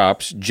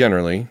crops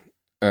generally,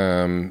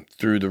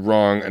 through the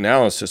wrong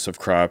analysis of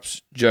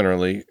crops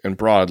generally and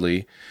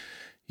broadly,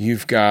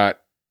 you've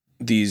got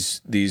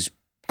these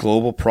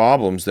global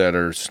problems that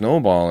are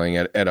snowballing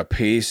at a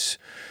pace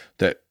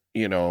that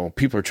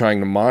people are trying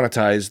to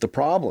monetize the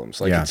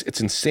problems. Like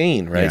it's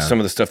insane, right? Some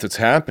of the stuff that's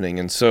happening,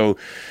 and so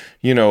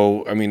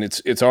I mean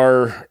it's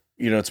our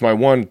it's my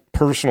one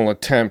personal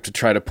attempt to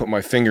try to put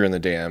my finger in the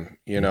dam,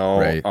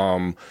 right.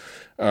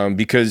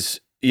 Because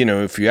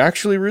if you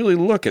actually really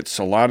look at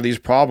a lot of these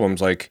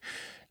problems, like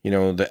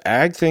the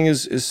ag thing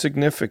is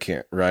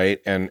significant,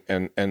 right?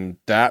 And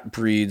that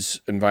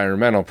breeds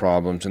environmental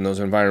problems, and those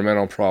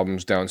environmental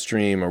problems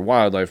downstream are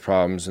wildlife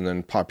problems, and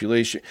then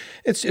population.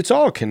 It's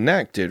all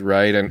connected,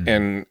 right?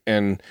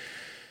 And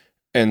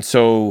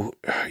so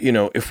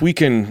if we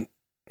can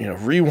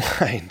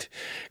rewind,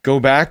 go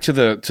back to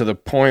the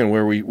point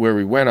where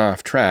we went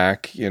off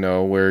track,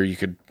 where you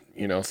could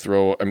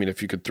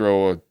if you could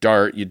throw a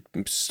dart, you'd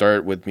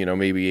start with,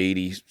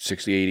 maybe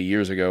 60, 80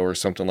 years ago or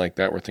something like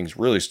that, where things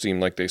really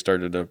seemed like they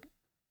started to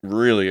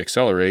really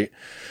accelerate.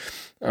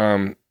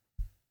 And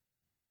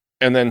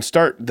then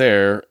start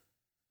there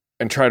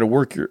and try to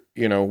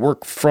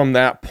work from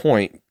that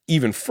point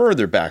even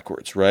further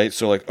backwards, right?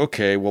 So like,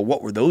 okay, well,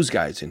 what were those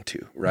guys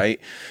into, right?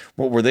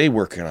 What were they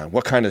working on?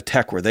 What kind of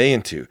tech were they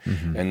into?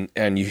 Mm-hmm.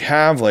 And you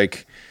have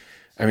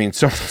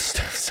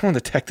some of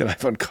the tech that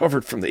I've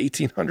uncovered from the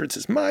 1800s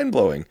is mind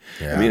blowing.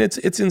 Yeah. I mean, it's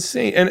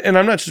insane. And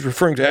I'm not just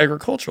referring to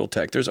agricultural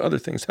tech. There's other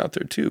things out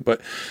there too,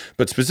 but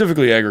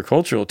specifically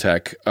agricultural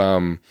tech,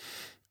 and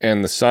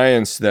the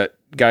science that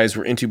guys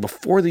were into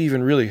before they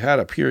even really had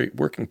a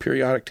working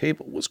periodic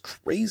table was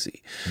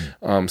crazy.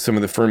 Some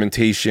of the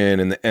fermentation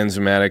and the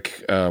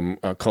enzymatic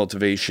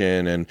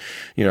cultivation, and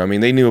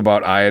they knew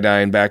about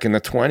iodine back in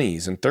the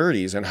 20s and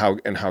 30s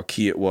and how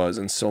key it was,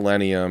 and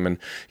selenium, and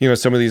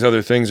some of these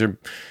other things are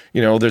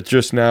they're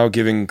just now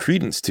giving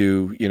credence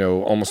to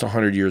almost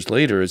 100 years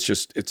later. It's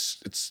just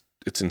it's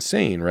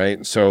insane,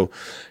 right? So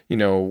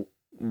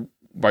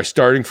by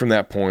starting from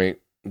that point,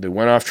 they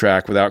went off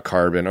track without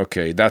carbon.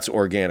 Okay, that's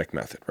organic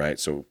method, right?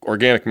 So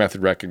organic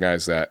method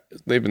recognized that.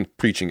 They've been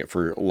preaching it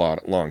for a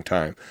long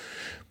time.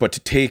 But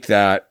to take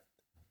that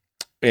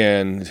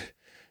and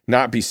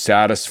not be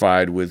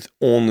satisfied with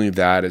only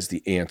that as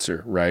the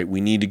answer, right?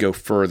 We need to go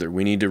further.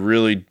 We need to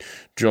really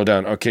drill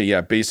down. Okay,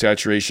 yeah, base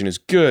saturation is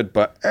good,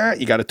 but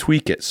you got to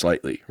tweak it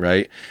slightly,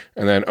 right?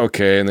 And then,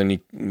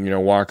 you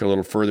walk a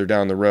little further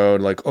down the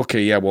road, like,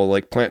 okay, yeah, well,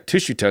 like plant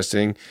tissue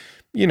testing,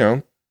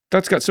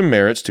 that's got some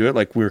merits to it,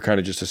 like we were kind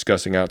of just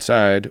discussing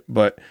outside.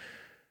 But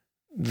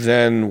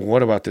then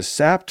what about the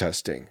sap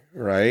testing,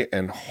 right?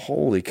 And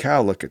holy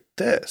cow, look at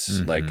this.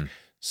 Mm-hmm. Like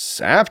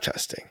sap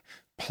testing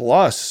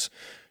plus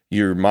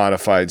your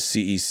modified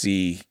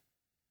CEC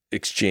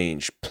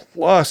exchange,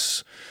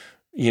 plus,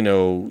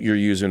 you're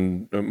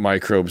using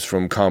microbes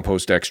from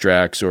compost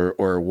extracts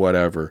or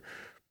whatever,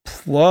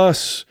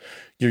 plus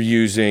you're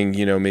using,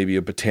 maybe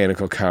a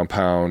botanical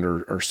compound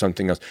or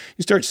something else.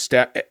 You start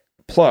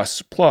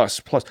plus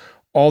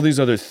all these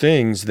other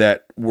things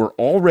that were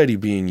already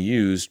being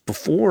used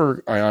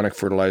before ionic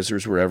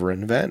fertilizers were ever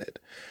invented,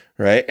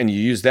 right? And you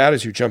use that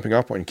as your jumping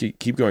off point and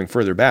keep going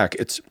further back.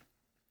 It's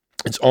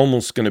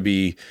almost going to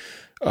be,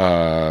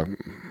 in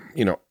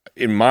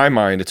my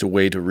mind, it's a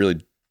way to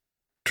really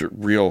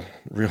reel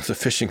the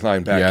fishing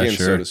line back in,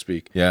 so to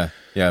speak. Yeah,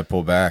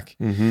 pull back.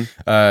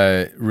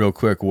 Mm-hmm. Real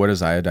quick, what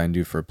does iodine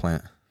do for a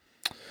plant?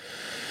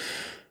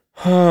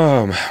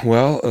 So,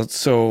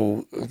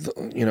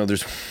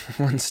 there's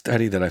one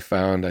study that I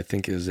found, I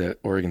think is at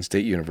Oregon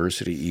State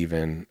University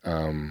even,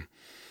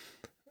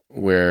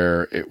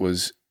 where it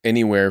was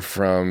anywhere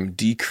from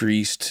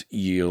decreased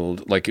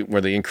yield,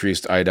 where they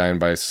increased iodine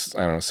by,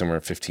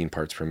 somewhere 15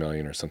 parts per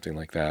million or something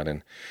like that.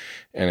 And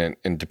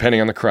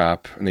depending on the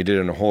crop, and they did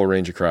it in a whole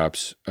range of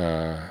crops,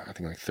 I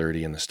think like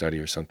 30 in the study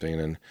or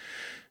something.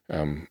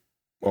 And,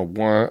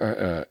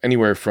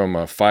 anywhere from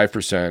a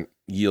 5%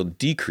 yield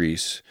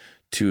decrease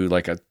to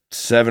like a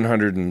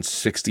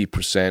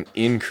 760%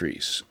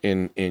 increase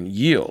in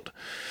yield.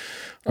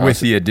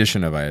 With the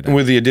addition of iodine.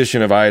 With the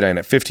addition of iodine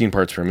at 15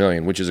 parts per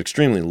million, which is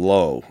extremely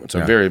low. It's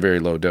a very, very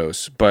low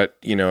dose. But,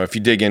 if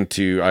you dig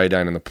into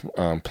iodine in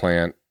the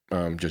plant,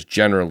 just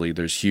generally,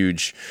 there's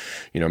huge,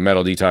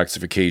 metal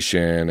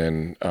detoxification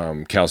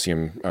and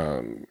calcium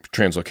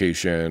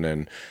translocation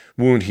and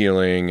wound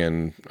healing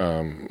and,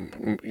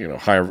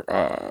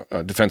 higher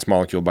defense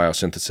molecule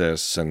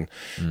biosynthesis and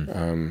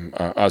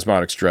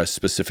osmotic stress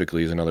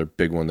specifically is another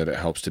big one that it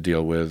helps to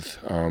deal with.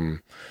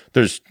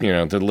 There's,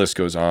 the list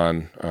goes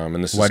on,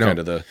 and this is kind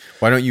of the...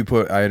 Why don't you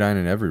put iodine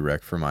in every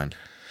rec for mine?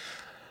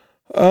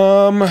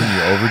 Can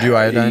you overdo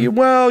iodine?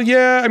 Well,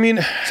 yeah,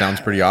 sounds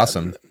pretty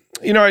awesome.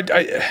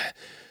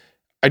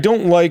 I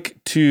don't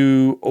like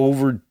to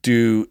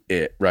overdo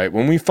it, right?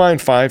 When we find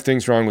 5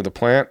 things wrong with a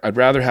plant, I'd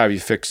rather have you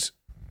fix...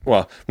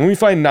 Well, when we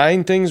find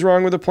 9 things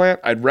wrong with a plant,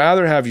 I'd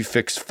rather have you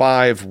fix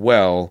 5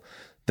 well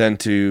than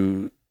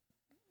to,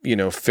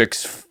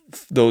 fix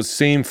those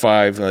same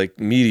 5 like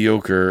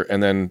mediocre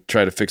and then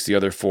try to fix the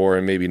other 4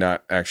 and maybe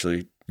not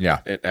actually...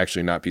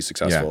 actually not be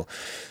successful. Yeah.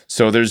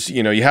 So there's,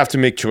 you have to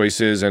make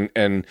choices and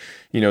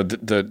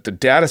the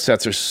data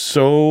sets are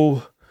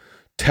so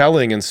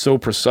telling and so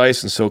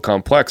precise and so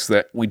complex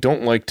that we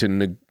don't like to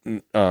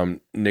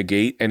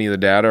negate any of the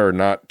data or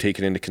not take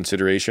it into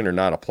consideration or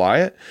not apply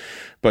it.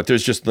 But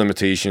there's just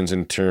limitations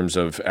in terms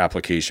of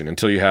application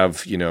until you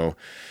have, a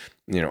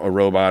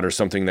robot or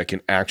something that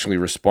can actually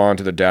respond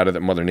to the data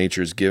that Mother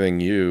Nature is giving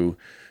you.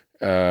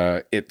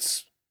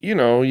 It's,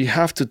 you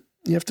have to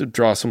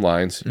draw some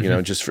lines,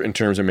 just in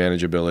terms of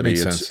manageability.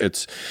 Makes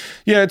sense.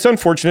 It's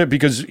unfortunate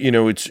because,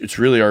 it's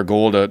really our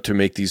goal to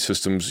make these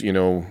systems,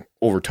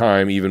 over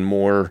time, even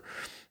more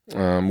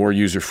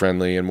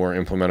user-friendly and more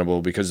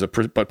implementable because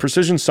but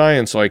precision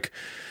science,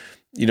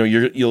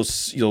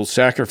 you'll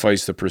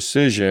sacrifice the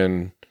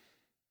precision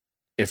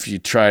if you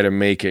try to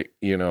make it,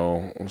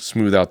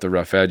 smooth out the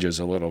rough edges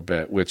a little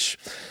bit, which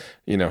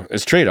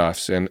it's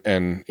trade-offs, and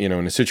in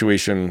a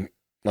situation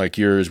like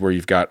yours where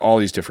you've got all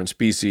these different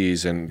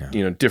species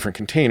and different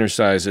container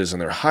sizes,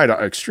 and they're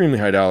extremely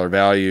high dollar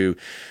value,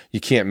 you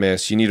can't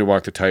miss. You need to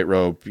walk the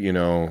tightrope.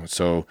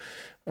 So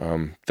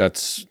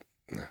that's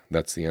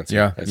the answer.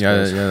 Yeah,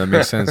 that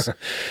makes sense.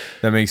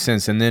 That makes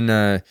sense. And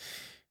then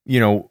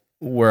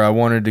where I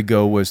wanted to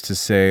go was to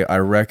say, I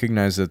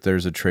recognize that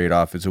there's a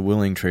trade-off. It's a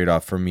willing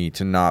trade-off for me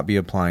to not be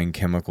applying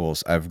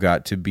chemicals. I've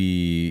got to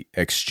be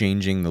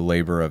exchanging the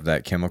labor of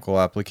that chemical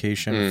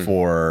application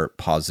for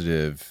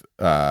positive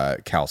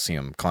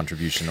calcium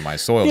contribution to my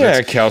soil.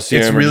 Yeah,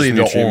 calcium. It's really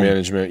the nutrient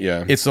management.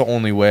 Yeah, it's the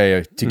only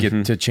way to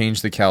get to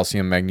change the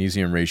calcium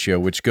magnesium ratio,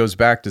 which goes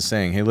back to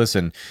saying, hey,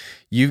 listen,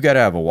 you've got to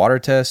have a water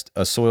test,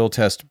 a soil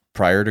test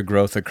prior to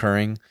growth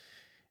occurring.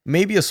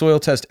 Maybe a soil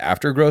test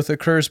after growth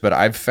occurs, but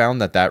I've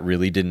found that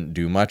really didn't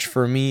do much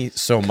for me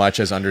so much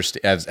as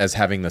as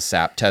having the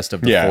SAP test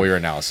of the foliar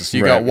analysis. So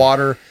you got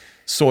water,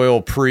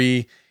 soil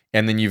pre,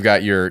 and then you've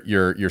got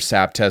your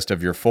SAP test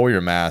of your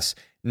foliar mass.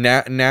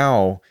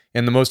 Now,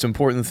 and the most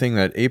important thing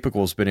that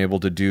Apical's been able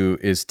to do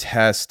is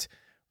test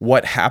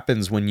what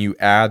happens when you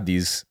add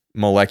these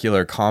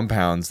molecular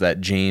compounds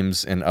that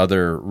James and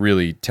other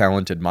really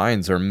talented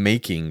minds are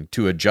making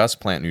to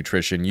adjust plant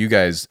nutrition. You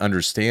guys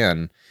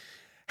understand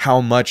how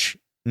much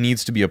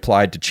needs to be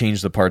applied to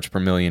change the parts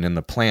per million in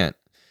the plant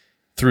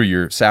through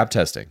your SAP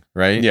testing,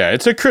 right? Yeah,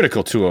 it's a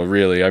critical tool,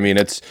 really. I mean,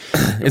 it's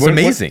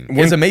amazing.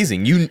 It's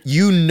amazing.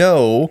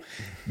 The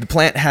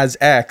plant has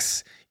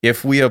X.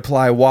 If we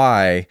apply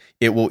Y,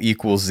 it will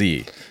equal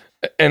Z.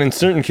 And in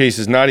certain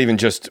cases, not even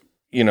just,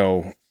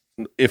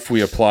 if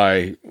we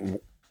apply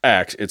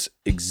X, it's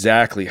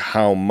exactly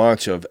how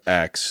much of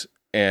X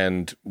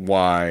and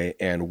Y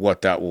and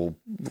what that will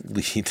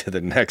lead to the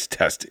next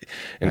test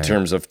in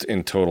terms of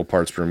in total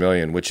parts per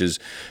million, which is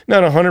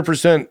not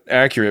 100%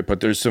 accurate, but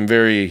there's some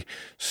very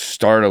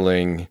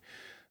startling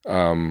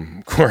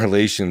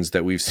correlations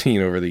that we've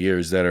seen over the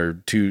years that are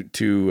too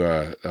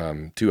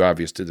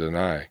obvious to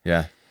deny.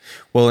 Yeah.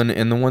 Well,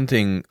 and the one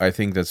thing I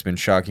think that's been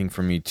shocking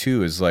for me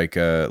too is like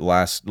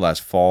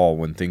last fall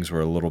when things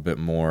were a little bit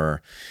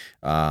more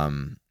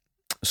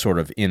sort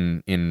of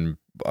in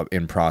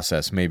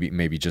process,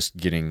 maybe just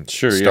getting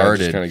started. Yeah,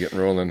 just kind of getting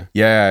rolling.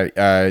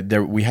 Yeah,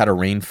 we had a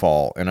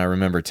rainfall, and I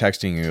remember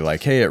texting you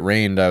like, "Hey, it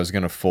rained. I was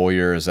gonna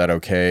foliar. Is that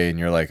okay?" And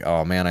you're like,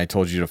 "Oh man, I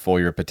told you to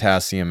foliar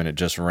potassium, and it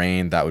just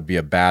rained. That would be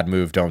a bad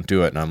move. Don't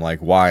do it." And I'm like,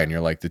 "Why?" And you're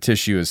like, "The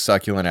tissue is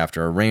succulent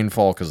after a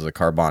rainfall because of the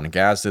carbonic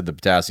acid. The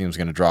potassium's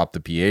gonna drop the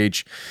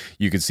pH.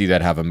 You could see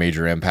that have a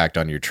major impact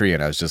on your tree."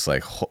 And I was just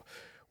like,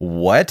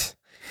 "What?"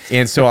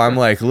 And so I'm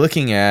like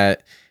looking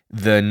at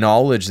the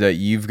knowledge that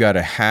you've got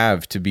to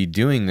have to be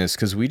doing this,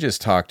 because we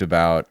just talked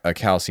about a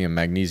calcium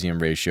magnesium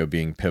ratio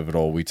being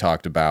pivotal. We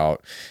talked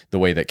about the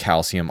way that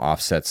calcium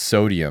offsets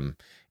sodium,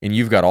 and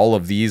you've got all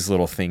of these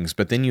little things,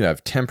 but then you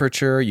have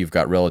temperature, you've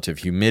got relative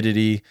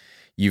humidity,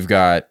 you've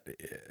got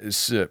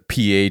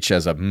pH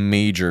as a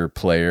major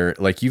player.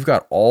 Like you've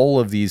got all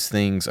of these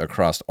things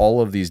across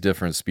all of these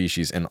different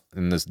species and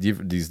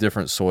these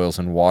different soils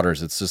and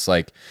waters. It's just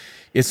like,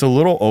 it's a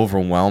little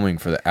overwhelming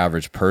for the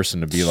average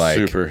person to be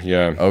like,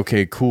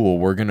 okay, cool,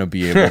 we're going to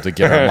be able to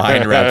get our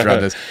mind wrapped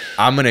around this.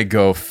 I'm going to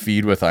go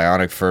feed with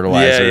ionic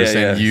fertilizers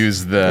and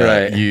use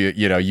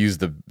use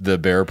the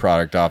Bayer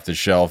product off the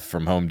shelf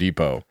from Home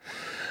Depot.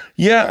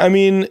 Yeah, I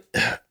mean,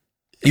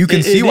 you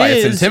can see why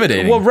it's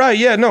intimidating. Well, right,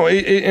 yeah, no,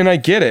 and I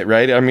get it,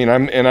 right? I mean,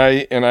 I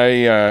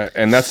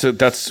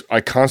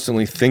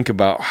constantly think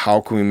about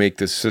how can we make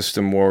this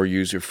system more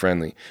user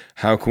friendly?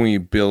 How can we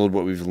build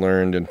what we've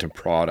learned into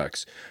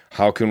products?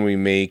 How can we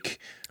make?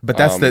 But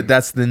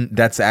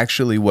that's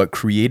actually what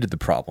created the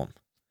problem.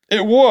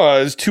 It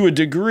was to a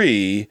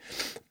degree,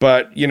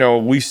 but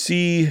we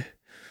see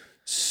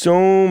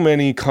so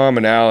many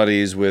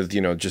commonalities with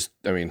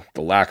the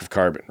lack of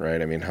carbon,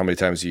 right? I mean, how many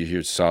times do you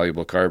hear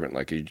soluble carbon?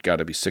 Like you got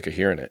to be sick of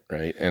hearing it,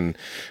 right? And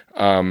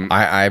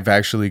I've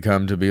actually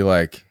come to be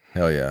like,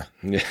 hell yeah.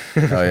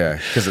 Hell yeah.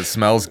 Because it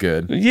smells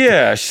good.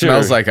 Yeah, sure.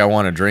 Smells like I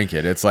want to drink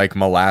it. It's like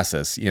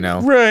molasses,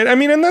 Right. I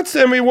mean, that's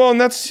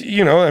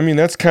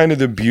kind of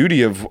the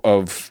beauty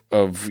of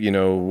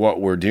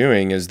what we're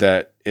doing is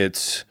that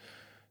it's,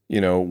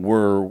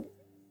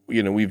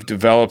 we've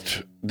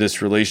developed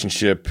this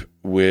relationship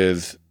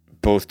with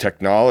both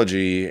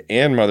technology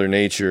and Mother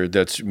Nature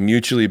that's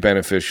mutually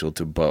beneficial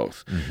to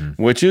both,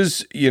 which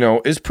is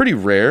pretty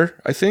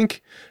rare, I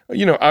think.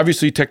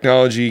 Obviously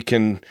technology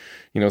can,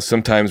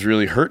 sometimes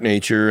really hurt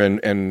nature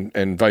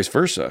and vice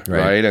versa,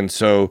 right? And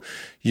so,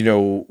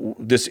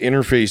 this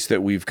interface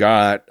that we've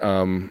got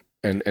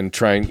and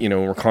trying,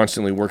 we're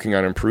constantly working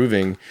on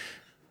improving,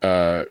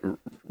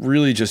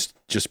 really just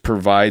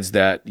provides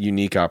that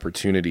unique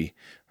opportunity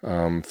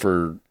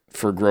for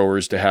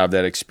growers to have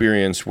that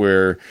experience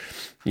where,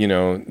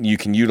 you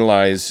can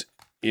utilize,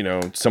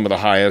 some of the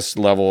highest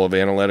level of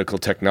analytical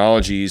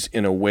technologies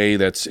in a way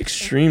that's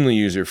extremely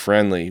user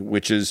friendly,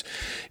 which is,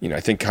 I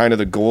think kind of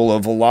the goal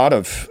of a lot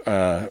of,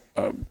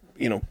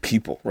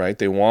 people, right?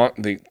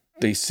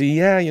 they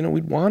see,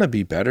 we'd want to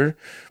be better.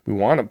 We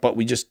want to, but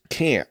we just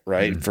can't,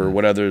 right? For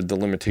whatever the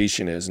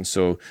limitation is. And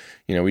so,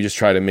 we just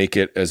try to make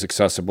it as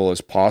accessible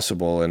as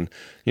possible. And,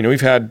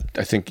 we've had,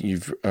 I think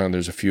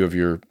there's a few of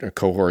your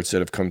cohorts that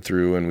have come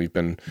through, and we've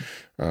been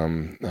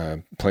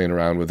playing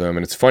around with them.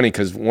 And it's funny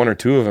because one or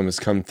two of them has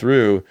come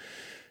through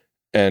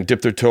and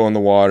dipped their toe in the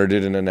water,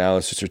 did an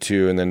analysis or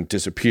two, and then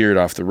disappeared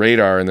off the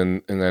radar.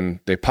 And then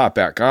they pop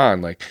back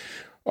on like,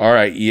 all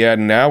right,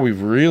 now we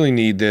really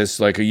need this.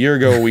 Like a year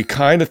ago, we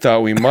kind of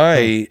thought we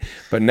might,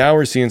 but now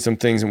we're seeing some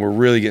things and we're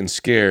really getting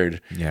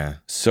scared. Yeah.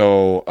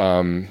 So,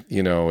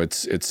 we're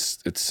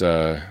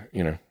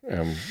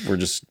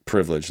just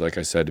privileged, like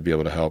I said, to be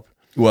able to help.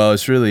 Well,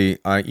 it's really,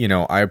 I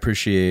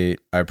appreciate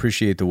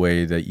the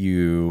way that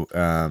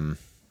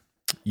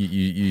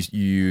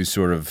you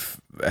sort of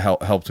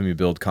helped me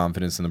build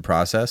confidence in the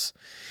process.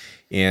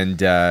 And,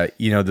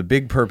 the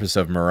big purpose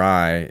of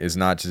Mirai is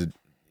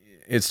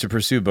it's to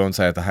pursue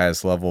bonsai at the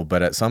highest level,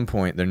 but at some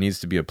point there needs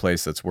to be a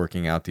place that's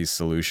working out these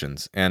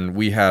solutions. And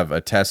we have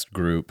a test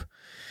group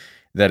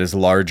that is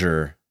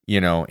larger,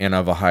 and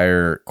of a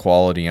higher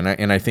quality.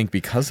 And I think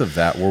because of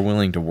that, we're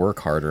willing to work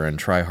harder and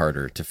try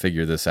harder to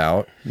figure this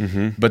out.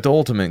 Mm-hmm. But the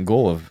ultimate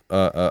goal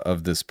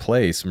of this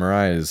place,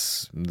 Mirai,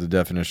 is the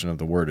definition of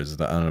the word is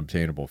the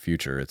unobtainable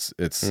future. It's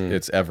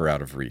ever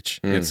out of reach.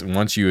 It's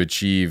once you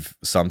achieve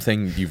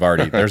something,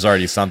 there's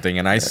already something.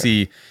 And I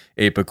see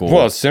apical.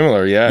 Well, it's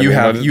similar, yeah. You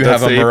have a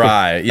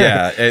Mirai,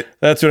 yeah.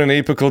 That's what an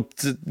apical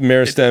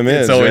meristem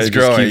is. It's always right?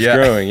 growing, It just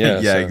keeps growing, yeah.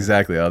 Yeah,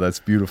 exactly. Oh,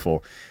 that's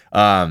beautiful.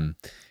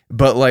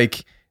 But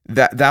like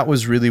that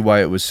was really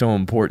why it was so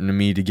important to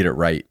me to get it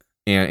right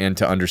and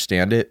to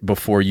understand it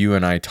before you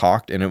and I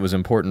talked. And it was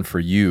important for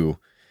you.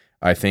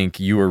 I think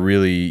you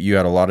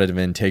had a lot of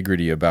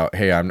integrity about,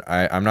 hey, I'm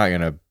not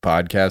going to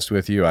podcast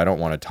with you. I don't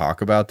want to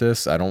talk about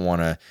this.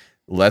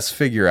 Let's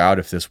figure out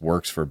if this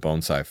works for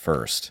bonsai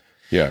first.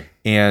 Yeah.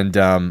 And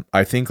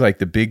I think like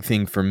the big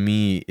thing for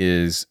me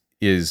is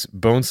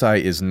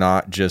bonsai is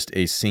not just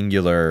a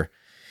singular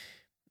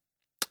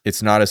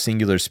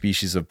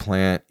species of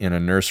plant in a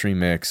nursery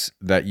mix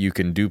that you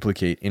can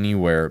duplicate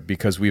anywhere,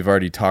 because we've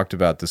already talked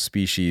about the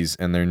species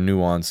and their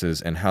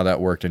nuances and how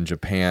that worked in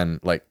Japan.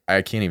 Like,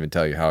 I can't even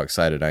tell you how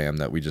excited I am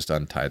that we just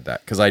untied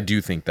that, because I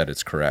do think that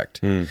it's correct.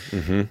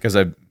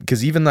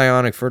 Because even the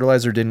ionic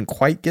fertilizer didn't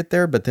quite get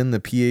there, but then the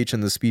pH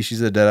and the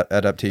species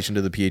adaptation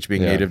to the pH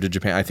being native to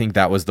Japan, I think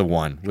that was the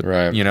one.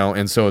 Right.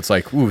 And so it's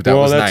like, ooh, that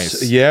was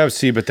nice. Yeah,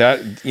 see, but that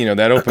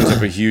opens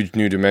up a huge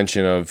new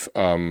dimension of,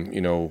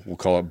 we'll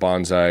call it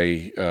bonsai,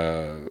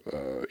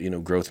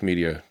 growth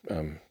media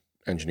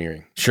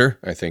engineering. Sure.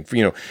 I think,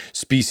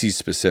 species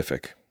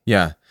specific.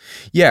 Yeah.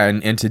 Yeah.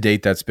 And to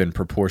date, that's been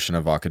proportion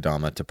of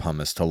Akadama to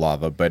pumice to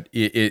lava. But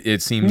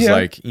it seems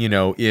like,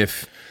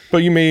 if... But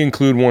you may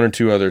include one or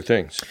two other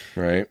things,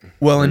 right?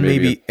 Well, and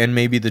maybe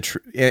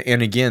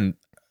again,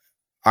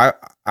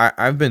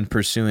 I've been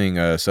pursuing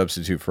a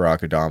substitute for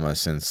Akadama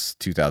since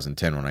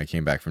 2010 when I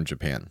came back from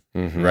Japan,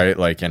 right?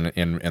 Like, and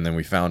then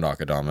we found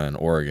Akadama in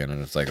Oregon,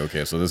 and it's like,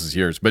 okay, so this is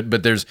yours.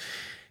 But there's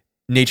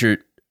nature.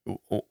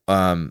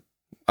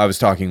 I was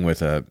talking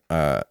with a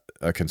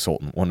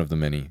consultant, one of the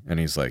many, and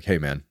he's like, hey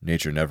man,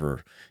 nature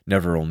never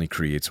only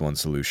creates one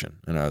solution.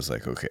 And I was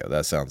like, okay,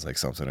 that sounds like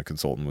something a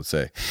consultant would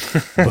say.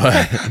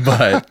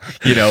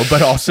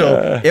 but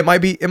also it might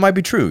be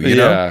true,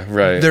 Yeah,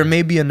 right. There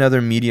may be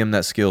another medium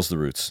that scales the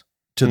roots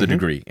to the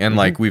degree. And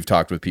like we've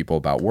talked with people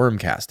about worm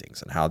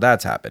castings and how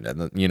that's happened.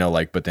 And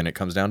but then it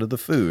comes down to the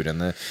food and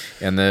then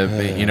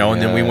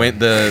we went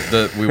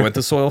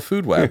the soil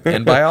food web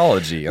and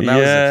biology. And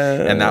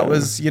that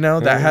was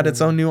that had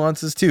its own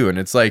nuances too. And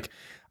it's like,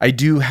 I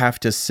do have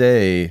to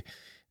say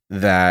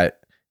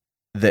that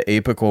the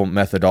apical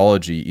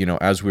methodology,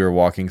 as we were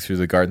walking through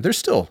the garden,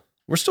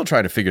 we're still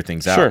trying to figure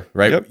things out,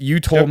 right? Yep. You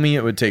told me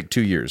it would take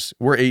 2 years.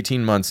 We're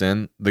 18 months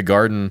in. The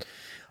garden,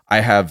 I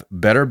have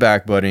better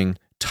back budding,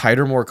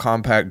 tighter, more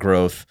compact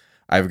growth.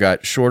 I've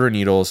got shorter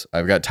needles.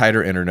 I've got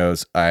tighter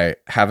internodes. I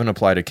haven't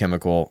applied a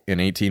chemical in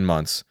 18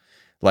 months.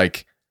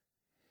 Like,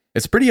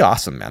 it's pretty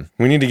awesome, man.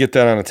 We need to get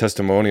that on a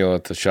testimonial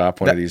at the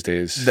shop one of these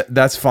days.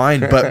 That's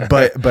fine,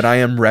 but I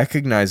am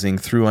recognizing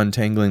through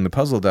untangling the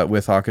puzzle that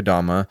with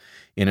Akadama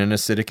in an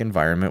acidic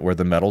environment where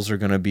the metals are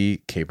going to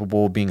be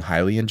capable of being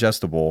highly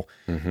ingestible,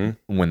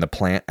 when the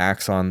plant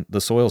acts on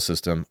the soil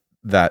system,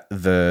 that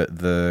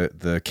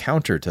the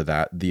counter to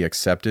that, the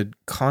accepted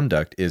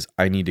conduct is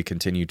I need to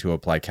continue to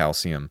apply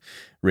calcium,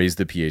 raise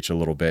the pH a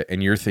little bit,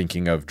 and you're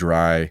thinking of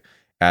dry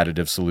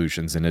additive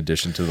solutions in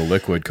addition to the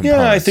liquid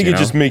components. Yeah, I think it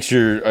just makes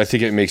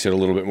it makes it a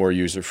little bit more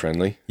user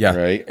friendly. Yeah.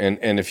 Right.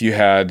 And if you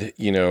had,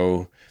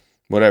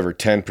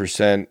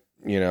 10%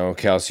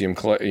 calcium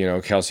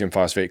clay, calcium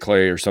phosphate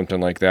clay or something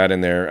like that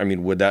in there. I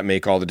mean, would that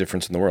make all the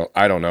difference in the world?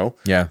 I don't know.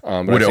 Yeah.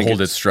 Would it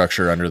hold its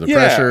structure under the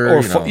Yeah, pressure?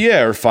 or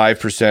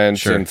 5%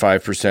 Sure. and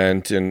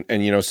 5%,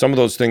 and some of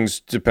those things,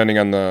 depending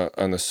on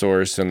the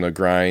source and the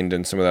grind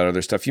and some of that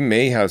other stuff, you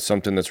may have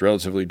something that's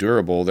relatively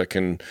durable that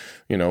can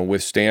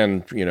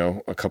withstand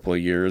a couple of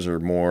years or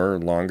more or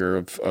longer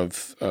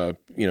of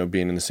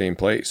being in the same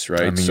place,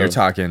 right? I mean, you're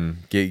talking,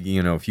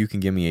 if you can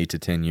give me 8 to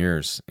 10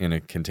 years in a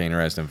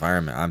containerized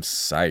environment, I'm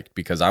psyched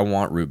because I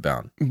want root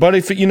bound. But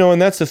if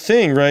and that's the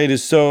thing, right?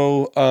 Is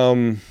so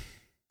the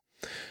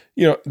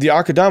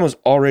Akadama's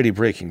already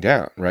breaking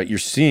down, right? You're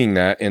seeing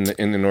that in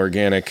an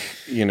organic,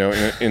 in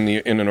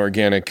an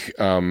organic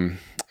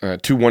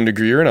to one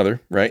degree or another,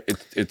 right?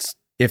 It's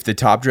if the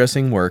top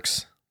dressing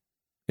works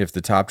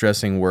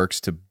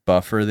to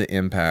buffer the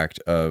impact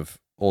of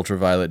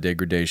ultraviolet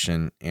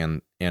degradation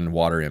and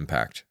water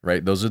impact,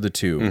 right? Those are the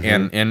two.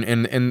 Mm-hmm.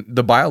 And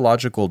the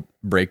biological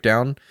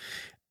breakdown,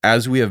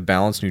 as we have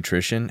balanced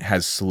nutrition,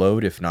 has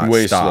slowed, if not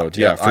way stopped. slowed.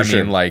 Yeah, for sure.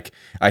 I mean, like,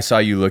 I saw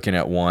you looking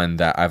at one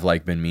that I've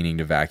been meaning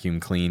to vacuum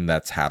clean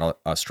that's had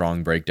a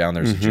strong breakdown.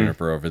 There's a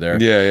juniper over there.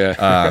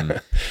 Yeah.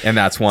 And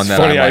that's one that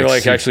funny. I'm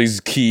actually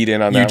keyed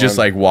in on that. You just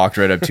one. walked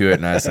right up to it,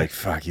 and I was like,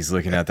 "Fuck!" He's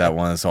looking at that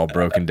one that's all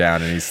broken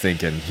down, and he's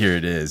thinking, "Here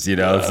it is,"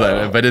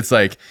 But it's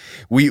like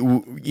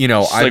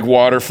it's like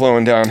water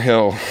flowing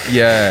downhill.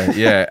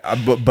 Yeah.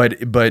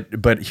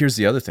 But here's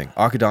the other thing: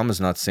 Akadama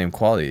is not the same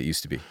quality it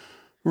used to be.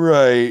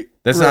 Right.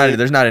 There's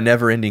not a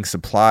never-ending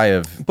supply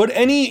of. But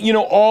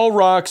all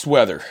rocks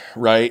weather,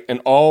 right? And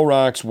all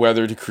rocks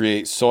weather to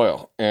create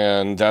soil,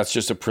 and that's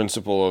just a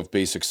principle of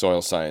basic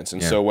soil science.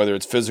 And so, whether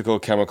it's physical,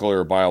 chemical,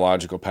 or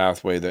biological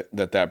pathway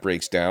that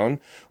breaks down,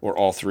 or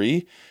all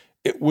three,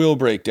 it will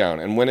break down.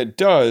 And when it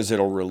does,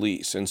 it'll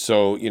release. And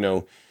so,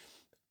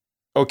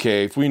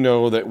 okay, if we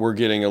know that we're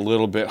getting a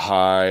little bit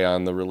high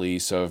on the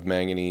release of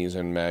manganese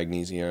and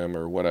magnesium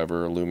or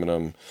whatever,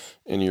 aluminum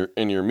in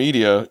your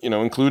media,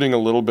 including a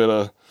little bit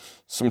of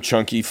some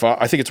chunky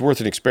I think it's worth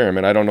an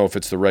experiment. I don't know if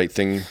it's the right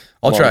thing.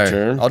 I'll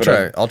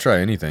try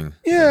anything.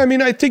 Yeah, I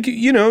mean, I think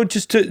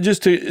just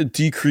to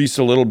decrease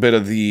a little bit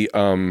of the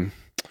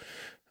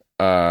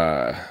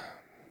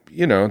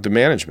the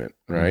management,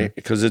 right?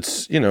 Because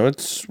it's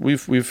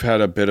we've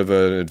had a bit of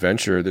an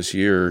adventure this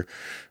year.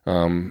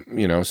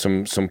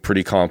 Some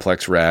pretty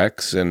complex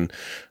racks and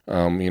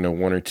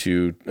one or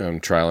two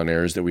trial and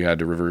errors that we had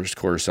to reverse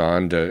course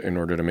on in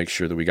order to make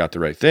sure that we got the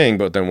right thing.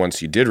 But then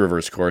once you did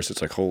reverse course,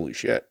 it's like, holy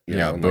shit,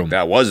 boom.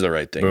 That was the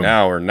right thing. Boom.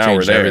 Now we're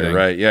Changed there, everything.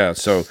 right? Yeah.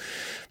 So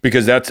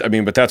because that's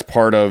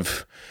part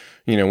of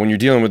when you're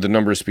dealing with the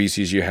number of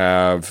species you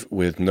have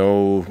with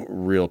no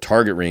real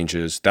target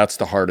ranges, that's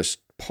the hardest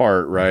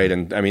part, right?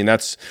 And I mean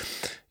that's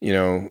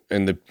and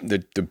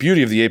the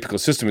beauty of the apical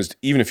system is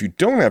even if you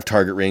don't have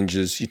target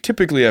ranges, you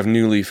typically have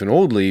new leaf and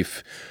old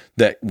leaf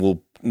that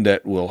will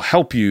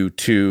help you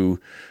to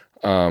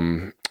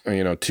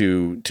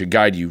to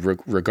guide you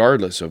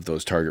regardless of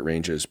those target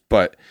ranges.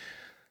 But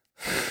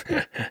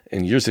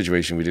in your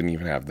situation, we didn't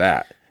even have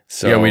that.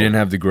 So we didn't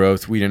have the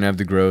growth. We didn't have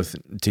the growth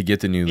to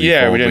get the new leaf.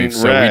 Yeah, old we didn't. Leaf.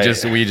 So right.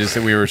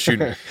 we were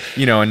shooting.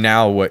 And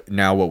now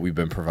what we've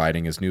been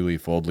providing is new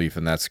leaf, old leaf,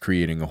 and that's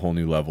creating a whole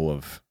new level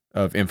of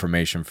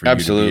information for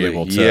Absolutely. you to be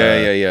able to.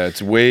 Yeah.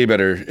 It's way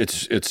better.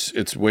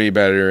 It's way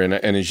better. And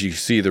as you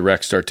see, the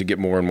recs start to get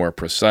more and more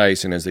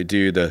precise. And as they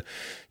do,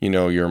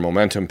 your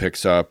momentum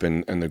picks up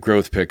and the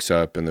growth picks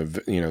up and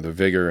the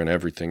vigor and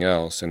everything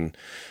else. And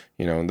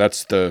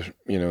that's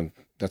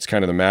that's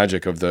kind of the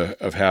magic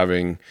of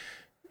having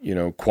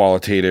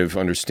qualitative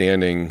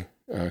understanding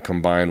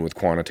combined with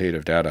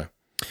quantitative data.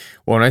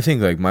 Well, and I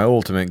think my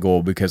ultimate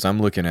goal, because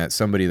I'm looking at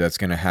somebody that's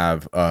going to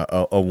have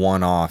a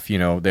one-off,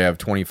 they have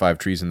 25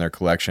 trees in their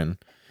collection.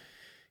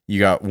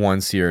 You got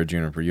one Sierra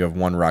juniper, you have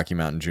one Rocky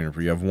Mountain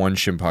juniper, you have one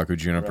Shimpaku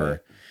juniper. Right.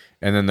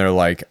 And then they're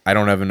like, I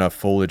don't have enough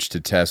foliage to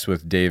test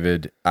with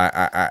David.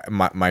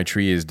 My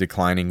tree is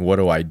declining. What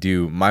do I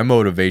do? My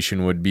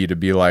motivation would be to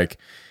be like,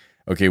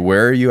 okay,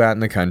 where are you at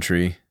in the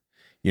country?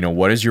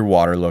 What does your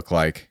water look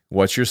like?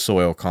 What's your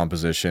soil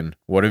composition?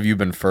 What have you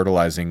been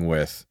fertilizing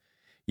with?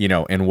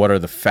 And what are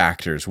the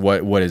factors?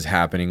 What is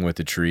happening with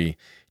the tree?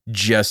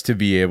 Just to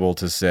be able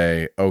to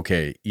say,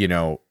 okay,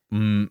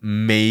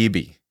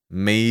 maybe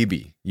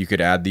you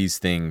could add these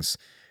things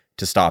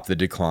to stop the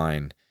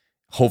decline.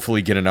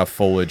 Hopefully get enough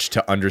foliage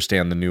to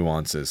understand the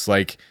nuances.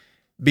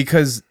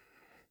 Because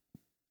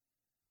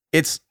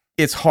it's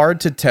hard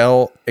to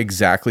tell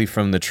exactly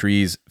from the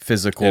tree's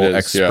physical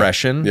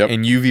expression. Yeah. Yep.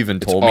 And you've even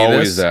told me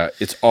this.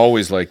 It's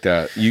always like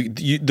that.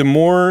 The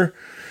more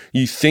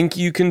you think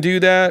you can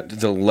do that,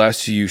 the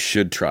less you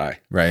should try.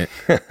 Right.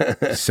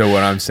 So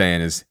what I'm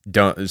saying is,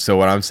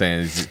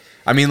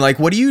 I mean,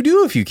 what do you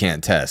do if you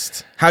can't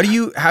test? How do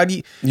you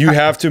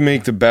have to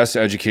make the best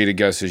educated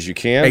guesses you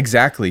can.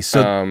 Exactly.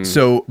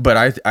 But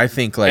I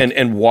think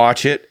and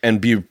watch it and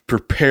be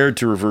prepared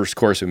to reverse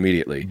course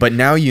immediately. But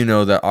now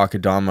that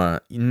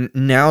Akadama,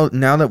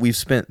 now that we've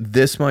spent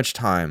this much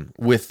time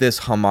with this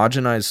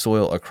homogenized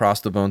soil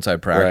across the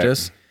bonsai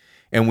practice, right,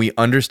 and we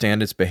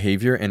understand its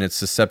behavior and its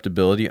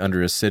susceptibility under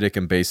acidic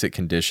and basic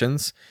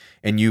conditions,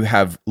 and you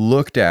have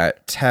looked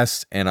at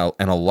tests and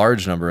a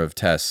large number of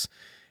tests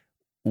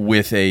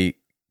with a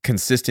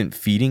consistent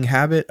feeding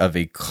habit of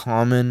a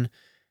common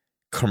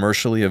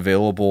commercially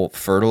available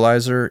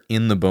fertilizer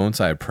in the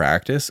bonsai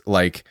practice,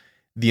 like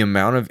the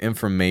amount of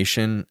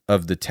information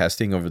of the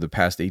testing over the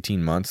past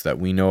 18 months that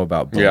we know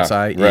about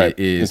bonsai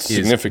is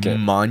significant,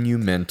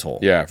 monumental.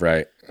 Yeah,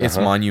 right. It's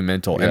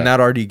monumental. And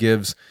that already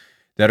gives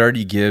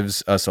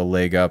us a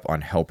leg up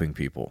on helping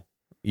people,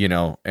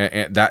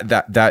 and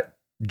that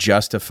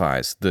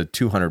justifies the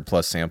 200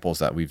 plus samples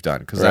that we've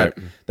done. Cause that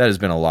has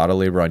been a lot of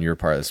labor on your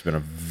part. It's been a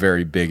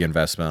very big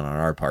investment on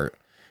our part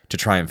to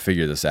try and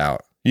figure this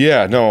out.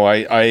 Yeah, no,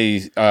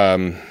 I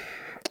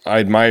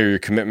admire your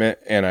commitment,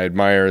 and I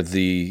admire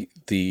the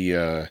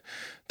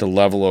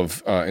level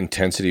of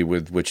intensity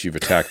with which you've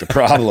attacked the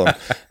problem.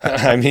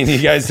 I mean, you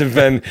guys you've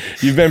been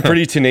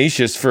pretty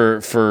tenacious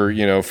for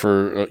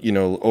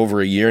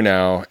over a year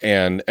now,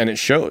 and it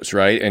shows,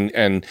 right?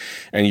 And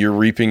you're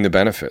reaping the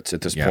benefits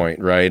at this point,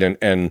 right?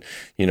 And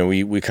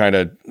we kind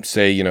of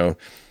say,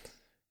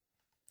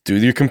 do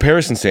your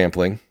comparison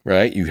sampling,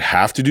 right? You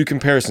have to do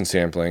comparison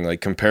sampling. Like,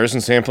 comparison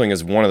sampling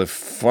is one of the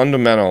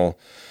fundamental.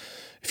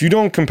 If you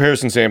don't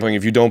comparison sampling,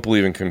 if you don't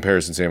believe in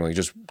comparison sampling,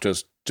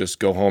 just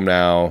go home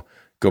now,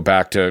 go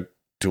back to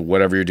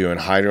whatever you're doing,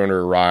 hide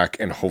under a rock,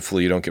 and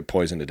hopefully you don't get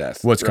poisoned to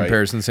death. What's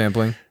comparison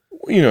sampling?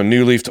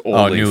 New leaf to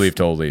old leaf. New leaf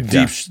to old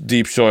leaf.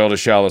 Deep soil to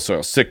shallow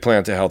soil. Sick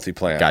plant to healthy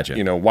plant.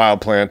 Gotcha.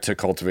 Wild plant to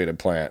cultivated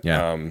plant.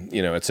 Yeah.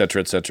 Et cetera,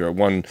 et cetera.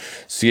 1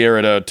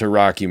 Sierra to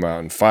Rocky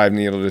Mountain. 5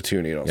 needle to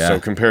 2 needle. Yeah. So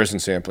comparison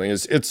sampling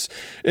it's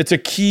a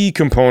key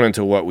component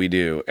to what we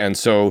do. And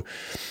so,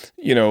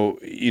 you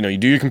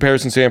do your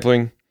comparison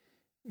sampling,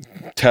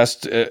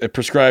 test at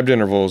prescribed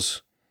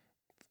intervals,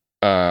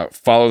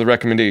 follow the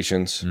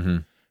recommendations. Mm-hmm.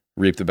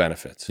 Reap the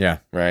benefits. Yeah.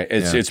 Right.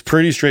 It's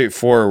pretty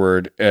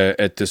straightforward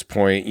at this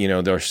point.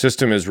 Their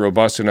system is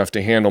robust enough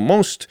to handle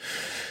most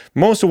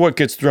of what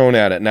gets thrown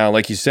at it. Now,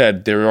 like you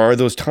said, there are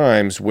those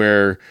times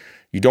where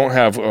you don't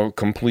have a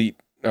complete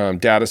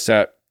data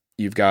set.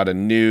 You've got a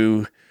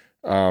new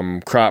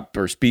crop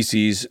or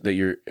species that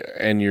you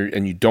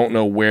don't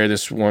know where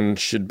this one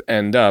should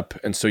end up,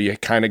 and so you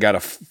kind of got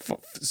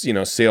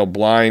to sail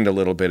blind a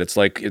little bit.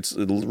 It's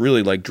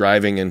really like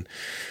driving in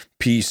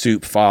pea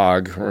soup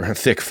fog or a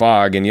thick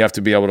fog, and you have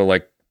to be able to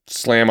like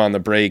slam on the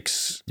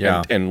brakes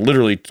and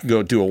literally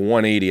go do a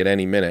 180 at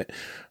any minute.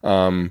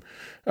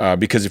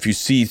 Because if you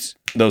see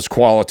those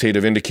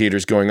qualitative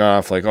indicators going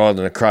off, like, the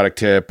necrotic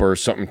tip or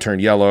something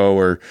turned yellow,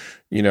 or,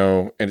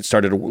 and it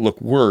started to look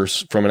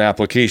worse from an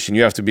application,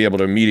 you have to be able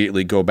to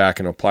immediately go back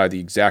and apply the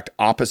exact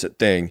opposite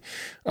thing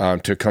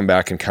to come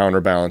back and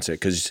counterbalance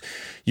it. Because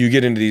you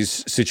get into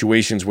these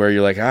situations where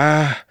you're like,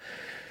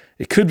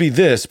 it could be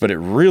this, but it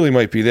really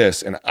might be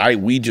this, and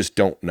we just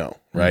don't know,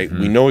 right?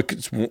 Mm-hmm. We know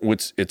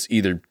it's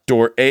either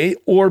door A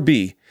or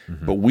B,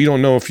 but we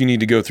don't know if you need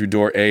to go through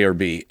door A or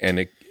B.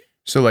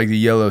 So like the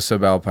yellow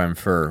subalpine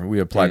fir, we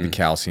applied the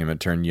calcium,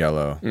 it turned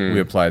yellow. We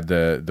applied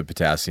the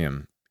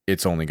potassium,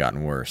 it's only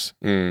gotten worse.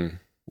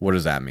 What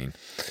does that mean?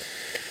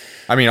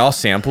 I mean, I'll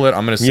sample it.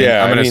 I'm gonna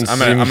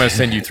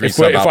send you 3 subalpine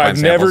samples. If I've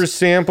never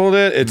sampled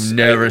it, it's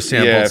never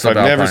sampled. Yeah, if I've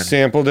never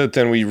sampled it,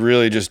 then we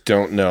really just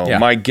don't know. Yeah.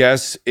 My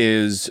guess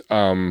is,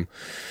 you're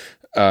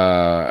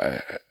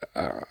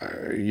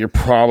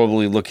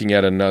probably looking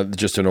at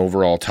just an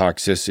overall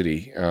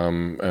toxicity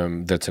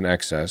that's in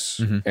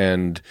excess,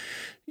 and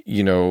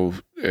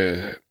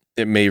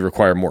it may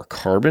require more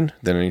carbon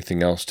than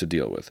anything else to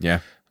deal with. Yeah,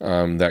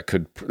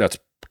 that's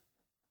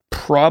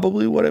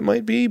probably what it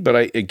might be,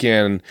 but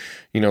again,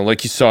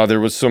 like you saw, there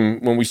was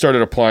when we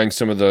started applying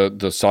some of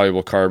the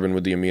soluble carbon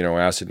with the amino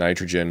acid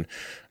nitrogen,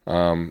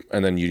 and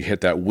then you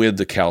hit that with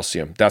the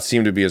calcium. That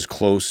seemed to be as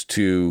close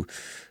to,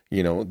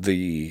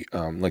 the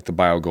like the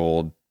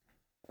BioGold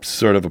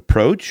sort of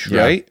approach,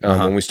 right?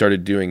 When we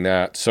started doing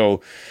that.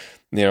 So,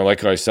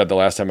 like I said the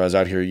last time I was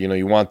out here,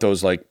 you want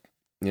those, like,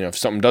 if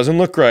something doesn't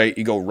look right,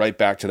 you go right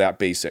back to that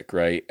basic,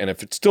 right? And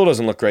if it still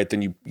doesn't look right,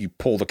 then you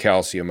pull the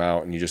calcium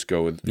out and you just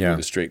go with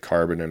the straight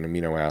carbon and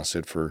amino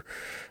acid for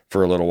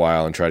a little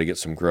while and try to get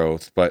some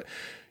growth. But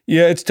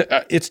yeah,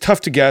 it's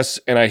tough to guess,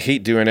 and I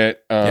hate doing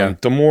it.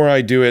 The more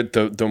I do it,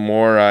 the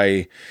more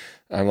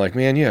I'm like,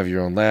 man, you have your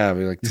own lab.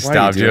 You're like,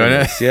 stop doing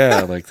it.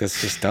 Yeah, like, that's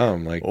just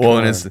dumb. Like, well,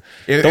 and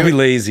don't be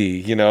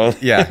lazy,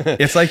 Yeah,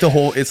 it's like the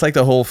whole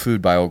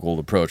food BioGold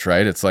approach,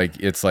 right? It's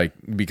like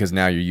because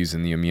now you're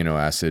using the amino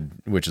acid,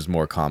 which is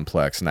more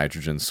complex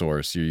nitrogen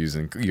source.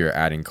 You're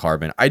adding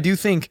carbon. I do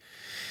think,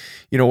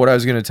 what I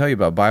was going to tell you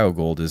about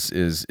BioGold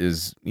is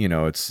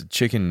it's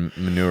chicken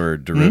manure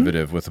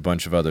derivative with a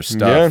bunch of other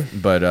stuff. Yeah.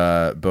 But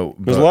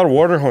there's a lot of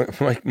water.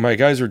 My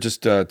guys were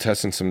just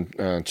testing some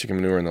chicken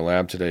manure in the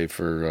lab today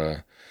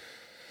for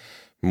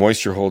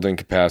moisture holding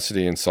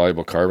capacity and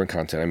soluble carbon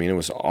content. I mean, it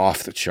was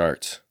off the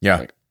charts. Yeah,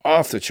 like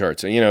off the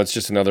charts. And it's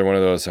just another one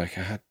of those, like,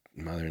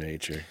 Mother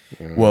Nature.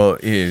 Well,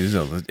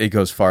 it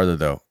goes farther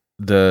though.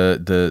 The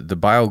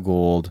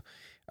BioGold.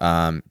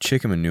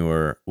 chicken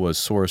manure was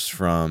sourced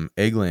from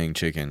egg-laying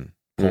chicken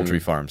poultry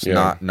farms,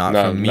 Yeah. not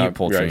from meat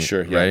poultry, right,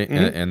 sure, yeah. right?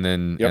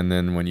 Mhm. And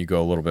then when you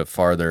go a little bit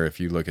farther, if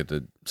you look at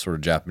the sort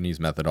of Japanese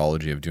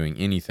methodology of doing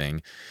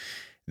anything,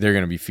 they're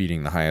going to be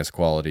feeding the highest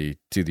quality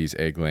to these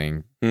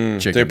egg-laying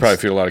chickens. They probably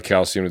feed a lot of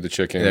calcium to the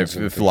chickens.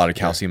 They have a lot of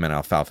calcium and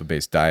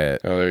alfalfa-based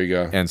diet. Oh, there you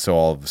go. And so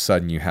all of a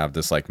sudden you have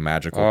this like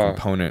magical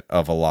component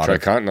of a lot of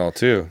Tricontinol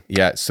too.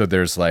 Yeah, so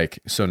there's like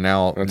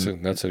now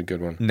That's a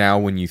good one. now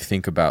when you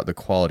think about the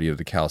quality of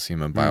the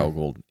calcium in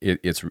BioGold,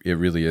 it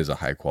really is a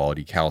high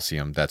quality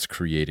calcium that's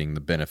creating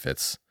the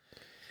benefits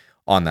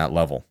on that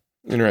level.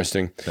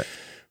 Interesting.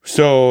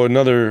 So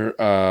another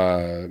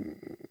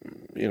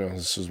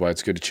this is why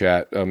it's good to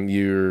chat.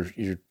 Your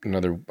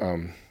another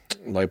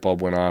light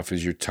bulb went off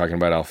as you're talking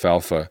about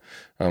alfalfa.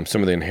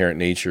 Some of the inherent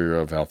nature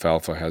of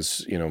alfalfa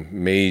has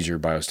major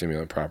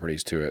biostimulant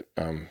properties to it.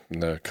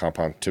 The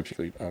compound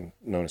typically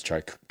known as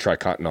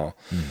tricontinol.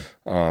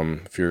 I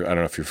don't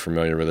know if you're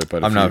familiar with it,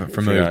 but I'm not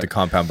familiar with the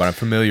compound, but I'm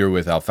familiar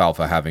with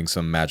alfalfa having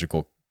some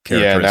magical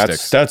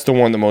characteristics. Yeah, that's the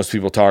one that most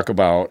people talk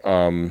about.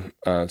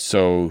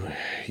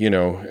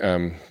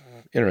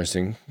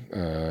 Interesting.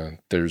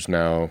 There's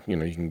now,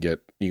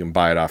 you can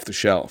buy it off the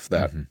shelf.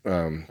 That,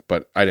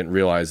 but I didn't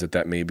realize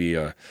that may be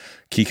a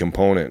key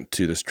component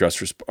to the stress,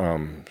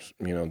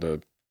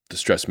 the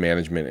stress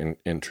management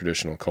in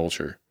traditional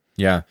culture.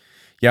 Yeah,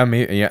 and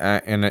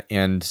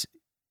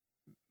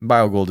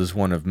BioGold is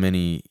one of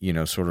many,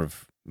 sort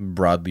of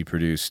broadly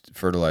produced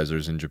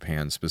fertilizers in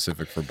Japan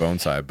specific for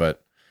bonsai,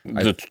 but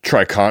the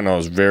tricontinol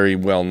is very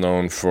well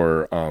known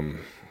for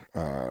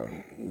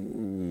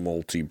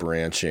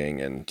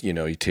multi-branching, and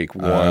you take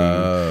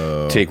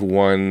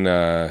one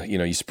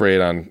you spray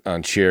it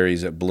on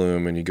cherries that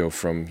bloom, and you go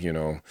from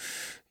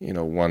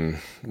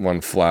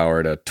one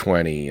flower to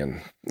 20,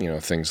 and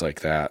things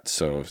like that.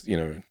 So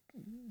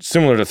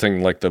similar to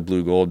thing like the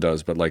Blue Gold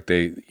does, but like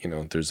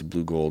there's a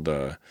Blue Gold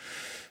they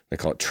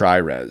call it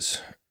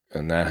Tri-Res,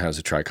 and that has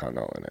a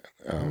tricontinol in it.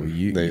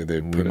 We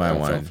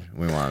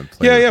want to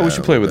play we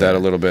should play with that a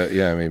little bit.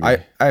 Yeah,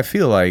 maybe. I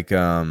feel like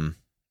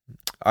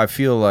I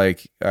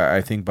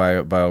think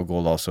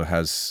BioGold also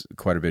has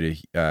quite a bit of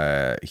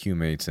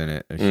humates in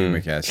it,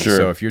 humic acid. Sure.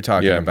 So if you're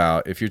talking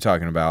about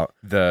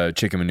the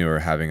chicken manure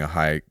having a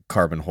high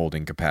carbon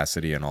holding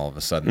capacity, and all of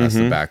a sudden that's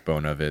the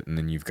backbone of it, and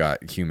then you've got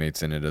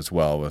humates in it as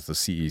well with the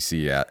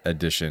CEC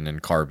addition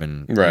and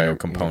carbon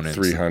components,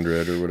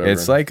 300 or whatever.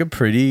 It's like a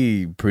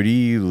pretty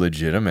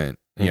legitimate,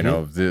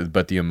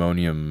 but the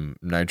ammonium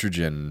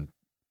nitrogen,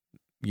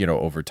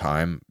 over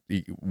time,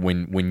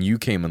 when you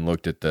came and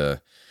looked at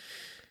the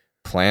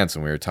plants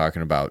and we were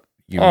talking about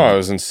it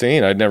was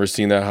insane. I'd never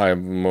seen that high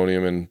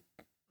ammonium, and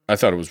I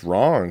thought it was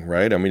wrong,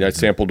 right? I mean, I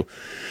sampled,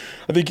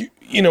 I think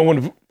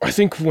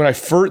when I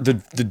first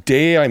the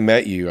day I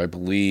met you, I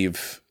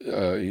believe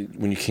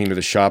when you came to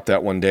the shop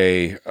that one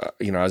day, I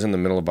was in the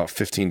middle of about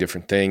 15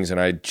 different things, and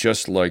I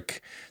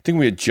think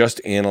we had just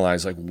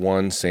analyzed like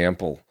one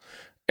sample,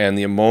 and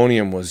the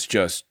ammonium was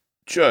just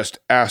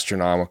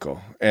astronomical,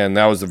 and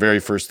that was the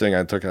very first thing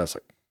I took, and I was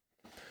like,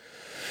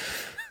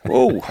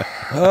 whoa,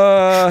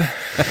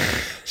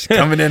 she's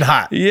coming in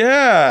hot.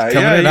 Yeah.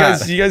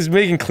 You guys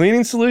making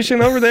cleaning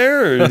solution over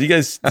there, or did you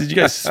guys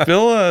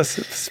spill a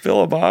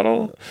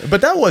bottle?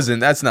 But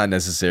that's not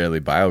necessarily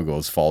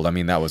BioGold's fault. I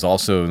mean, that was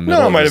also in the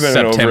middle it might of have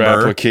been September. An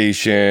over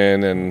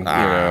application, and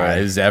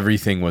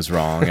everything was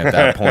wrong at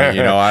that point.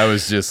 I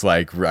was just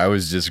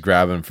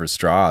grabbing for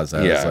straws.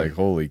 I was like,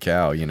 holy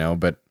cow,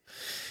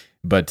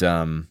 but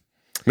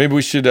maybe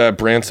we should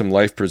brand some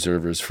life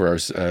preservers for our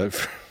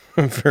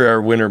for our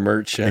winter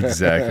merch.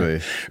 Exactly.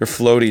 Or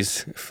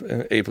floaties,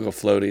 apical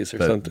floaties or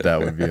something. That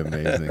would be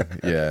amazing.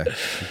 Yeah.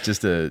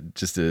 Just a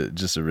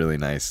really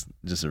nice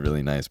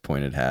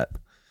pointed hat.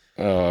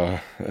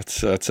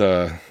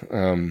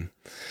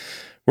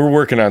 We're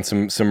working on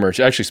some merch.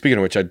 Actually, speaking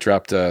of which, I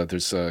dropped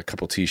there's a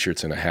couple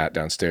t-shirts and a hat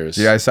downstairs.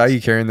 Yeah, I saw you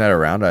carrying that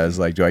around. I was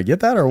like, do I get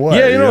that or what?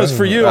 Yeah, it's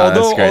for you.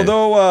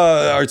 Although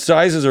our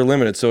sizes are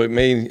limited, so they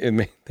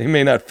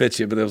may not fit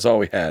you, but that was all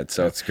we had.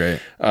 So that's great.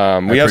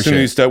 We have some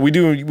new stuff. We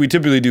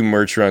typically do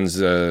merch runs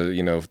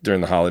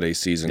during the holiday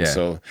season. Yeah.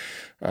 So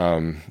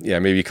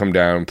maybe come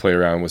down and play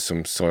around with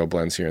some soil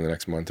blends here in the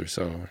next month or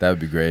so. That would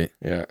be great.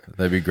 Yeah.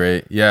 That'd be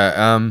great.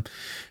 Yeah.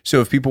 So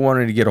if people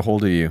wanted to get a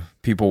hold of you,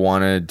 people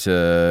wanted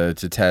to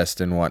test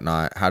and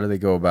whatnot, how do they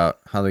go about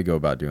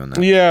doing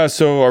that? Yeah.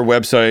 So our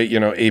website,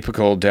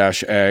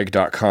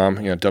 apical-ag.com,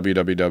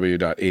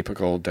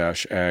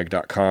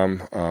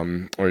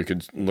 www.apical-ag.com. Or you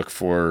could look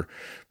for,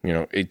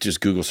 just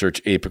Google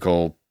search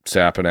apical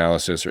sap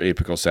analysis or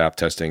apical sap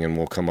testing, and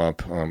we'll come up.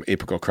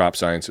 Apical Crop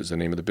Science is the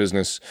name of the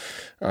business.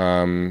 We got a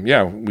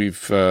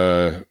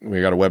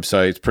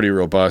website. It's pretty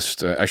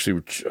robust. Actually,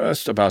 we're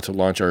just about to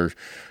launch our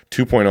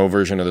 2.0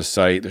 version of the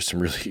site. There's some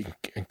really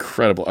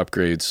incredible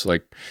upgrades.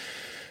 Like,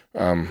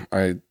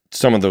 I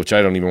some of which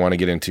I don't even want to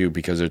get into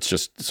because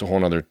it's a whole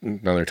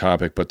another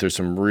topic, but there's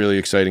some really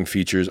exciting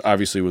features,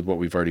 obviously with what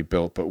we've already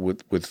built, but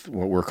with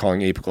what we're calling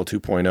Apical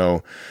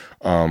 2.0,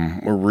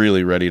 we're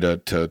really ready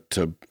to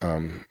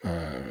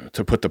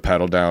put the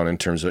pedal down in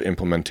terms of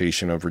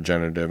implementation of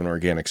regenerative and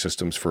organic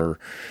systems for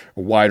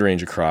a wide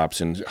range of crops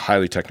in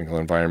highly technical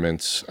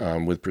environments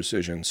with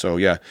precision. So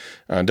yeah,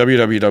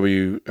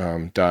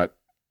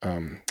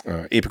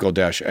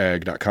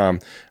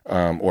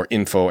 apical-ag.com or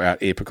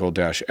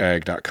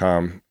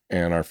info@apical-ag.com.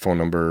 And our phone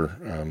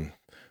number,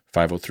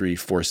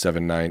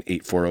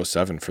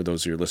 503-479-8407 for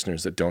those of your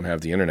listeners that don't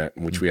have the internet,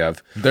 which we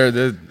have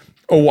They're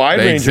a wide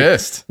they range.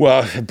 exist.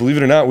 Well, believe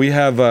it or not, we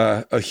have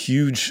a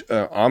huge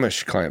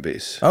Amish client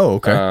base. Oh,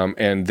 okay.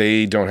 And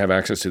they don't have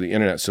access to the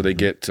internet, so they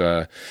get,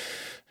 Pony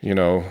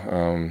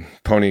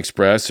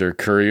Express or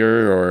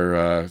courier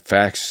or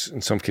fax,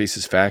 in some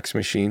cases, fax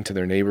machine to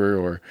their neighbor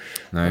or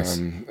Nice.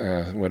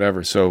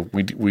 whatever. So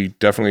we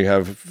definitely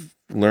have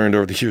learned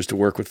over the years to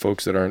work with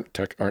folks that aren't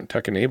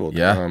tech enabled.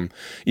 Yeah.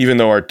 Even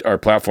though our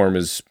platform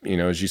is,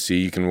 as you see,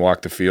 you can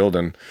walk the field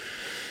and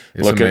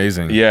It's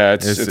amazing.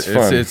 It's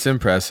fun. It's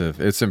impressive.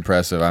 It's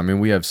impressive. I mean,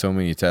 we have so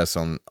many tests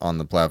on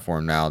the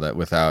platform now that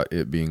without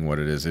it being what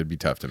it is, it'd be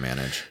tough to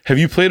manage. Have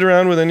you played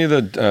around with any of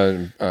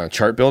the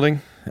chart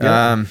building?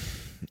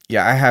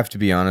 Yeah, I have to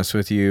be honest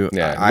with you.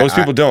 Yeah, most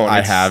people don't.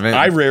 I haven't.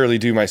 I rarely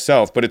do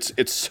myself, but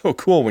it's so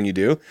cool when you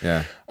do.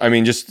 Yeah. I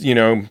mean, just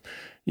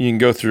you can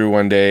go through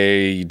one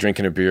day, you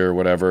drinking a beer or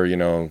whatever, you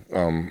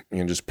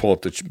can just pull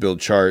up the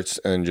build charts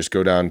and just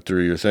go down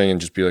through your thing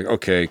and just be like,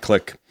 okay,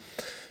 click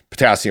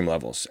potassium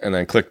levels, and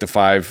then click the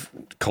 5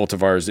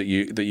 cultivars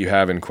that you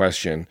have in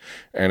question,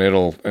 and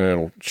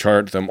it'll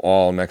chart them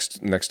all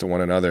next to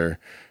one another,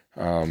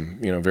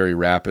 very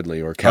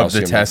rapidly. Or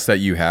calcium Of the tests that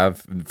you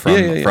have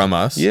from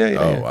us. Yeah.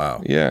 Oh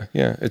wow. Yeah.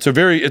 It's a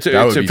very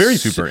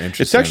super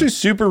interesting. It's actually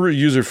super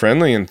user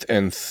friendly and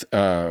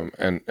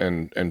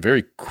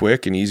very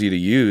quick and easy to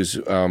use.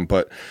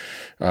 But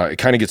it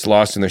kind of gets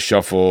lost in the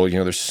shuffle.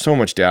 There's so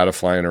much data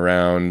flying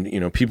around.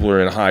 People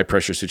are in high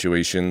pressure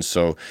situations,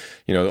 so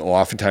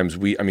oftentimes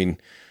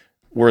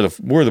we're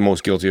the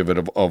most guilty of it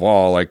of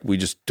all. Like, we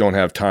just don't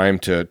have time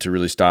to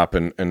really stop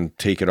and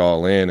take it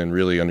all in and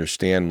really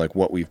understand like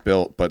what we've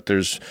built. But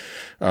there's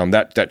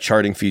that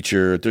charting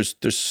feature. There's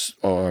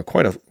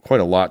quite a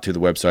lot to the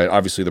website.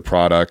 Obviously the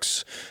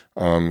products.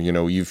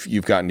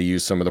 You've gotten to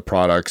use some of the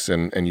products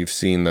and you've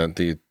seen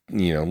the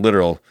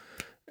literal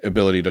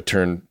ability to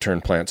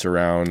turn plants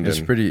around. It's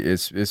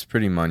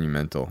pretty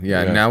monumental.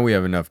 Yeah. Yeah. Now we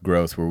have enough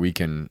growth where we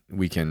can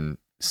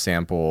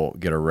sample,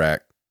 get a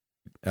rec,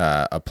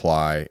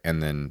 apply,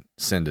 and then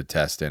send a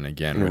test in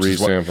again,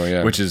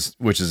 which is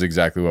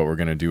exactly what we're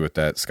going to do with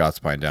that Scots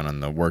pine down in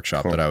the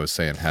workshop that I was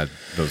saying had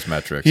those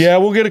metrics. Yeah,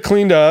 we'll get it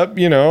cleaned up.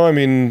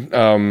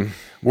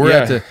 We're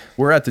at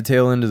the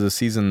tail end of the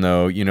season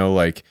though.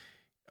 Like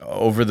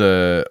over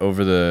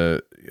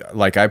the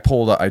like I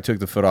took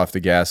the foot off the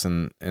gas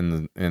in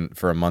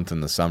for a month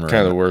in the summer.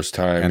 Kind of the worst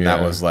time. And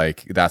that was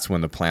that's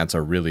when the plants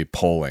are really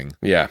pulling.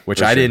 Yeah.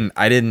 Which I didn't,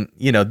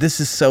 this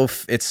is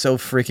it's so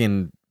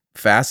freaking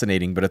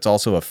fascinating, but it's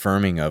also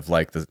affirming of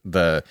like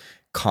the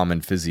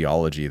common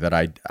physiology that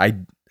I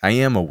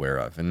am aware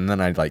of. And then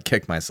I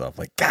kick myself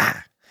like,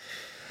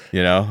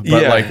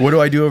 but what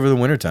do I do over the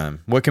wintertime?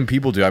 What can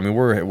people do? I mean,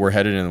 we're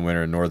headed in the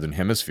winter in northern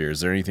hemisphere.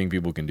 Is there anything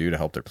people can do to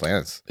help their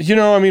plants?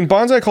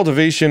 Bonsai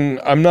cultivation,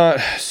 I'm not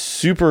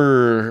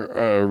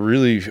super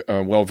really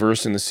well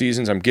versed in the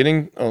seasons. I'm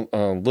getting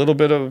a little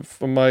bit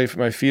of my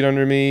feet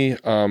under me.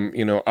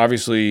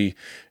 Obviously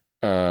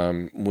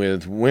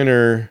with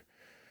winter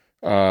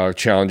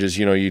challenges,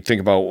 you think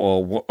about,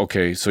 well,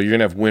 okay, so you're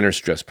gonna have winter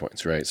stress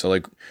points, right? So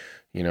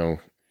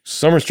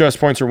summer stress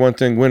points are one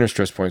thing, winter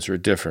stress points are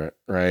different,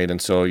 right?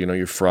 And so,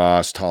 your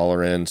frost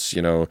tolerance,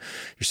 your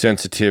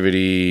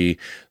sensitivity,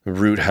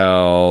 root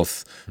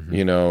health,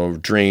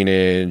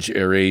 drainage,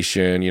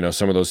 aeration,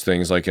 some of those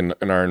things, like in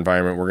our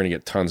environment, we're going to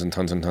get tons and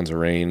tons and tons of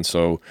rain.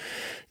 So,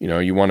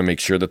 you want to make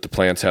sure that the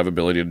plants have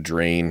ability to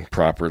drain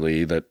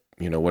properly, that,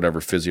 whatever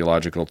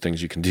physiological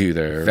things you can do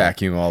there.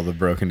 Vacuum all the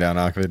broken down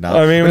aqua.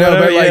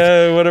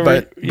 Whatever.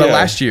 But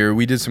last year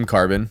we did some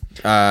carbon.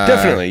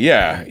 Definitely,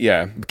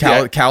 yeah.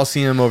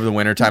 Calcium over the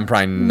wintertime,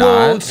 probably not.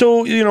 Well,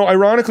 so,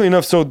 ironically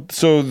enough, so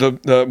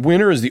the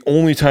winter is the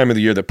only time of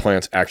the year that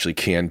plants actually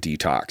can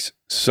detox.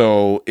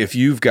 So if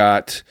you've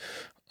got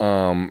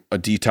a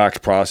detox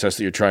process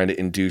that you're trying to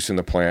induce in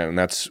the plant, and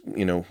that's,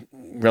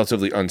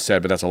 relatively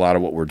unsaid, but that's a lot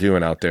of what we're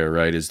doing out there,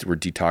 right? Is we're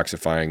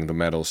detoxifying the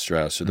metal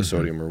stress or the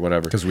sodium or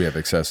whatever. Because we have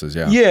excesses,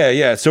 yeah.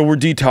 Yeah. So we're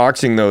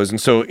detoxing those.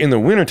 And so in the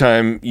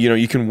wintertime,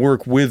 you can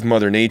work with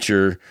Mother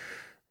Nature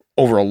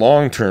over a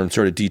long-term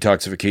sort of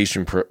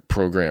detoxification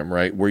program,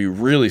 right? Where you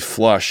really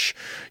flush,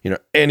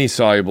 any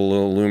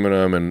soluble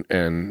aluminum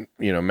and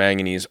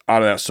manganese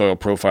out of that soil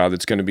profile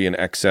that's going to be in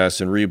excess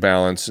and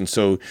rebalance. And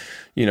so,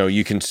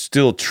 you can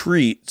still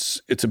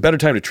it's a better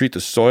time to treat the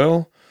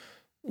soil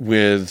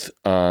with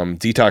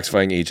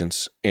detoxifying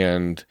agents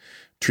and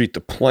treat the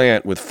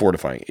plant with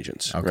fortifying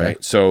agents,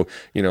 right? So,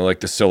 like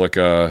the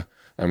silica,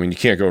 I mean, you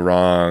can't go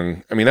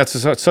wrong. I mean, that's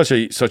such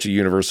a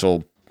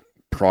universal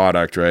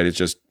product, right?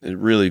 It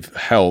really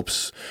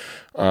helps.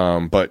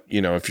 But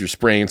if you're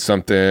spraying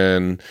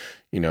something,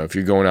 if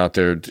you're going out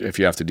there, if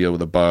you have to deal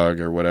with a bug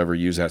or whatever,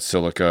 use that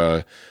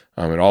silica.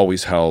 It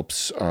always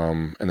helps.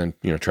 And then,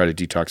 try to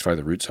detoxify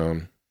the root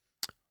zone.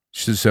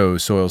 So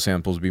soil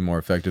samples be more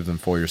effective than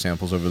foliar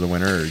samples over the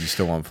winter, or you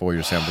still want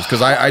foliar samples?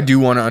 Because I do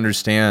want to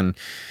understand,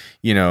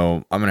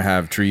 I'm going to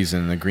have trees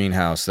in the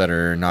greenhouse that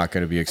are not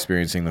going to be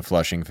experiencing the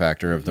flushing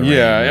factor of the rain.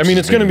 Yeah, I mean,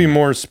 it's going to be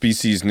more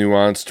species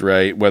nuanced,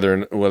 right?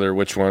 Whether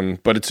which one,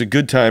 but it's a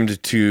good time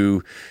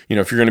to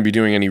if you're going to be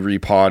doing any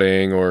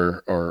repotting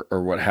or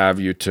what have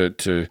you,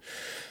 to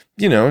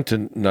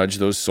nudge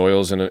those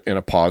soils in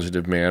a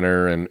positive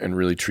manner and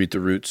really treat the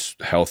roots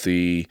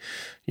healthy,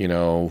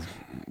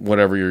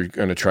 whatever you're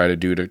going to try to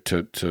do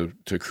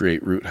to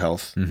create root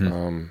health.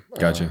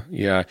 Gotcha.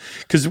 Yeah.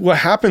 Because what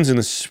happens in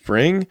the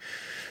spring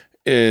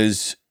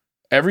is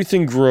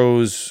everything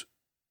grows,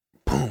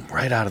 boom,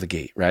 right out of the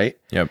gate, right?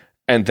 Yep.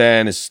 And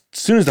then as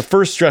soon as the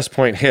first stress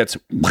point hits,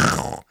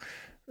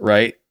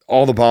 right,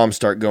 all the bombs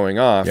start going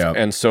off. Yep.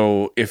 And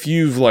so if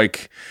you've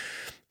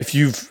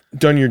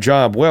done your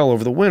job well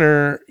over the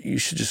winter, you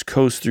should just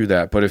coast through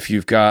that. But if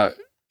you've got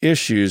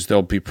issues,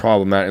 they'll be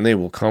problematic, and they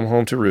will come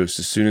home to roost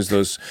as soon as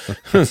those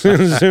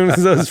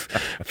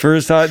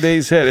first hot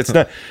days hit. It's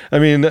not, I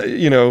mean,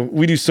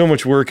 we do so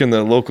much work in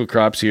the local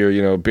crops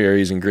here,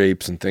 berries and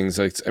grapes and things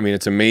like, I mean,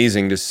 it's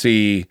amazing to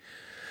see,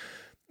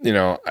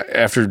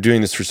 after doing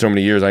this for so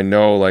many years, I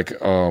know, like,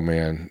 oh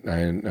man,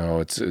 I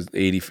know it's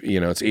 80,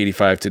 it's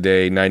 85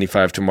 today,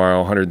 95 tomorrow,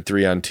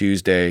 103 on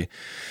Tuesday.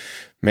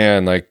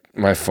 Man, like,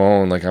 my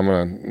phone, like, I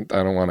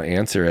don't want to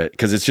answer it,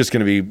 because it's just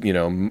going to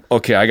be,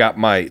 okay, I got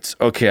mites.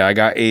 Okay, I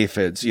got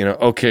aphids,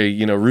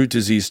 okay, root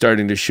disease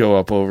starting to show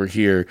up over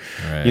here,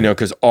 right.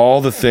 Because all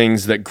the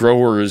things that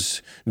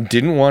growers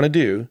didn't want to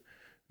do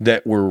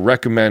that were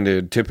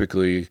recommended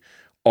typically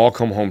all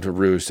come home to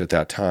roost at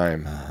that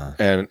time. Uh-huh.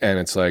 And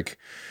it's like,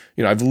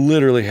 I've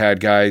literally had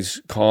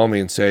guys call me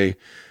and say,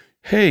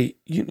 hey,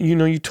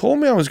 you told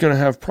me I was going to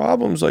have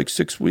problems like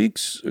 6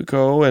 weeks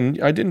ago,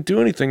 and I didn't do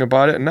anything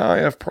about it, and now I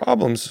have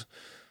problems.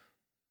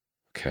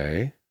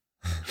 Okay.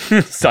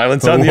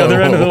 Silence on the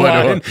other end of the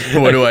line.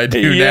 What do I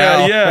do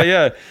now?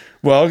 Yeah.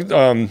 Well,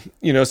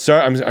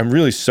 sorry, I'm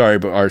really sorry,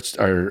 but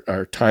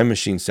our time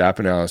machine SAP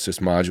analysis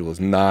module is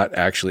not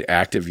actually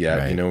active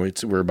yet.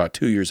 Right. We're about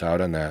 2 years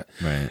out on that.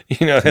 Right.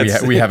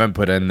 We haven't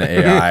put in the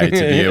AI to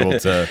be able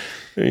to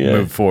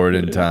move forward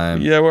in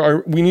time. Yeah,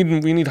 we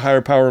need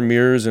higher power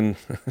mirrors and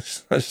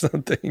such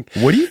something.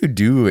 What do you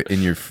do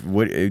in your?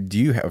 What do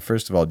you have?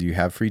 First of all, do you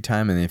have free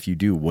time? And if you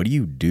do, what do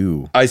you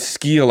do? I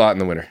ski a lot in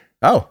the winter.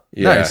 Oh,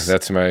 yeah, nice.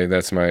 That's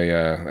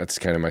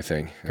kind of my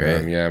thing.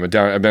 Great.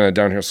 I've been a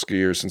downhill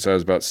skier since I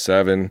was about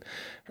 7,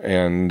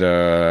 and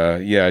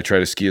I try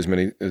to ski as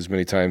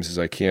many times as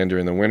I can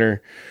during the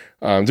winter.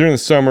 During the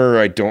summer,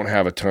 I don't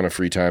have a ton of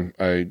free time.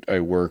 I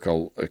work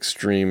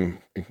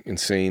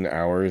insane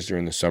hours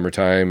during the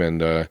summertime,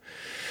 and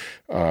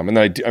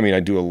I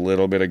do a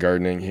little bit of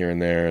gardening here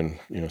and there, and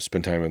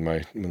spend time with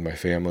my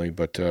family.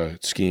 But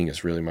skiing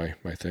is really my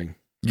thing.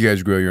 You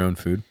guys grow your own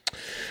food?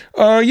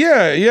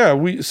 Yeah.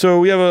 We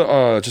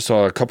have just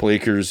a couple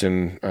acres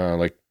in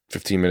like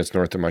 15 minutes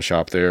north of my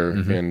shop there,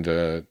 and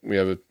we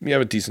have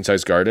a decent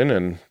sized garden,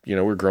 and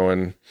we're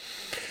growing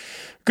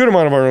a good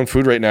amount of our own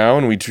food right now,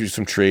 and we do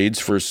some trades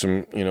for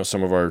some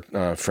of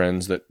our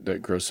friends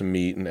that grow some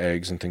meat and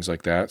eggs and things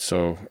like that.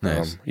 So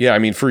nice. I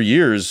mean, for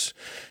years,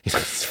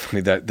 it's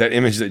funny that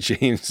image that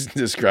James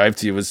described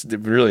to you was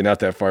really not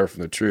that far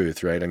from the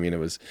truth, right? I mean, it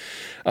was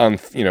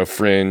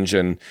fringe,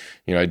 and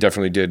I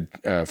definitely did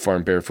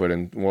farm barefoot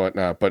and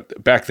whatnot,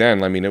 but back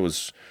then, it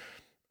was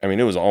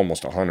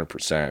almost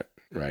 100%,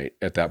 right?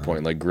 At that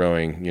point, like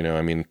growing,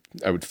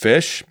 I would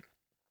fish,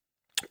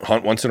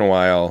 hunt once in a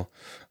while,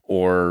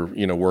 or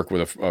work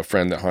with a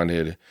friend that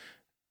hunted,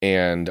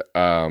 and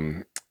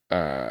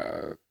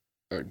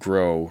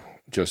grow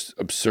just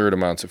absurd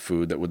amounts of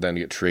food that would then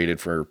get traded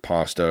for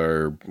pasta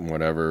or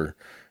whatever,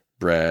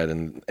 bread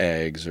and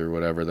eggs or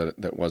whatever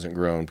that wasn't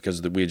grown,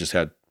 because we just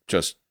had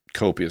just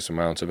copious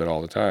amounts of it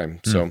all the time.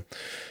 So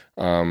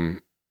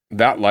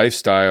that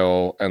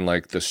lifestyle and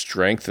like the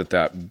strength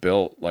that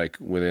built like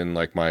within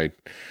like my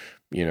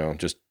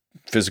just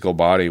physical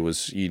body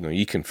was,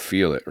 you can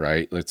feel it,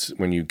 right? It's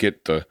when you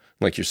get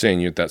like you're saying,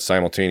 you get that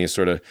simultaneous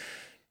sort of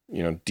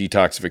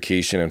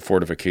detoxification and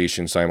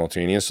fortification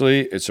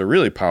simultaneously. It's a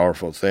really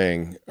powerful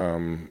thing.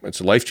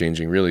 It's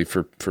life-changing really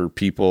for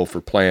people,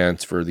 for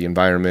plants, for the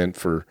environment,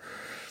 for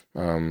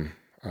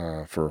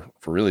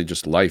really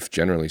just life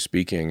generally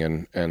speaking.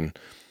 And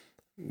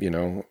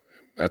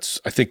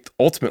I think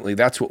ultimately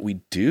that's what we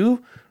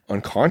do.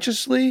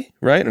 unconsciously,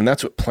 right? And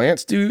that's what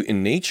plants do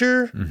in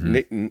nature,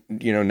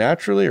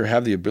 naturally, or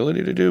have the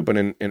ability to do. But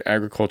in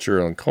agriculture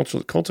and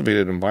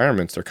cultivated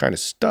environments, they're kind of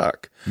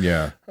stuck.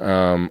 Yeah.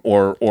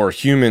 Or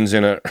humans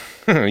in a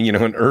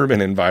an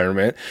urban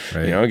environment,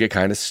 Right. get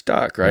kind of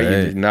stuck, right?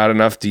 Right. Not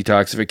enough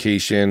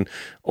detoxification,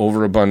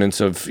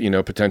 overabundance of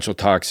potential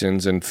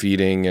toxins and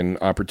feeding and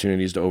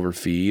opportunities to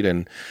overfeed,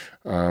 and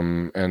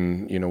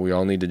we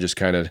all need to just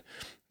kind of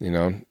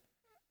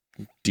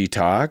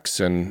detox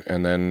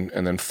and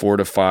then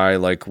fortify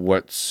like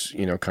what's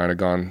kind of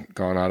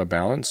gone out of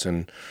balance,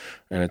 and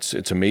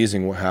it's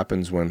amazing what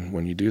happens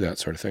when you do that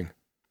sort of thing.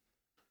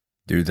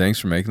 Dude, thanks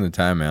for making the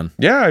time, man.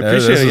 Yeah, I appreciate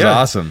this it. was Yeah,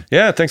 awesome.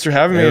 Yeah, thanks for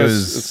having me. It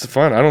It's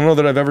fun. I don't know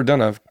that I've ever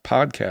done a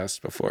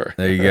podcast before.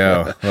 There you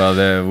go.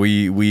 Well,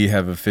 we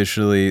have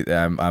officially.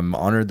 I'm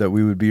honored that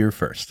we would be your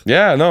first.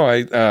 Yeah, no,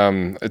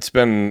 it's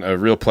been a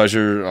real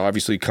pleasure.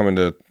 Obviously, coming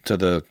to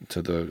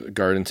the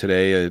garden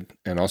today,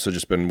 and also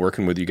just been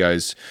working with you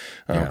guys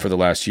for the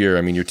last year.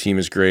 I mean, your team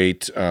is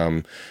great.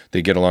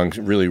 They get along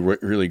really,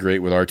 really great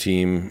with our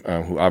team,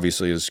 who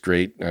obviously is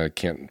great.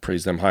 Can't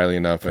praise them highly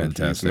enough.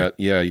 Fantastic.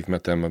 You've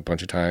met them a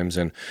bunch of times,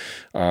 and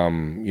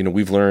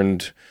we've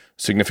learned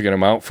significant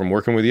amount from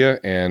working with you,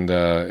 and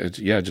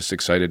just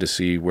excited to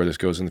see where this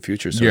goes in the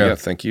future. So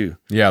thank you.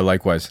 Yeah,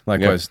 likewise.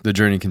 The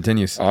journey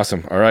continues.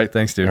 Awesome. All right.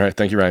 Thanks, dude. All right.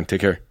 Thank you, Ryan.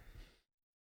 Take care.